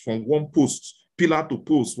about from one post, pillar to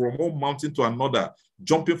post, from one mountain to another,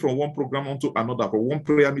 jumping from one program onto another, from one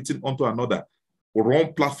prayer meeting onto another, or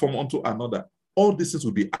one platform onto another, all these things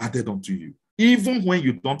will be added unto you. Even when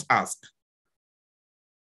you don't ask.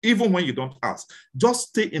 Even when you don't ask. Just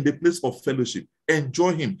stay in the place of fellowship.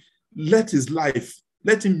 Enjoy him. Let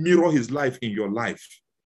him mirror his life in your life.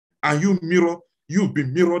 And you'll be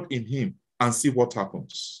mirrored in him and see what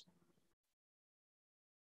happens.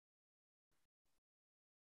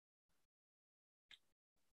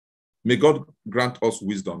 May God grant us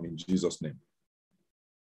wisdom in Jesus' name.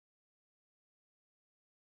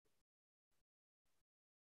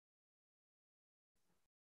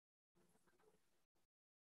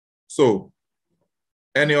 So,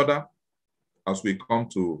 any other as we come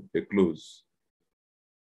to a close?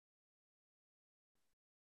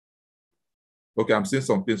 Okay, I'm seeing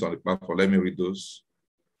some things on the platform. Let me read those.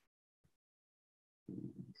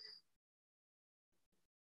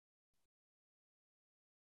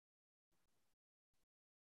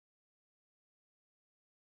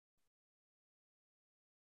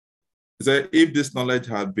 It said, if this knowledge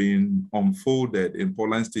had been unfolded in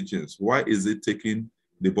Pauline's teachings, why is it taking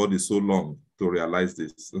the body so long to realize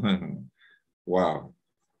this? Wow.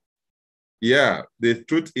 Yeah, the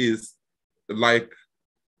truth is, like,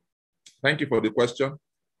 thank you for the question.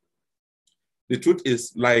 The truth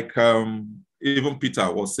is, like even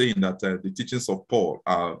Peter was saying, that the teachings of Paul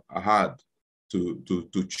are hard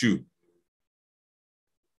to chew.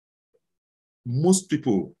 Most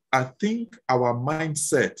people, I think our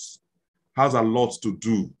mindset has a lot to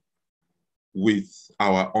do with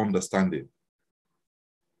our understanding.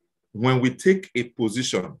 When we take a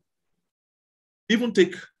position,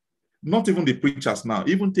 not even the preachers now,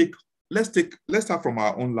 let's start from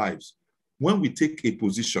our own lives. When we take a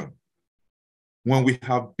position, when we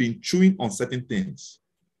have been chewing on certain things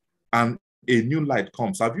and a new light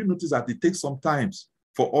comes, have you noticed that it takes some time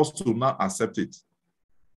for us to now accept it?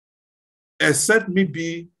 Except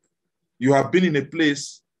maybe you have been in a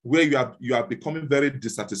place where you are becoming very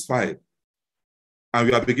dissatisfied and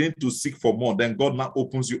you are beginning to seek for more, then God now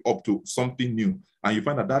opens you up to something new and you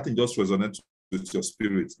find that thing just resonates with your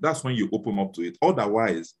spirit. That's when you open up to it.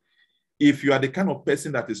 Otherwise, if you are the kind of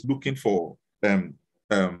person that is looking for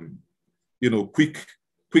quick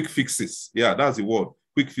fixes, yeah, that's the word,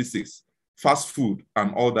 quick fixes, fast food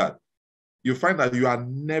and all that, you find that you are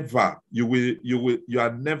never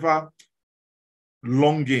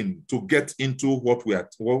longing to get into what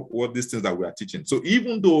these things that we are teaching. So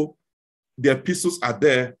even though the epistles are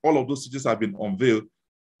there, all of those teachings have been unveiled,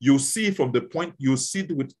 you see from the point, you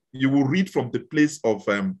will read from the place of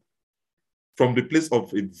a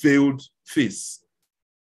veiled face.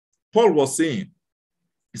 Paul was saying,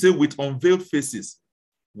 he said, with unveiled faces,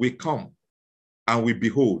 we come and we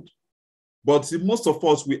behold. But see, most of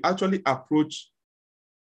us, we actually approach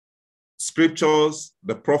scriptures,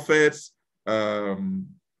 the prophets,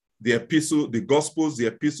 the epistle, the gospels, the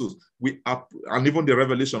epistles, and even the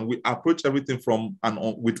revelation, we approach everything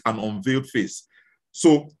with an unveiled face.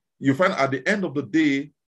 So you find at the end of the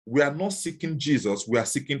day, we are not seeking Jesus, we are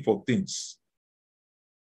seeking for things.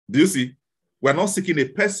 Do you see? We are not seeking a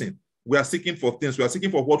person, we are seeking for things. We are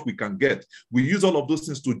seeking for what we can get. We use all of those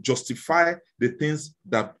things to justify the things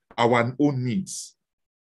that our own needs.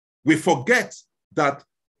 We forget that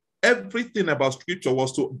everything about scripture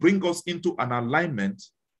was to bring us into an alignment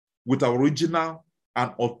with our original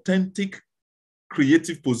and authentic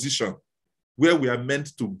creative position where we are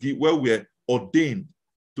meant to give, where we are ordained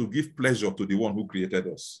to give pleasure to the one who created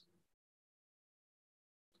us.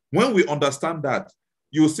 When we understand that,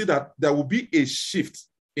 you'll see that there will be a shift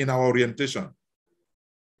in our orientation.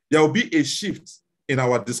 There will be a shift in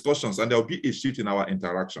our discussions, and there will be a shift in our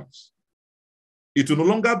interactions. It will no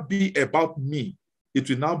longer be about me. It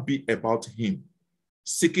will now be about him.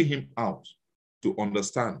 seeking him out to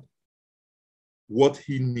understand what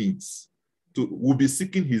he needs. We'll be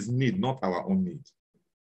seeking his need, not our own need.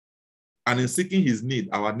 And in seeking his need,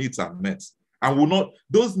 our needs are met. And will not,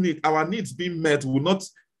 those needs, our needs being met, we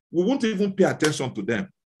won't even pay attention to them.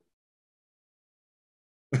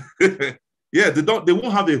 Yeah, they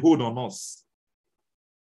won't have a hold on us.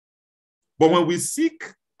 But when we seek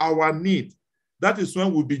our need, that is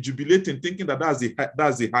when we'll be jubilating, thinking that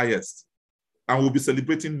that's the highest. And we'll be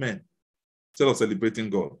celebrating men instead of celebrating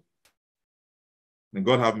God. May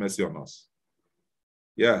God have mercy on us.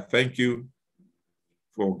 Yeah, thank you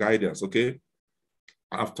for guidance, okay?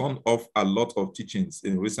 I've turned off a lot of teachings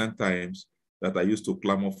in recent times that I used to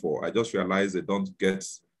clamor for. I just realized they don't get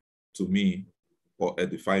to me or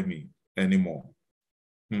edify me anymore.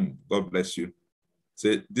 God bless you.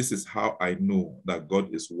 Say, this is how I know that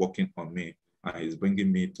God is working on me and he's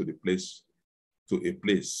bringing me to a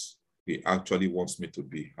place he actually wants me to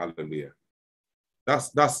be. Hallelujah. That's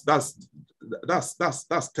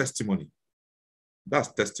testimony.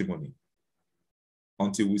 That's testimony.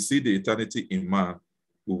 Until we see the eternity in man,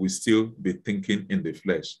 we will still be thinking in the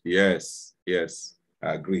flesh. Yes,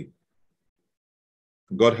 I agree.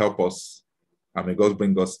 God help us, and may God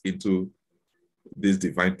bring us into these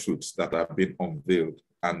divine truths that have been unveiled,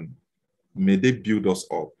 and may they build us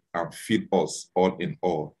up and feed us all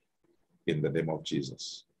in the name of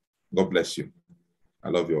Jesus. God bless you. I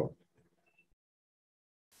love you all.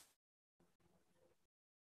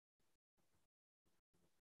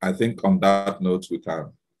 I think on that note, we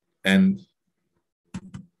can end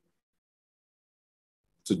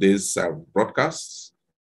today's broadcast.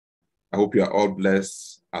 I hope you are all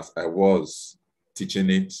blessed as I was teaching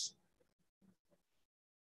it.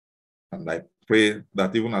 And I pray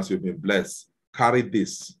that even as you've been blessed, carry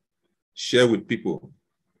this, share with people.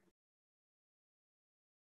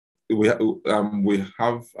 We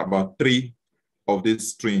have about 3 of these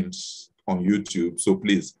streams on YouTube, so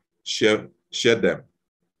please share them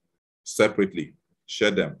separately.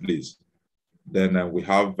 Share them, please. Then we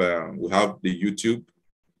have the YouTube.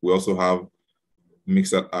 We also have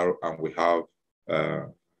Mixer, and we have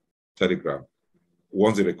Telegram.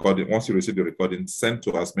 Once you receive the recording, send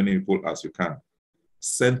to as many people as you can.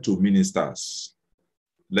 Send to ministers.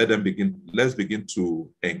 Let's begin to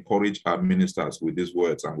encourage our ministers with these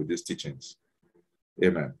words and with these teachings.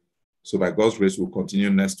 Amen. So by God's grace, we'll continue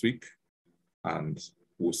next week, and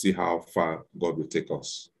we'll see how far God will take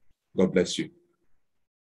us. God bless you,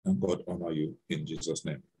 and God honor you in Jesus'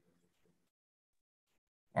 name.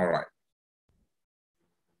 All right.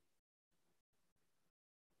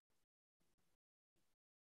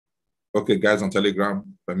 Okay, guys on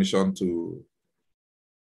Telegram, permission to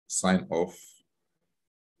sign off.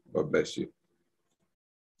 God bless you.